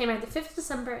 Nice. Came out the 5th of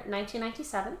December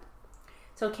 1997.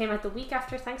 So it came out the week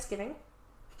after Thanksgiving.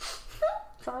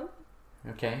 Sorry.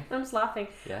 Okay. I'm just laughing.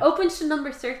 Yeah. Opened to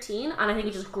number 13, and I think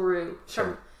it just grew.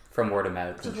 Sure. From word of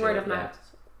mouth. Just word of mouth.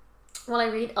 Well, I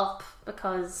read up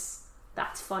because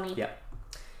that's funny. Yeah.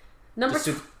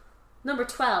 Number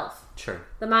 12. Sure.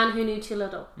 The Man Who Knew Too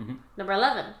Little. Mm-hmm. Number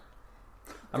 11.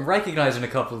 I'm recognising a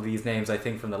couple of these names, I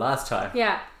think, from the last time.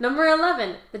 Yeah. Number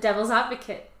 11. The Devil's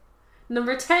Advocate.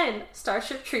 Number 10.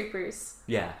 Starship Troopers.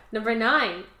 Yeah. Number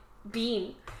 9.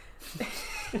 Bean.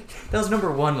 That was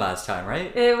number 1 last time,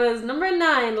 right? It was number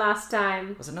 9 last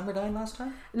time. Was it number 9 last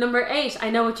time? Number 8. I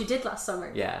Know What You Did Last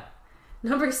Summer. Yeah.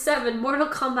 Number 7. Mortal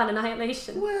Kombat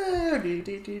Annihilation.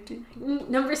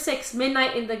 Number 6.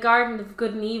 Midnight in the Garden of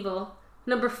Good and Evil.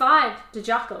 Number 5.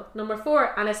 Dejako. Number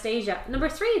 4. Anastasia. Number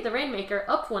 3. The Rainmaker.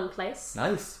 Up 1 place.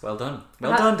 Nice. Well done.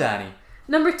 Well done, Danny.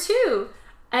 Number 2.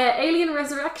 Alien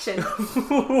Resurrection.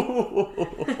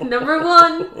 Number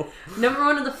 1. Number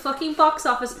 1 in the fucking box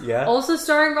office. Yeah. Also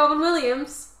starring Robin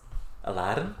Williams.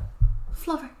 Aladdin?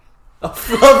 Flubber. Oh,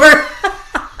 Flubber!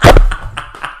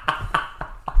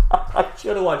 I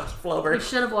should have watched Flubber. You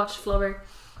should have watched Flubber.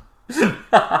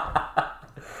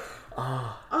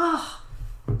 Oh.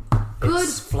 Good.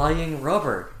 It's flying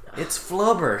rubber. It's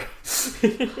Flubber.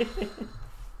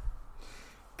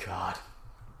 God.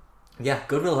 Yeah,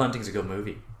 Good Will Hunting's a good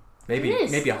movie. Maybe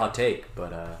a hot take,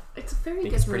 but it's a very I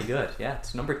think good it's movie. pretty good. Yeah,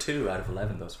 it's number 2 out of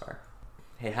 11 thus far.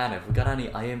 Hey Hannah, have we got any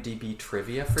IMDb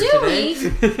trivia for Do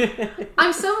today?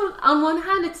 I'm so on one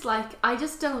hand it's like I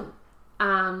just don't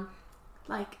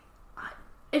like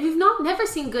if you've never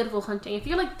seen Good Will Hunting, if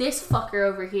you're like this fucker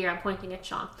over here, I'm pointing at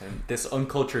Sean. And this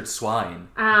uncultured swine.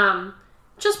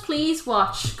 Just please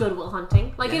watch Good Will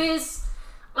Hunting. Like it is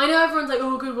I know everyone's like,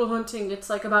 oh, Good Will Hunting, it's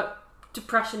like about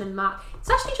depression and math. It's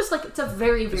actually just like it's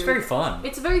very fun.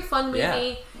 It's a very fun movie.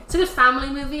 Yeah. It's a good family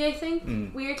movie, I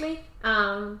think. Weirdly,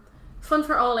 fun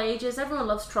for all ages. Everyone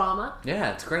loves trauma.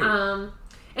 Yeah, it's great.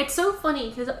 It's so funny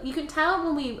because you can tell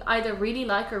when we either really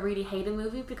like or really hate a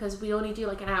movie because we only do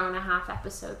like an hour and a half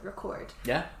episode record.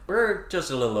 Yeah, we're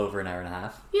just a little over an hour and a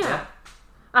half. Yeah.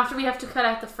 After we have to cut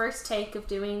out the first take of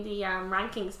doing the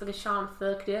rankings because Sean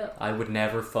fucked up. I would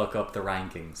never fuck up the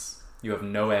rankings. You have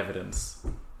no evidence.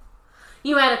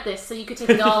 You edit this so you could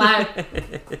take it all out.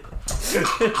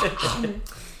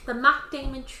 The Matt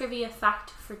Damon trivia fact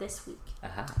for this week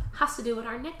has to do with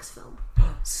our next film.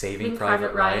 Saving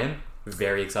Private Ryan.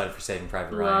 Very excited for Saving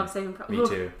Private Ryan. Love Saving Private Me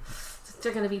too.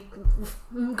 They're going to be...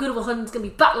 Good Will Hunting's going to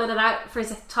be battling it out for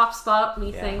his top spot,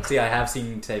 methinks. See, I have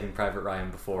seen Saving Private Ryan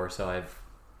before, so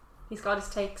He's got his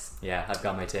takes. Yeah, I've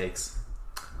got my takes.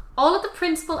 All of the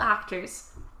principal actors,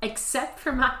 except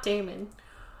for Matt Damon,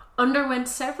 underwent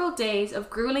several days of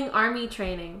grueling army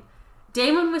training.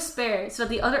 Damon was spared so that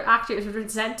the other actors would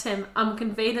resent him and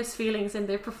convey those feelings in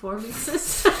their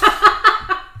performances.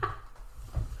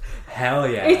 hell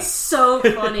yeah. It's so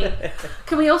funny.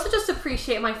 Can we also just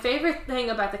appreciate my favourite thing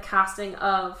about the casting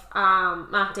of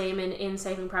Matt Damon in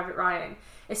Saving Private Ryan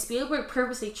is Spielberg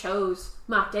purposely chose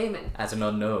Matt Damon as an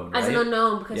unknown, as right? an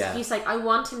unknown because Yeah. he's like, I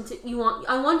want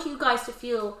you guys to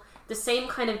feel the same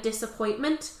kind of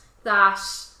disappointment that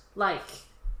like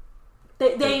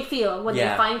they feel when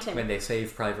they find him. when they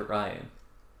save Private Ryan.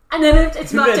 And then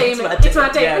it's Matt Damon. It's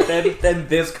Matt Damon. Yeah, then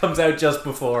this comes out just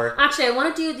before. Actually, I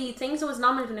want to do the things it was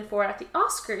nominated for at the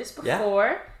Oscars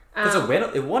before. Because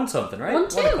it won something, right? Won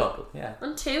two. Won a couple, yeah.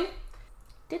 1, 2.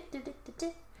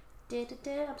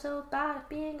 I'm so bad at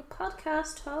being a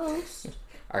podcast host.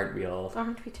 Aren't we all?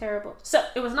 Aren't we terrible? So,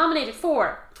 it was nominated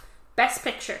for Best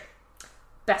Picture,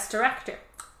 Best Director,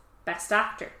 Best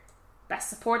Actor, Best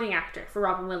Supporting Actor for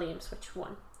Robin Williams, which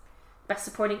won. Best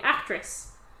Supporting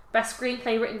Actress, Best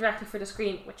Screenplay written directly for the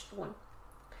screen, which won.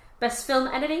 Best Film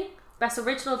Editing, Best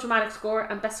Original Dramatic Score,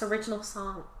 and Best Original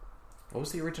Song. What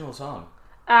was the original song?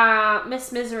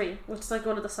 Miss Misery, which is like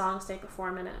one of the songs they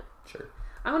perform in it. Sure.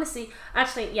 I want to see.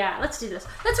 Actually, yeah, let's do this.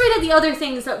 Let's read out the other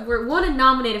things that were won and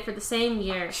nominated for the same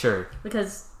year. Sure.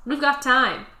 Because we've got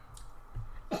time.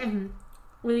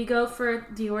 Will we go for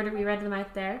the order we read them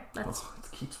out there? Let's. Oh,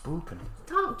 it keeps booping.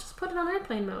 Don't just put it on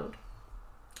airplane mode.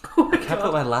 I can't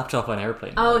put my laptop on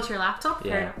airplane Oh, mode. it's your laptop?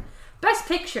 Yeah. Fair enough. Best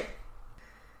Picture.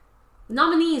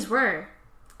 Nominees were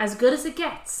As Good as It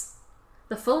Gets,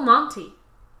 The Full Monty,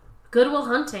 Good Will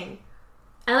Hunting,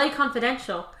 LA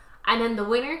Confidential, and then the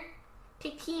winner,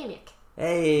 Titanic.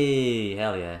 Hey,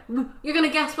 hell yeah. You're going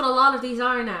to guess what a lot of these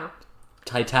are now.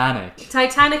 Titanic.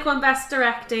 Titanic won Best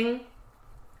Directing.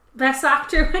 Best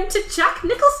Actor went to Jack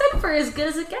Nicholson for As Good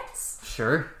as It Gets.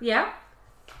 Sure. Yeah.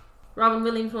 Robin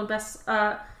Williams won Best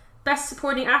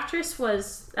Supporting Actress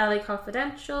was LA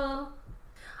Confidential.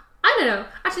 I don't know.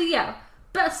 Actually, yeah.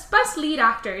 Best Lead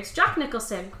Actor. It's Jack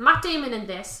Nicholson, Matt Damon in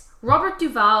this, Robert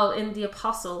Duvall in The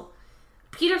Apostle,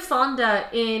 Peter Fonda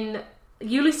in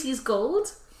Ulysses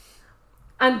Gold,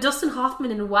 and Dustin Hoffman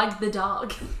in Wag the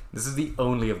Dog. This is the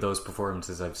only of those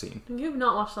performances I've seen. You've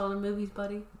not watched all the movies,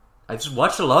 buddy. I've just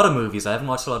watched a lot of movies. I haven't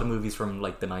watched a lot of movies from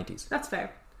like the 90s. That's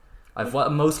fair. I've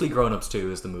mostly Grown Ups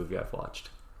 2 is the movie I've watched.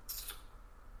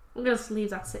 I'm going to leave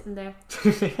that sitting there.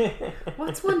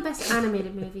 What's one Best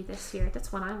Animated Movie this year?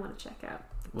 That's one I want to check out.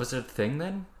 Was it a thing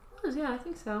then? Yeah, I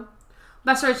think so.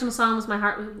 Best Original Song was My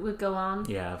Heart Would Go On.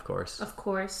 Yeah, of course. Of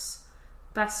course.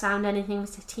 Best Sound Anything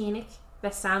was Titanic.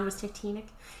 Best Sound was Titanic.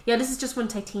 Yeah, this is just when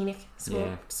Titanic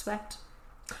swept.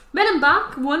 Men in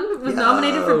Black was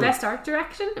nominated for Best Art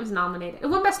Direction. It was nominated. It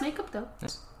won Best Makeup though.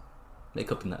 Yes.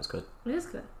 Makeup in that's good. It is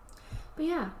good. But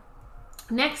yeah.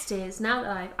 Next is, now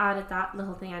that I've added that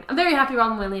little thing in, I'm very happy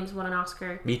Robin Williams won an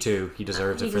Oscar. Me too. He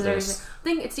deserves it for this. I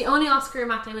think it's the only Oscar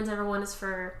Matt Damon's ever won is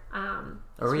for Oh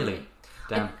really?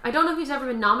 Damn. I don't know if he's ever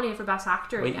been nominated for Best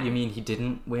Actor Wait, again. you mean he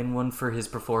didn't win one for his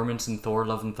performance in Thor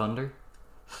Love and Thunder?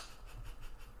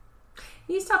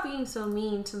 You stop being so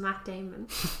mean to Matt Damon.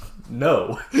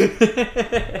 No.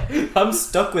 I'm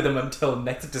stuck with him until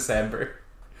next December.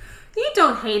 You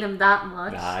don't hate him that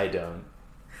much. Nah, I don't.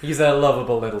 He's a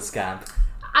lovable little scamp.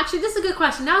 Actually, this is a good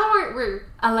question. Now that we're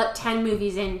 10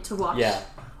 movies in to watch, Yeah.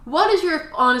 what is your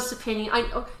honest opinion?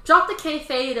 Drop the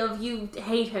kayfabe of you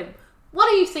hate him. What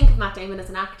do you think of Matt Damon as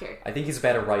an actor? I think he's a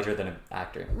better writer than an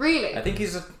actor. Really? I think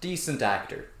he's a decent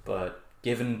actor, but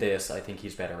given this, I think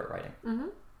he's better at writing. Mm-hmm.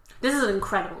 This is an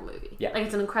incredible movie. Yeah. Like,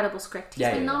 it's an incredible script. He's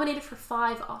been nominated for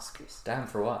 5 Oscars. Damn,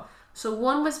 for what? So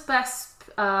one was Best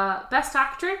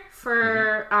Actor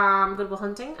for Good Will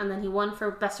Hunting, and then he won for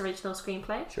Best Original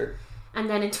Screenplay. Sure. And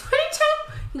then in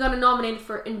 2010, he got nominated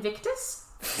for Invictus.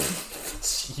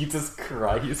 Jesus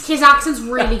Christ. His accent's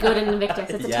really good in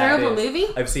Invictus. It's a terrible movie.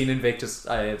 I've seen Invictus.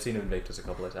 I have seen Invictus a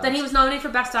couple of times. Then he was nominated for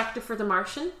Best Actor for The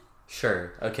Martian.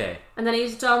 Sure. Okay. And then he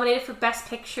was nominated for Best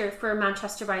Picture for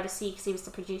Manchester by the Sea because he was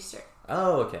the producer.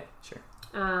 Oh, okay. Sure.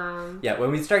 Yeah, when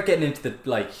we start getting into the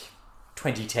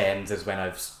 2010s is when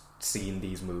I've seen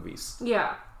these movies.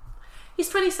 Yeah. He's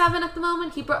 27 at the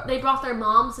moment. They brought their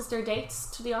moms as their dates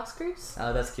to the Oscars.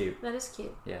 Oh, that's cute. That is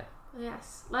cute. Yeah.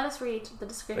 Yes. Let us read the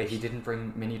description. Wait, he didn't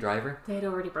bring Minnie Driver? They had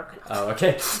already broken up. Oh,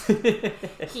 okay.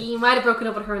 He might have broken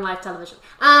up with her in live television.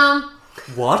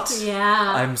 What?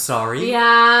 Yeah. I'm sorry.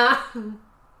 Yeah.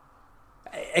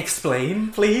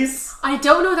 Explain, please. I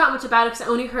don't know that much about it because I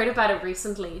only heard about it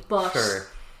recently, but Sure.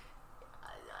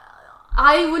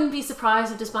 I wouldn't be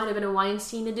surprised if this might have been a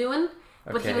Weinstein doing.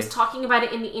 But he Okay. was talking about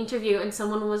it in the interview, and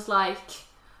someone was like,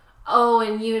 "Oh,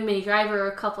 and you and Minnie Driver are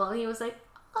a couple." And he was like,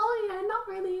 "Oh yeah, not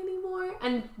really anymore."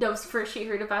 And that was the first she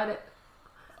heard about it.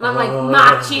 And I'm like,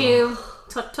 Matthew,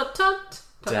 tut tut tut,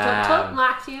 tut tut tut, Damn.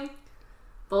 Matthew.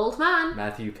 Bold man.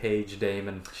 Matthew Page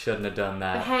Damon shouldn't have done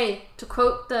But that. hey, to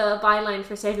quote the byline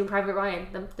for Saving Private Ryan,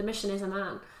 the mission is a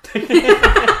man.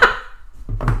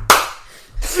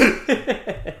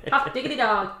 Hot diggity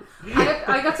dog.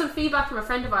 I got some feedback from a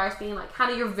friend of ours being like,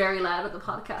 Hannah, you're very loud at the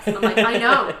podcast. And I'm like, I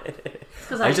know.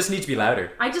 I just need to be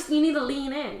louder. You need to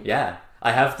lean in. Yeah.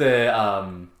 I have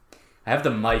the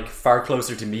mic far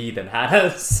closer to me than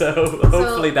Hannah, so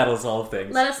hopefully that'll solve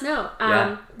things. Let us know.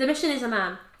 Yeah. The mission is a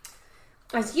man.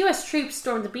 As US troops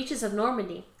stormed the beaches of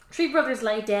Normandy, 3 brothers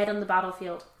lay dead on the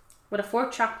battlefield, with a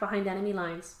 4th trapped behind enemy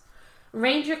lines.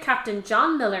 Ranger Captain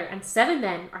John Miller and 7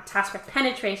 men are tasked with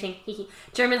penetrating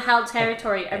German-held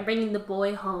territory and bringing the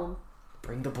boy home.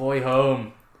 Bring the boy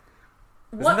home.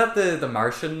 What? Isn't that the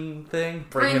Martian thing?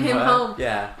 Bring him home.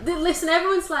 Yeah. Listen,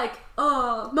 everyone's like,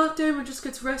 oh, Matt Damon just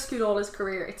gets rescued all his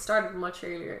career. It started much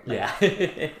earlier. Yeah.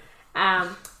 The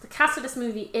cast of this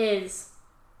movie is...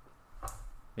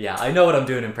 Yeah, I know what I'm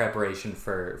doing in preparation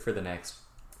for the next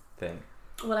thing.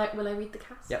 Will I read the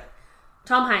cast? Yep.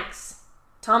 Tom Hanks,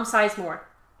 Tom Sizemore,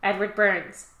 Edward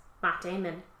Burns, Matt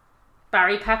Damon,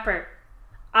 Barry Pepper,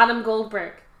 Adam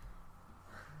Goldberg.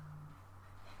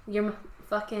 You're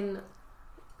fucking...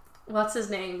 What's his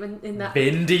name in that?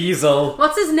 Vin Diesel.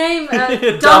 What's his name?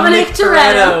 Dominic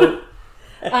Toretto.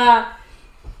 A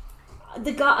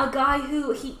guy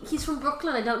who he's from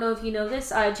Brooklyn. I don't know if you know this.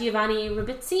 Giovanni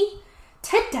Ribisi.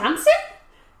 Ted Danson.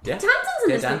 Yeah. Ted Danson's in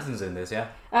Ted this. Danson's in this. Yeah.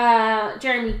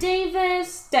 Jeremy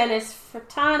Davis, Dennis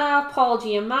Furtana, Paul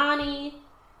Giamatti.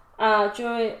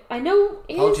 Joy. I know.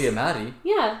 Paul Giamatti.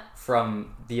 Yeah.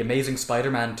 From The Amazing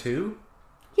Spider-Man 2.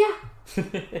 Yeah.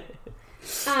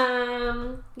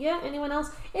 Yeah, anyone else?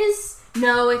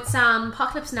 No, it's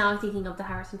Apocalypse Now. I'm thinking of the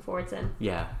Harrison Ford's in.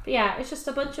 Yeah. But yeah, it's just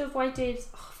a bunch of white dudes.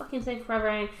 Oh, fucking Saving Private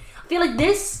Ryan. I feel like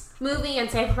this movie and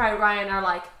Saving Private Ryan are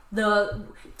like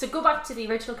to go back to the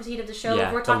original critique of the show.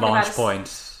 Yeah, we're talking the launch about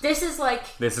point. This is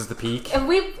like This is the peak.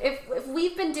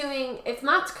 if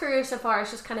Matt's career so far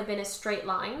has just kind of been a straight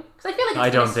line, because I feel like I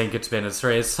don't think it's been as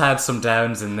straight. It's had some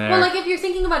downs in there. Well, like if you're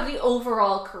thinking about the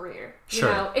overall career, Sure.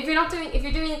 you know, if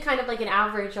you're doing a kind of like an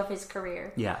average of his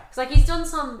career, Yeah. because like he's done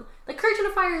some like Curtain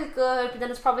of Fire is good, but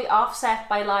then it's probably offset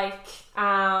by like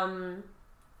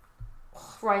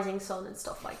Rising Sun and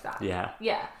stuff like that. Yeah.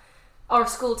 Or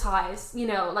School Ties, you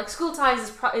know, like School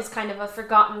Ties is kind of a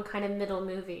forgotten kind of middle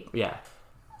movie. Yeah.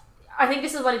 I think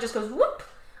this is when it just goes whoop.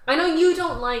 I know you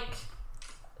don't like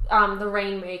The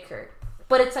Rainmaker,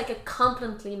 but it's like a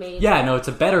competently made. Yeah, no, it's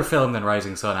a better film than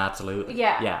Rising Sun, absolutely.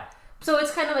 Yeah. Yeah. So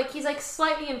it's kind of like he's like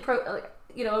slightly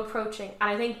approaching, and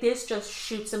I think this just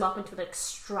shoots him up into like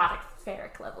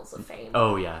stratospheric levels of fame.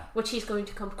 Oh yeah. Which he's going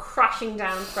to come crashing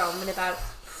down from in about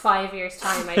 5 years'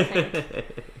 time, I think.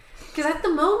 Because at the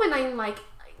moment, I'm like,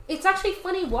 it's actually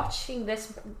funny watching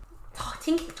this,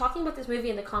 talking about this movie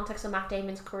in the context of Matt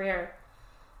Damon's career.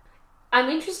 I'm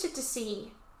interested to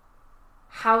see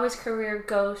how his career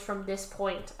goes from this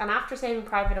point, and after Saving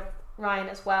Private Ryan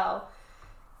as well,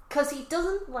 because he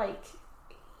doesn't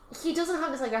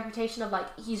have this like reputation of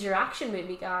like he's your action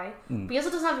movie guy, but he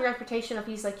also doesn't have the reputation of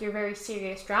he's like your very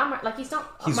serious drama. Like he's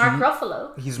not Mark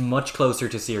Ruffalo. He's much closer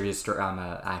to serious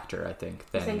drama actor, I think.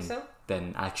 You think so?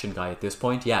 Than action guy at this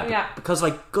point. Yeah. Yeah. Because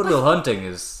like Good Will Hunting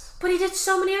is But he did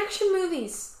so many action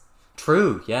movies.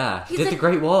 true. Yeah. He He's did like- The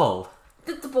Great Wall.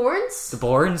 The Bournes, The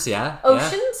Bournes. Yeah.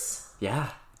 Oceans, Yeah.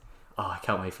 Oh, I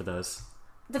can't wait for those.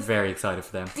 Very excited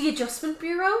for them. The Adjustment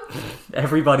Bureau.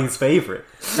 Everybody's favorite.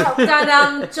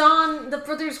 that John the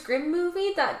Brothers Grimm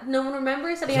movie that no one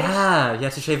remembers. That he had Yeah, he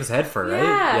had to shave his head for, right?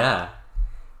 Yeah. Yeah.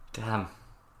 Damn.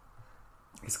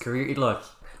 His career, look.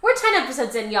 We're 10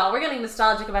 episodes in, y'all. We're getting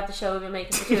nostalgic about the show we've been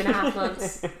making for 2.5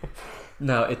 months.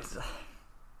 No, it's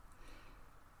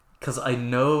because I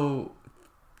know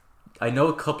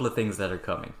a couple of things that are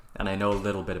coming, and I know a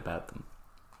little bit about them.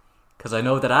 Because I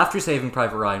know that after Saving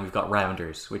Private Ryan, we've got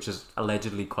Rounders, which is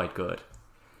allegedly quite good,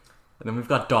 and then we've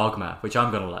got Dogma, which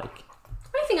I'm gonna like.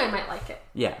 I think I might like it.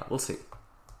 Yeah, we'll see.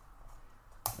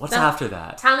 What's Then- after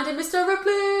that? Talented Mr.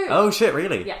 Ripley. Oh shit!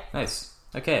 Really? Yeah. Nice.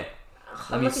 Okay.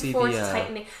 I'm looking forward to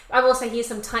tightening. I will say he has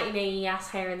some tightening ass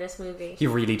hair in this movie. He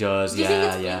really does. Do you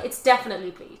Yeah, think yeah. it's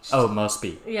definitely bleached? Oh, must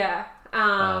be. Yeah.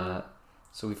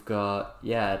 So we've got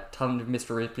Talented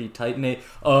Mr. Ripley, Titan A.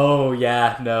 Oh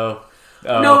yeah, no.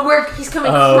 Oh. No, he's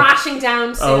coming crashing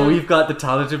down soon. Oh, we've got the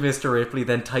Talented Mr. Ripley,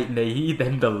 then Titan A,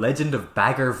 then the Legend of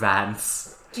Bagger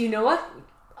Vance. Do you know what?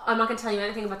 I'm not going to tell you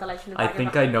anything about the Legend of Bagger I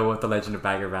think I know what the Legend of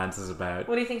Bagger Vance is about.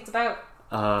 What do you think it's about?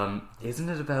 Isn't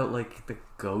it about like the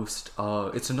ghost? Oh,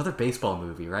 it's another baseball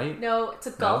movie, right? No, it's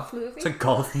a golf movie. It's a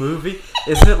golf movie.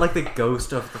 Isn't it like the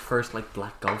ghost of the first like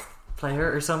black golf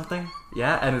player or something?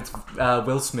 Yeah, and it's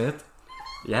Will Smith.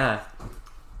 Yeah.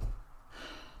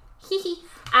 Hee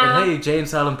But hey, Jay and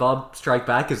Silent Bob Strike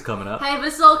Back is coming up. Hey,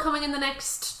 this is all coming in the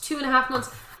next 2.5 months.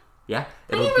 Yeah.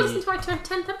 Thank you for listening to our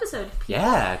 10th episode.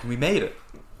 Yeah, we made it.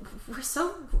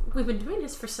 We've been doing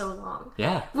this for so long.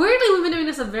 Yeah. Weirdly, we've been doing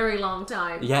this a very long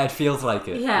time. Yeah, it feels like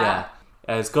it. Yeah.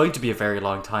 It's going to be a very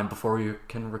long time before we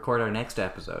can record our next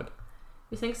episode.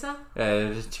 You think so?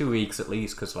 2 weeks at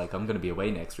least, because I'm going to be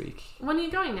away next week. When are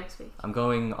you going next week? I'm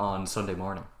going on Sunday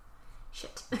morning.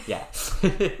 Shit. Yeah.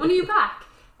 When are you back?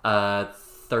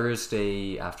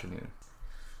 Thursday afternoon.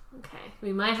 Okay,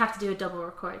 we might have to do a double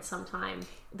record sometime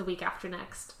the week after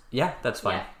next. Yeah, that's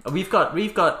fine. Yeah. We've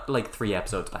got like 3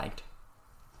 episodes banked.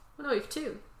 Well, no, we have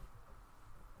 2.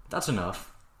 That's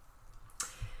enough.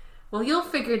 Well, you'll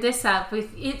figure this out.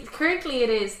 Currently, it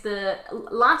is the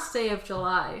last day of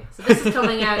July, so this is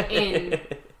coming out in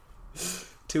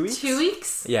 2 weeks. 2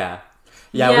 weeks. Yeah,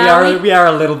 Yeah, we are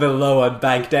a little bit low on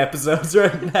banked episodes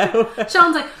right now.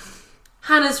 Sean's like,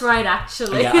 Hannah's right,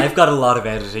 actually. Yeah, I've got a lot of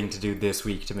editing to do this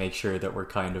week to make sure that we're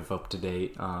kind of up to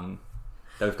date. That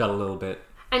we've got a little bit.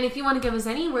 And if you want to give us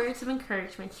any words of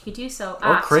encouragement, you could do so.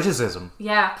 Or criticism.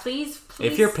 Yeah, please.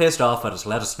 If you're pissed off at us,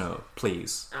 let us know,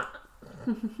 please.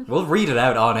 We'll read it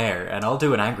out on air, and I'll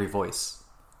do an angry voice.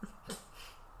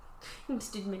 You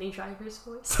just did Minnie Driver's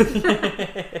voice.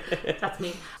 That's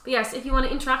me. But yes, if you want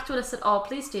to interact with us at all,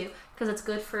 please do, because it's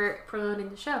good for promoting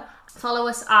the show. Follow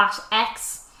us at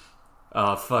X.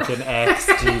 Oh, fucking X.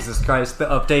 Jesus Christ. The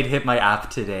update hit my app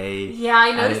today. Yeah,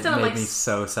 I noticed and it. It made me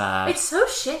so sad. It's so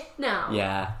shit now.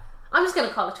 Yeah. I'm just going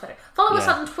to call it Twitter. Follow us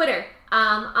on Twitter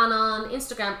and on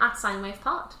Instagram at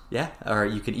SineWavePod. Yeah, or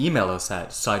you can email us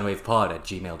at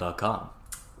sinewavepod@gmail.com.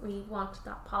 We want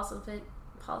that positive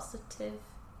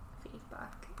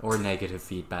feedback. Or negative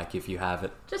feedback if you have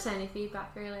it. Just any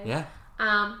feedback, really. Yeah.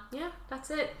 Yeah, that's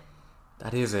it.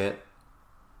 That is it.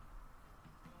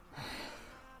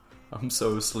 I'm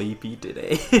so sleepy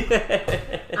today.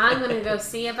 I'm going to go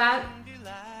see about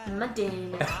my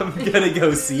dinner. I'm gonna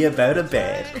go see about a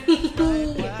bed.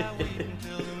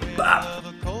 Bop.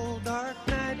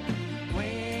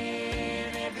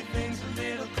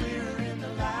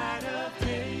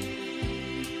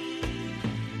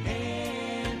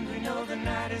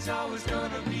 Always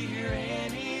gonna be here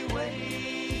anyway.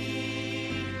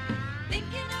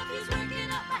 Thinking of you's working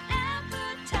up my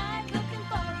appetite. Looking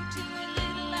forward to a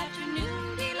little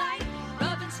afternoon delight.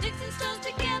 Rubbing sticks and stones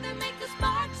together make the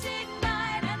sparks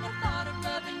ignite. And the thought of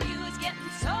loving you is getting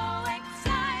so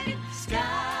exciting.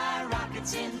 Sky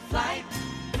rockets in flight.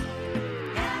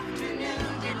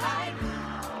 Afternoon delight.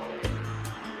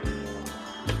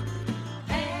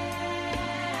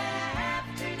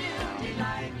 Afternoon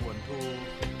delight.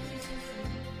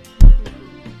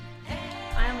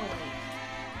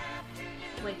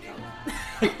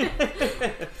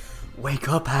 Wake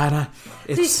up, Hannah.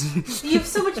 It's You have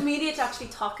so much media to actually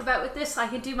talk about with this. I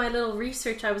could do my little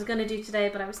research I was going to do today,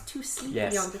 but I was too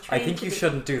sleepy on the train. I think you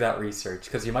shouldn't do that research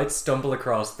because you might stumble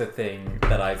across the thing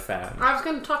that I found. I was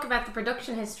going to talk about the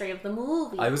production history of the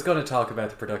movie. I was going to talk about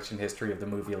the production history of the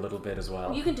movie a little bit as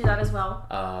well. You can do that as well.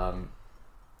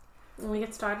 When we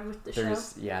get started with the show.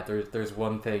 Yeah, there's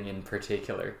one thing in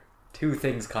particular. 2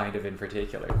 things kind of in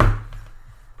particular.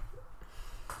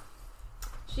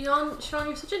 Sean,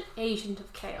 you're such an agent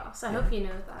of chaos. I hope you know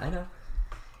that. I know.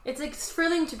 It's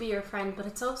thrilling to be your friend, but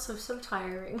it's also so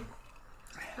tiring.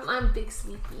 And I'm big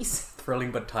sleepies.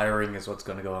 Thrilling but tiring is what's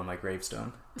going to go on my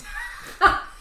gravestone.